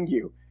 look behind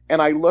you."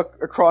 And I look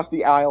across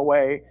the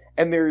aisleway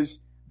and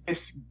there's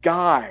this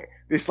guy,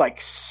 this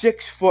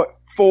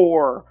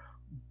 6'4"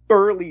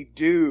 burly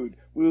dude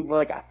with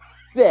a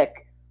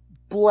thick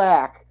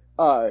black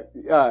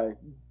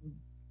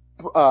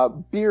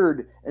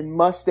beard and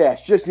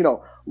mustache, just,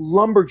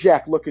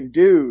 lumberjack looking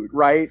dude,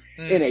 right?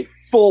 In a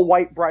full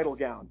white bridal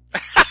gown.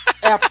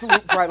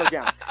 Absolute bridal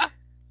gown.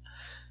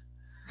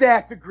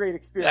 That's a great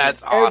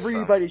experience. That's awesome.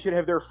 Everybody should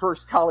have their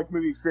first comic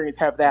movie experience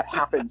have that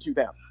happen to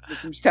them. I'm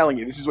just telling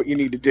you, this is what you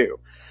need to do.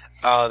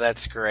 Oh,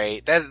 that's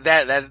great.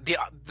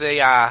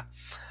 The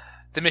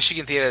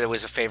Michigan Theater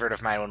was a favorite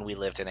of mine when we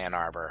lived in Ann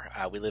Arbor.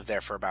 We lived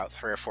there for about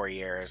 3 or 4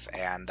 years,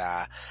 and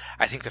I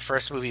think the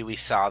first movie we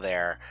saw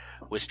there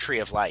was Tree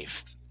of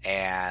Life.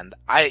 And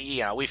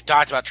we've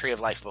talked about Tree of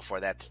Life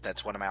before.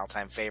 That's one of my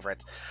all-time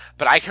favorites.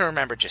 But I can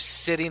remember just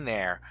sitting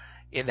there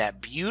in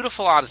that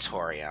beautiful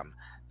auditorium,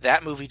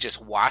 that movie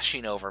just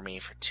washing over me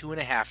for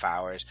 2.5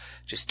 hours,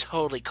 just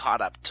totally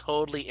caught up,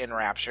 totally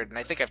enraptured. And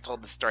I think I've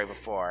told this story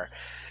before.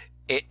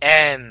 It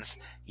ends,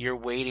 you're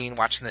waiting,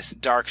 watching this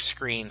dark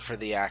screen for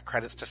the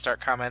credits to start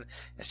coming.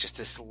 It's just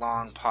this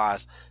long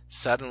pause.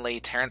 Suddenly,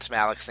 Terrence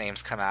Malick's name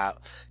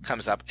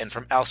comes up, and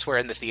from elsewhere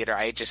in the theater,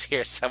 I just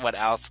hear someone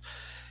else,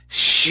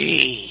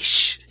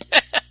 sheesh.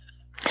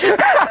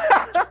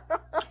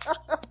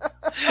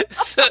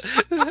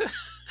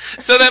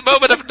 So that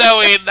moment of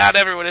knowing not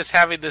everyone is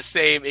having the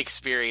same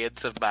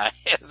experience of mine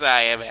as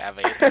I am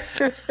having.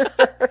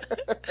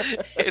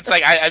 It's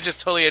like I'm just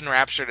totally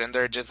enraptured, and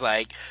they're just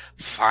like,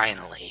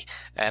 finally.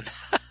 And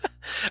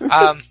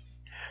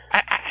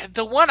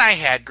the one I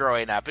had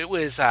growing up, it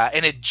was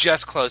and it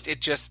just closed.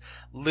 It just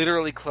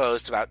literally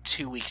closed about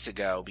 2 weeks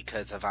ago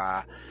because of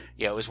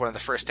it was one of the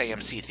first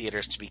AMC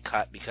theaters to be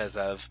cut because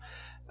of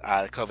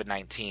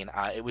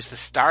COVID-19. It was the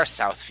Star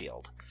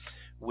Southfield.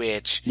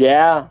 Which,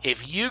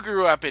 if you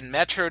grew up in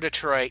Metro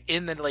Detroit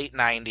in the late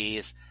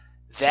 90s,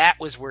 that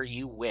was where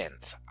you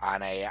went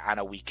on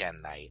a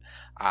weekend night.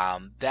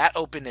 That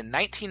opened in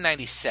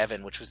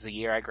 1997, which was the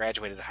year I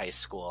graduated high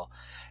school.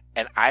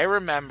 And I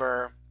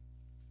remember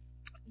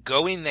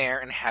going there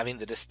and having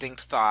the distinct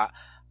thought,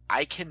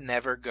 I can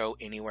never go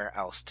anywhere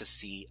else to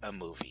see a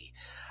movie.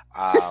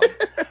 I'm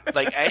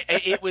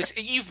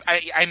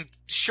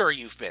sure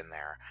you've been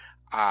there.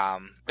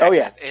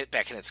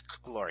 Back in its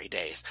glory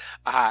days.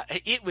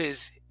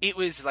 It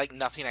was like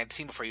nothing I'd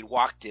seen before. You'd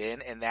walked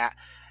in, and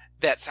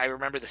that's, I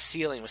remember the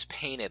ceiling was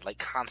painted like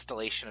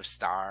constellation of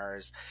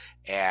stars,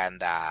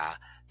 and,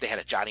 they had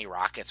a Johnny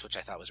Rockets, which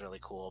I thought was really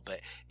cool, but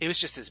it was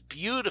just this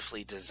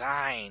beautifully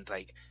designed,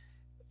 like,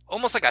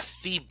 almost like a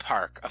theme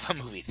park of a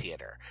movie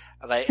theater.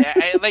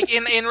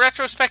 In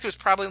retrospect, it was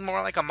probably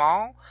more like a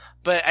mall,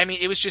 but I mean,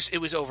 it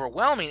was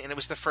overwhelming, and it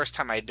was the first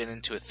time I'd been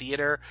into a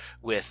theater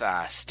with,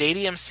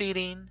 stadium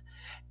seating,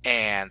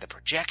 and the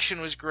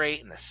projection was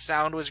great, and the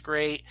sound was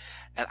great,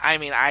 and I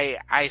mean, I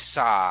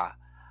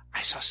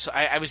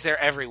was there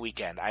every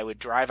weekend. I would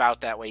drive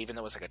out that way, even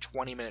though it was like a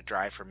 20-minute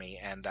drive for me.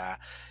 And,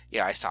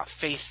 I saw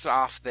Face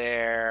Off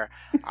there.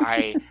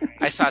 I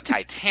saw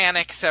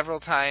Titanic several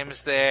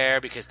times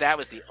there because that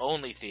was the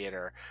only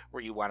theater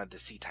where you wanted to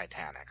see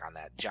Titanic on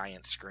that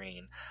giant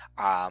screen.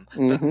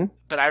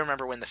 But I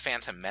remember when The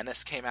Phantom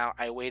Menace came out,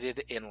 I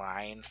waited in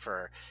line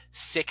for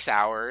 6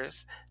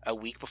 hours a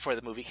week before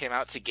the movie came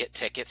out to get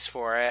tickets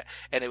for it.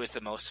 And it was the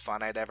most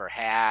fun I'd ever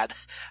had.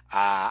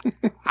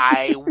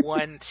 I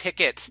won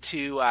tickets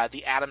to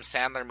the Adam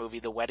Sandler movie,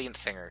 The Wedding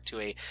Singer,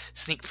 to a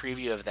sneak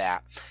preview of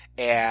that.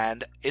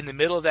 And in the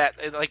middle of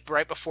that, like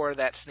right before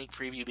that sneak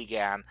preview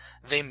began,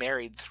 they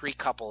married 3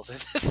 couples in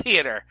the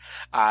theater.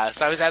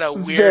 So I was at a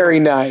weird, very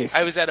nice.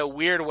 I was at a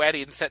weird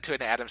wedding set to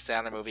an Adam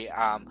Sandler movie.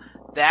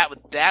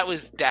 That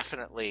was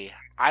definitely,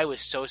 I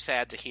was so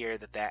sad to hear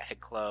that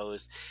had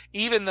closed.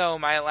 Even though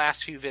my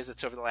last few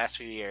visits over the last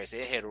few years,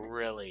 it had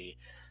really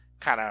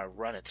kind of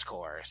run its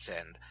course,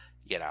 and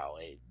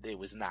it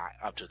was not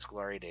up to its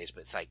glory days,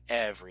 but it's like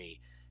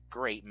every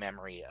great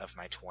memory of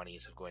my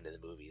 20s of going to the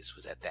movies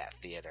was at that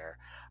theater.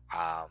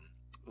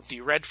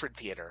 The Redford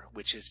Theater,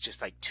 which is just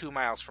like 2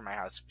 miles from my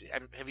house.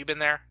 Have you been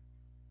there?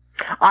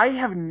 I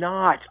have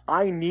not.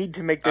 I need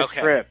to make this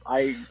trip.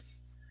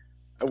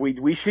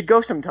 We should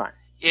go sometime.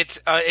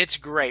 It's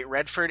great.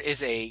 Redford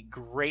is a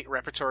great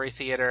repertory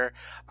theater.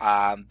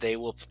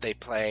 They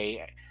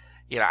play,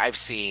 I've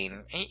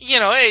seen,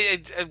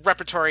 a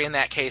repertory in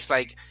that case,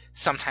 like,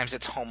 sometimes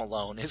it's Home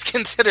Alone is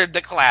considered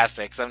the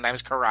classic.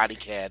 Sometimes Karate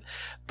Kid.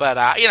 But,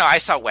 I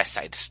saw West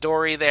Side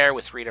Story there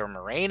with Rita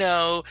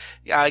Moreno,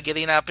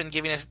 getting up and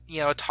giving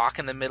a talk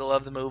in the middle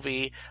of the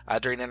movie,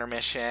 during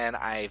intermission.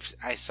 I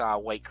saw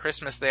White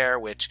Christmas there,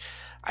 which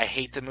I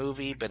hate the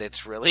movie, but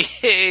it's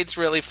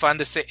really fun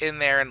to sit in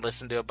there and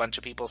listen to a bunch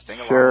of people sing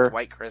along with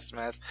White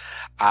Christmas.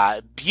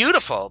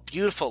 Beautiful,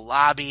 beautiful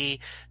lobby,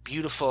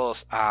 beautiful,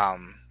 I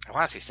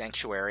want to say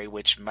Sanctuary,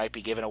 which might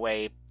be given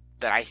away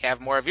that I have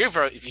more of your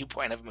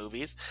viewpoint of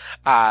movies.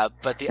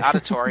 But the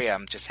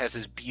auditorium just has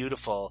this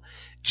beautiful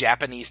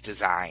Japanese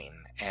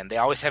design, and they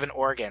always have an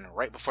organ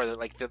right before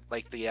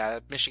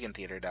the Michigan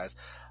Theater does.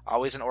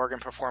 always an organ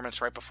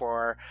performance right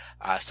before.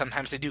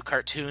 Sometimes they do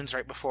cartoons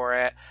right before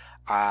it.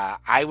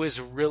 I was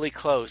really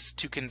close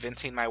to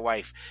convincing my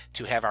wife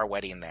to have our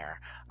wedding there.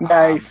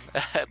 Nice.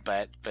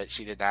 But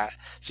she did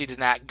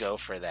not go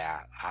for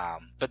that.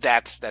 But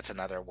that's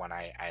another one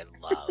I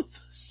love.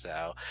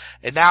 So,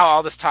 and now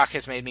all this talk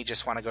has made me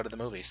just want to go to the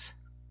movies.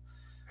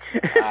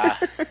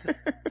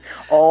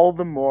 All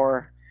the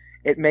more.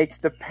 It makes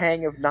the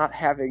pang of not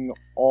having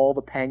all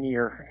the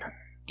pangier.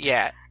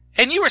 Yeah.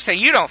 And you were saying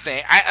you don't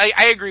think,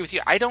 I agree with you.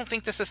 I don't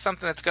think this is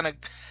something that's going to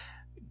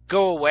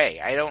go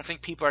away. I don't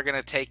think people are going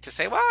to take to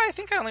say, well, I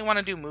think I only want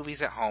to do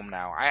movies at home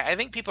now. I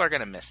think people are going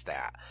to miss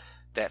that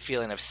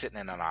feeling of sitting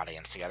in an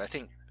audience together. I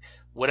think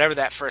whatever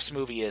that first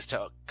movie is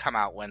to come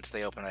out once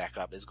they open it back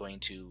up is going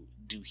to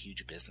do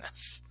huge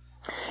business.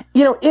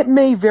 You know, it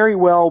may very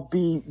well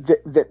be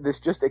that this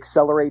just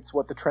accelerates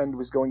what the trend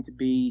was going to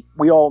be.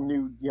 We all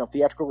knew,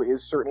 theatrical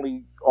is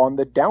certainly on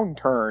the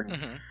downturn.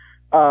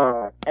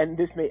 Mm-hmm. And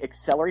this may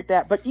accelerate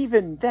that, but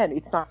even then,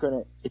 it's not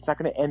gonna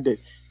end it.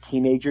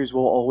 Teenagers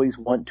will always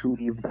want to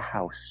leave the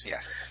house.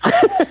 Yes.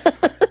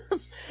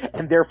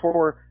 And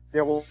therefore,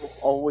 there will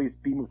always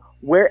be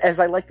as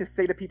I like to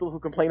say to people who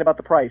complain about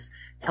the price,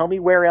 tell me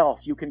where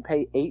else you can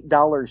pay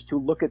 $8 to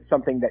look at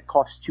something that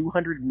costs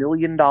 $200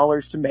 million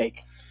to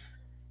make.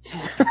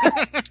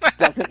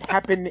 Doesn't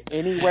happen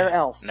anywhere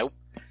else. Nope.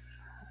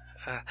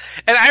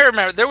 And I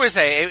remember there was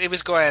it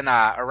was going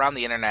around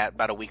the internet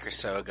about a week or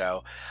so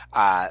ago.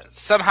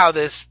 Somehow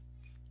this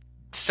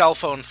cell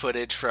phone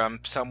footage from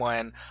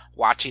someone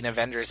watching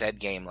Avengers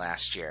Endgame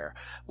last year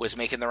was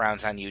making the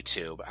rounds on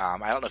YouTube. I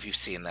don't know if you've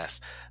seen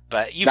this,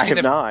 but I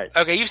have not.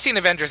 Okay, you've seen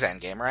Avengers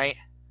Endgame, right?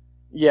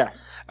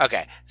 Yes.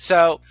 Okay,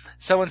 so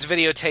someone's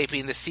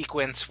videotaping the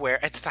sequence where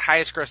it's the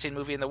highest grossing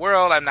movie in the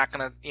world. I'm not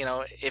gonna,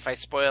 if I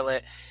spoil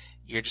it,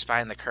 you're just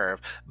buying the curve.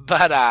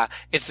 But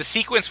it's the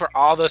sequence where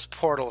all those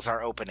portals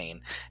are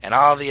opening and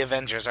all the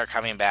Avengers are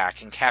coming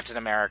back and Captain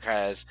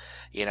America's,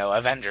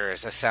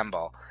 Avengers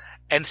assemble.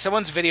 And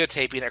someone's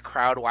videotaping a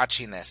crowd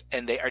watching this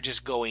and they are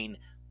just going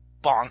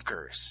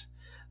bonkers.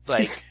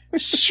 Like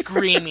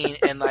screaming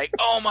and like,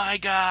 oh my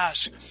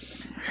gosh.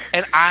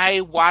 And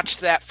I watched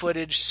that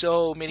footage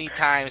so many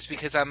times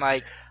because I'm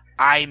like,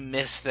 I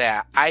miss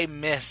that. I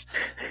miss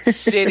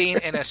sitting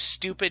in a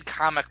stupid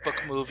comic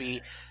book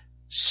movie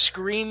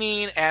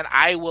screaming, and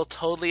I will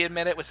totally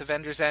admit it with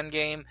Avengers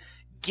Endgame,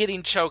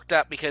 getting choked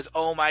up because,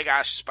 oh my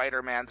gosh,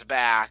 Spider-Man's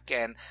back,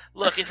 and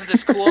look, isn't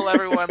this cool,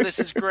 everyone? This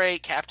is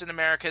great. Captain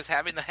America's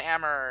having the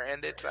hammer,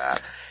 and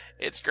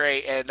it's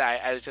great. And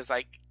I was just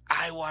like,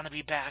 I want to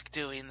be back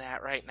doing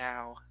that right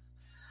now.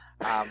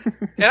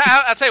 And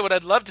I'll tell you what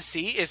I'd love to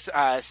see is,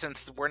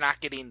 since we're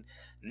not getting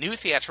new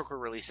theatrical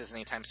releases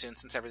anytime soon,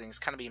 since everything's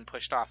kind of being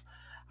pushed off,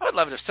 I would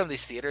love it if some of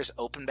these theaters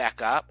open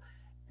back up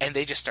and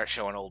they just start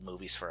showing old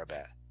movies for a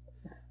bit.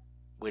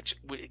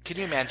 Can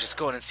you imagine just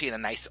going and seeing a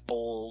nice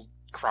old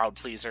crowd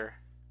pleaser?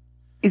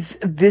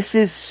 This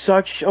is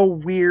such a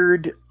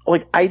weird,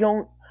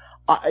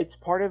 it's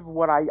part of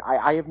what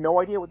I have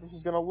no idea what this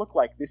is going to look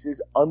like. This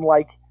is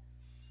unlike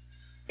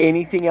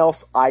anything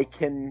else I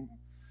can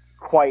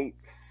quite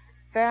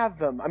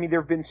fathom. I mean,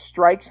 there have been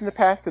strikes in the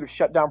past that have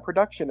shut down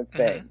production of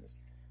things,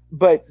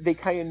 but they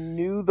kind of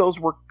knew those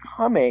were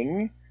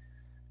coming,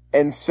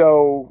 and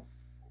so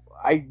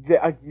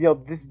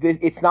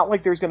it's not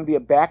like there's going to be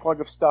a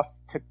backlog of stuff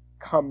to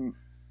come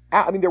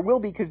out. I mean, there will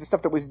be because the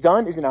stuff that was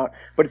done isn't out,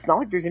 but it's not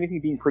like there's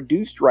anything being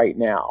produced right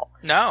now.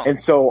 No. And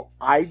so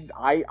I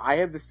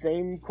have the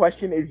same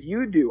question as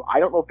you do. I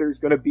don't know if there's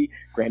going to be.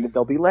 Granted,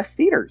 there'll be less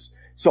theaters,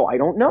 so I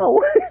don't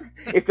know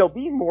if there'll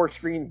be more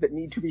screens that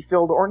need to be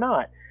filled or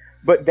not.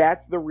 But that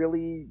is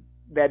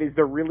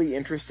the really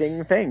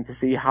interesting thing to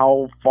see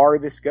how far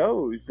this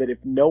goes. That if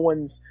no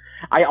one's,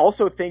 I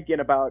also think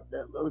in about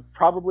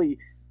probably,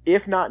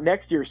 if not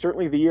next year,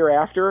 certainly the year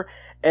after,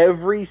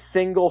 every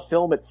single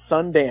film at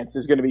Sundance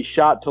is going to be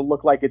shot to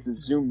look like it's a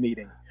Zoom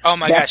meeting. Oh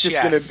my gosh,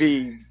 yes. That's just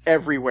going to be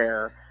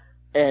everywhere,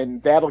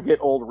 and that'll get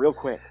old real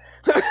quick.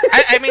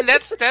 I mean,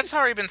 that's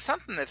already been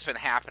something that's been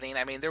happening.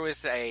 I mean, there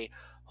was a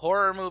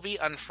horror movie,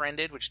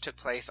 Unfriended, which took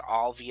place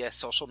all via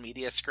social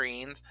media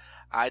screens.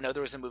 I know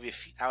there was a movie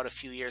out a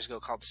few years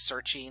ago called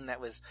Searching that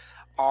was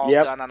all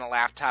done on a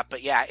laptop.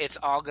 But yeah, it's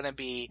all going to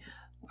be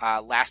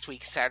last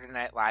week's Saturday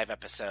Night Live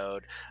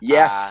episode.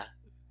 Yes.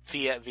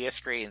 Via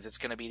screens. It's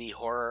going to be the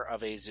horror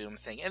of a Zoom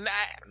thing. And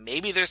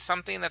maybe there's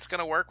something that's going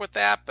to work with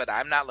that, but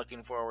I'm not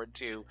looking forward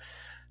to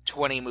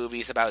 20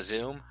 movies about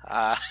Zoom.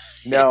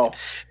 No,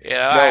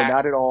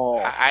 not at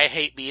all. I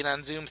hate being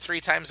on Zoom 3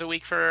 times a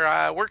week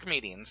for work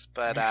meetings,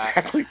 but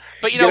exactly.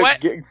 But you know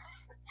what?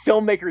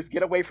 Filmmakers,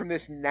 get away from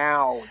this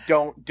now.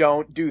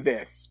 Don't do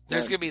this.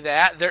 There's going to be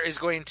that. There is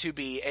going to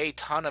be a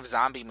ton of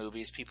zombie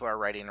movies people are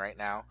writing right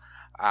now.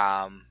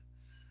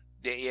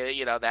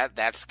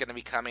 That's going to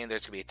be coming.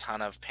 There's going to be a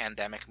ton of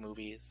pandemic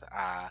movies.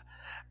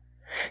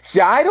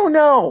 See, I don't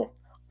know.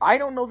 I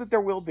don't know that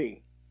there will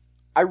be.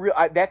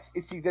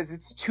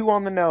 It's too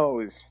on the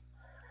nose.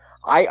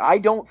 I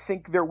don't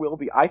think there will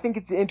be. I think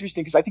it's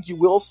interesting because I think you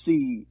will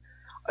see.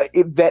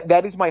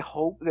 that is my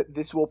hope, that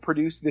this will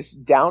produce this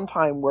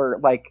downtime where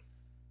like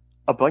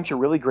a bunch of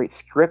really great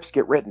scripts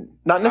get written,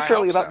 not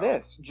necessarily about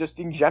this, just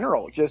in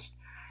general,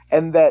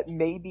 and that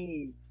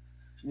maybe,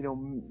 you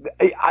know,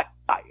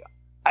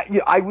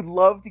 I would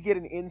love to get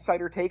an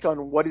insider take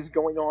on what is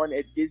going on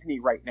at Disney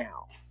right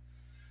now,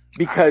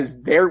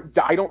 because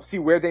I don't see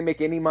where they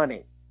make any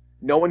money.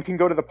 No one can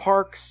go to the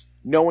parks.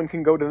 No one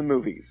can go to the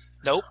movies.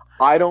 Nope.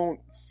 I don't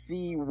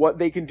see what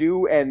they can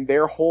do, and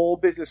their whole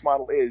business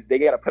model is they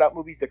got to put out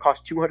movies that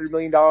cost $200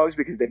 million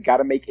because they've got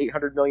to make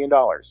 $800 million.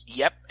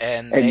 Yep.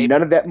 And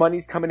none of that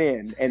money's coming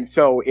in. And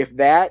so if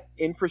that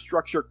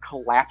infrastructure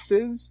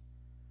collapses,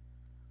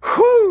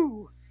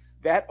 whew,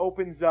 that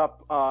opens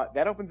up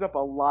a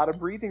lot of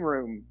breathing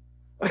room.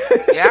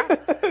 Yeah.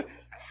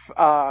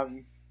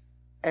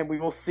 And we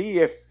will see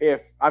if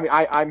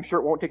I'm sure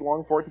it won't take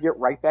long for it to get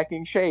right back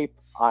in shape.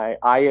 I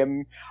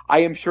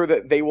am sure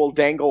that they will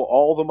dangle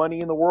all the money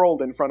in the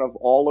world in front of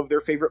all of their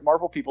favorite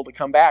Marvel people to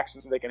come back,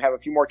 so they can have a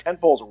few more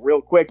tentpoles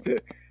real quick to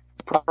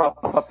prop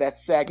up that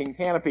sagging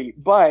canopy.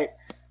 But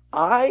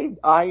I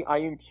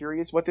am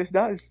curious what this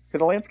does to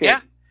the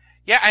landscape.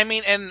 Yeah. I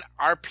mean, and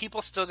are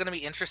people still going to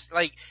be interested?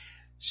 Like,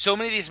 so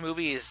many of these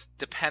movies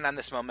depend on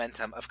this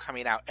momentum of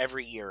coming out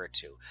every year or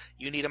two.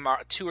 You need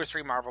 2 or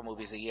 3 Marvel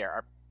movies a year.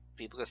 Are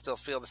people going to still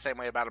feel the same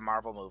way about a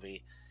Marvel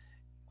movie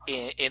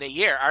in a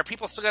year? Are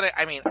people still going to,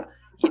 I mean,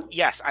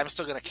 yes, I'm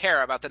still going to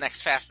care about the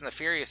next Fast and the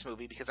Furious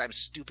movie because I'm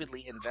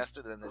stupidly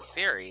invested in this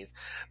series,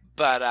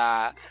 but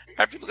are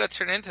people going to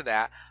turn into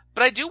that?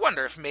 But I do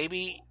wonder if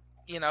maybe,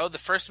 you know, the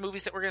first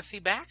movies that we're going to see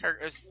back are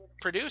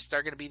produced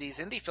are going to be these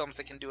indie films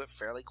that can do it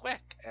fairly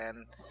quick,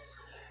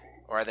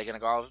 or are they going to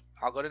go,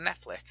 I'll go to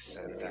Netflix,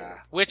 and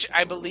which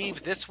I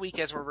believe this week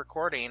as we're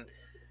recording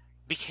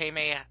became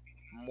a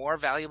more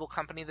valuable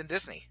company than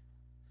Disney.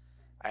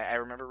 I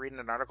remember reading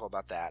an article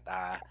about that.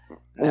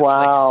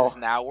 Netflix is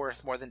now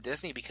worth more than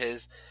Disney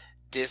because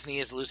Disney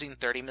is losing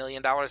 $30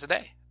 million a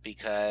day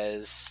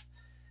because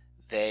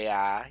they,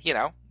 you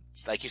know,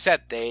 like you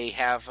said, they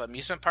have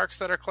amusement parks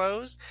that are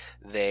closed.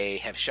 They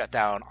have shut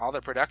down all their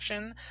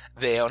production.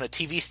 They own a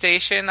TV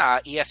station,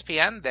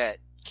 ESPN, that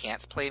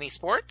can't play any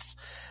sports.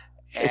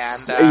 And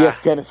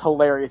ESPN is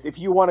hilarious. If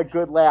you want a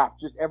good laugh,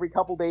 just every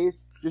couple days,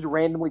 just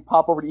randomly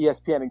pop over to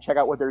ESPN and check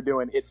out what they're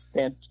doing. It's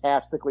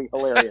fantastically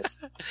hilarious.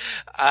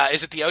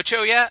 Is it the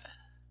Ocho yet?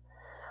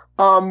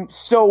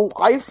 So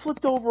I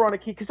flipped over on a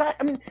key because I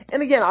mean,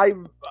 and again, I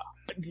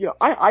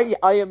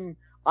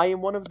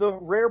am one of the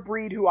rare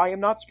breed who I am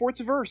not sports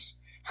averse.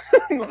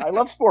 I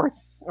love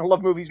sports. I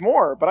love movies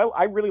more, but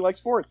I really like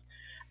sports.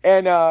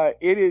 And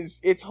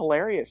it's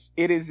hilarious.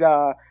 It is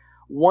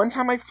one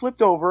time I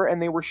flipped over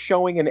and they were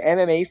showing an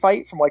MMA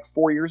fight from like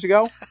 4 years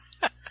ago,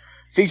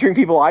 featuring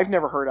people I've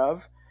never heard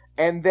of.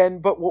 And then,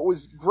 but what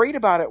was great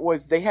about it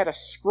was they had a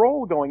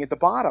scroll going at the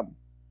bottom.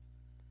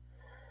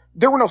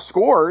 There were no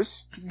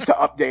scores to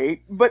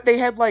update, but they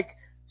had like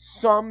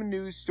some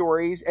news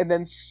stories, and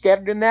then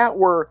scattered in that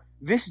were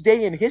this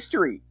day in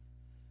history.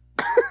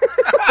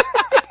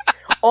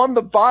 On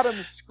the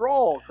bottom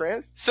scroll,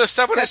 Chris. So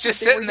someone is just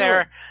sitting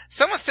there.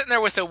 Someone's sitting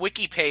there with a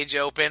wiki page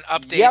open,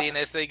 updating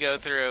as they go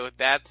through.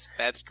 That's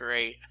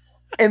great.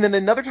 And then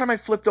another time I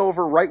flipped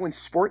over right when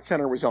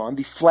SportsCenter was on,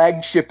 the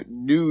flagship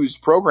news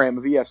program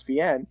of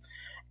ESPN,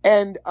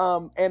 and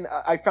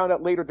I found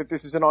out later that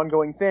this is an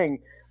ongoing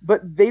thing.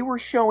 But they were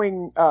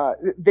showing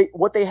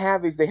what they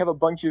have is they have a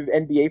bunch of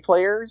NBA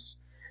players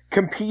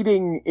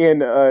competing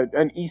in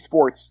an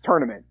esports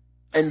tournament.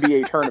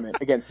 NBA tournament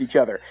against each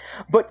other.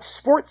 But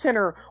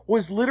SportsCenter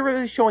was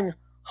literally showing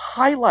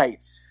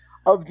highlights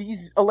of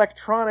these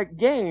electronic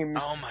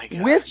games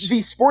with the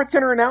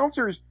SportsCenter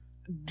announcers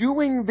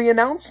doing the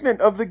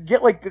announcement of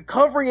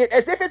covering it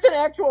as if it's an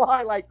actual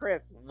highlight,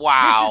 Chris.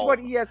 Wow. This is what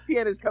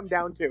ESPN has come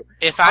down to.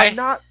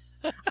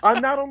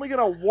 I'm not only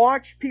going to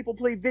watch people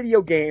play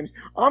video games,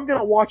 I'm going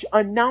to watch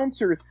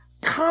announcers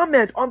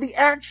comment on the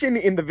action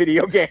in the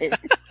video game.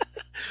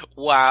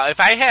 Wow, if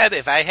I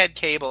had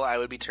cable, I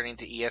would be turning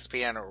to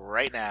ESPN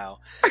right now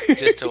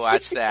just to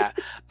watch that.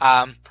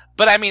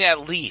 But I mean,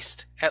 at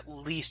least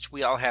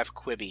we all have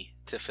Quibi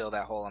to fill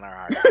that hole in our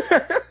hearts.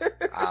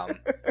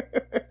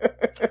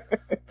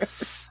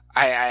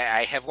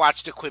 I have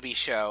watched a Quibi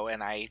show,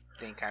 and I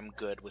think I'm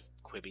good with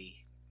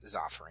Quibi's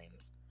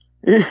offerings.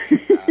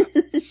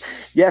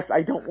 Yes,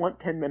 I don't want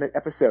 10-minute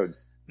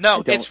episodes.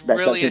 No, it's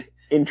really doesn't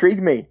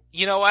intrigue me.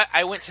 You know what?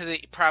 I went to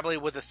probably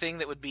with the thing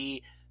that would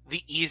be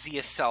the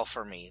easiest sell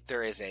for me.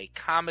 There is a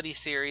comedy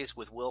series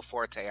with Will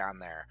Forte on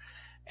there.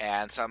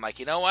 And so I'm like,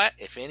 you know what?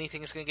 If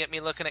anything's going to get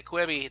me looking at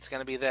Quibi, it's going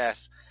to be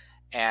this.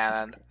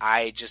 And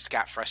I just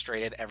got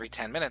frustrated every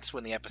 10 minutes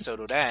when the episode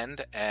would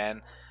end.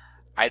 And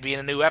I'd be in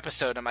a new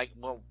episode. I'm like,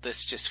 well,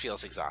 this just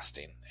feels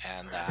exhausting.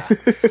 And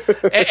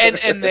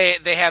and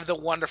they have the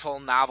wonderful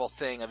novel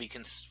thing of you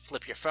can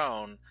flip your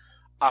phone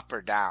up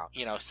or down,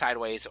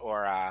 sideways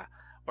or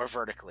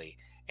vertically.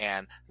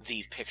 And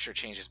the picture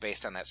changes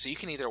based on that. So you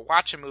can either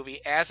watch a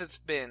movie as it's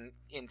been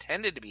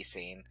intended to be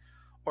seen,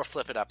 or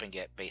flip it up and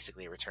get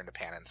basically a return to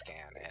pan and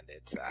scan, and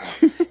it's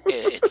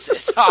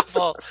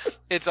awful.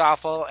 It's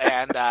awful,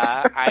 and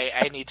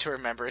I need to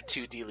remember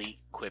to delete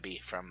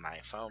Quibi from my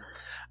phone.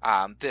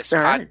 This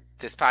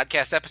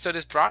podcast episode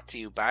is brought to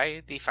you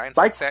by the fine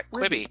folks at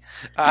Quibi.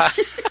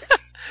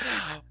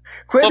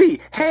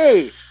 Quibi,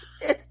 hey,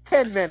 it's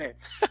 10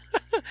 minutes.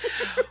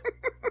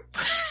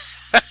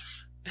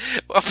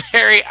 Well,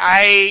 Perry,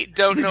 I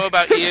don't know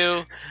about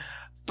you,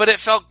 but it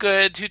felt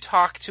good to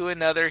talk to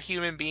another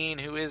human being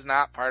who is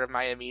not part of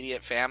my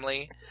immediate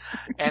family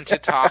and to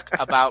talk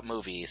about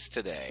movies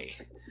today.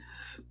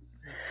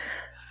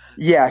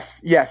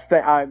 Yes.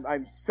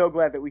 I'm so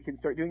glad that we can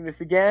start doing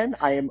this again.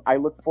 I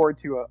look forward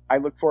to a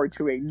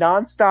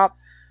nonstop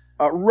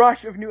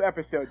rush of new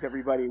episodes.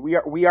 Everybody,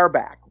 we are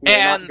back. We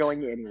are not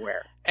going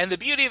anywhere. And the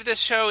beauty of this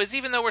show is,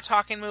 even though we're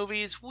talking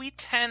movies, we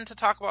tend to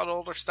talk about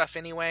older stuff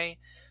anyway.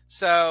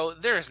 So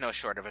there is no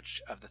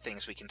shortage of the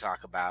things we can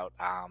talk about.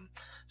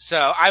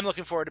 So I'm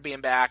looking forward to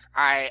being back.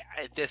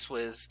 This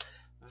was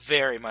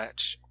very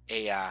much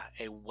a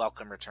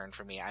welcome return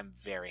for me. I'm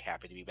very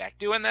happy to be back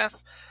doing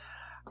this.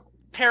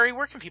 Perry,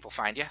 where can people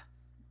find you?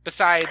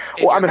 Besides,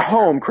 I'm at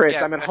home, Chris.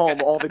 Yes. I'm at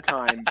home all the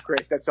time,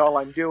 Chris. That's all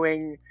I'm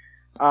doing.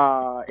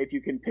 If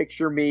you can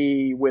picture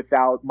me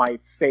without my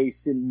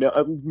face and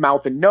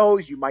mouth and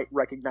nose, you might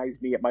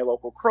recognize me at my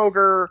local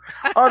Kroger.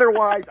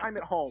 Otherwise, I'm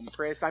at home,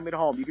 Chris. I'm at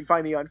home. You can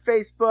find me on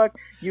Facebook.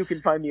 You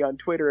can find me on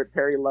Twitter at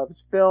Perry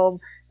Loves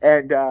Film.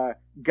 And,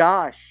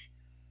 gosh,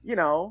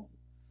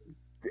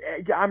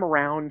 I'm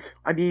around.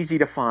 I'm easy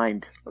to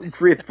find.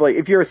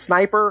 If you're a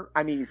sniper,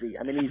 I'm easy.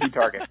 I'm an easy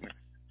target.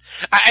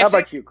 How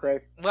about you,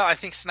 Chris? Well, I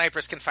think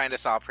snipers can find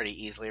us all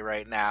pretty easily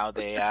right now.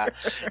 They,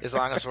 as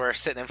long as we're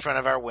sitting in front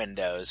of our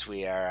windows,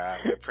 we're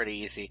pretty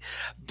easy.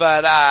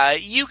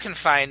 But you can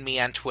find me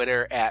on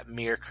Twitter at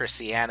Mere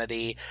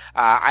Christianity.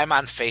 I'm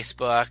on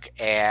Facebook,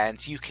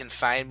 and you can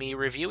find me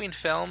reviewing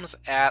films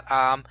at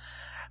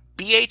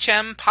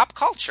BHM Pop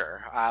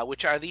Culture,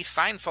 which are the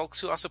fine folks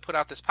who also put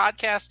out this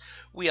podcast.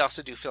 We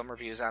also do film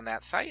reviews on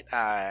that site.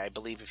 I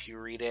believe if you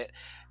read it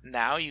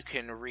now, you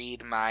can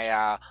read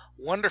my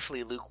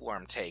wonderfully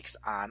lukewarm takes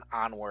on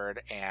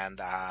Onward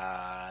and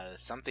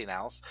something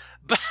else.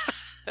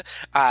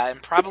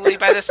 And probably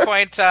by this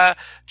point,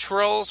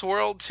 Trolls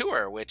World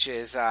Tour, which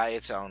is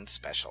its own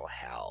special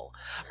hell.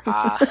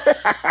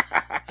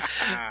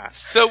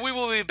 So we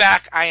will be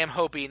back, I am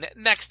hoping,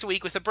 next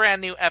week with a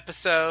brand new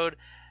episode.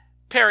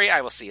 Perry, I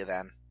will see you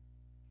then.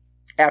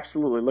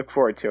 Absolutely. Look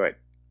forward to it.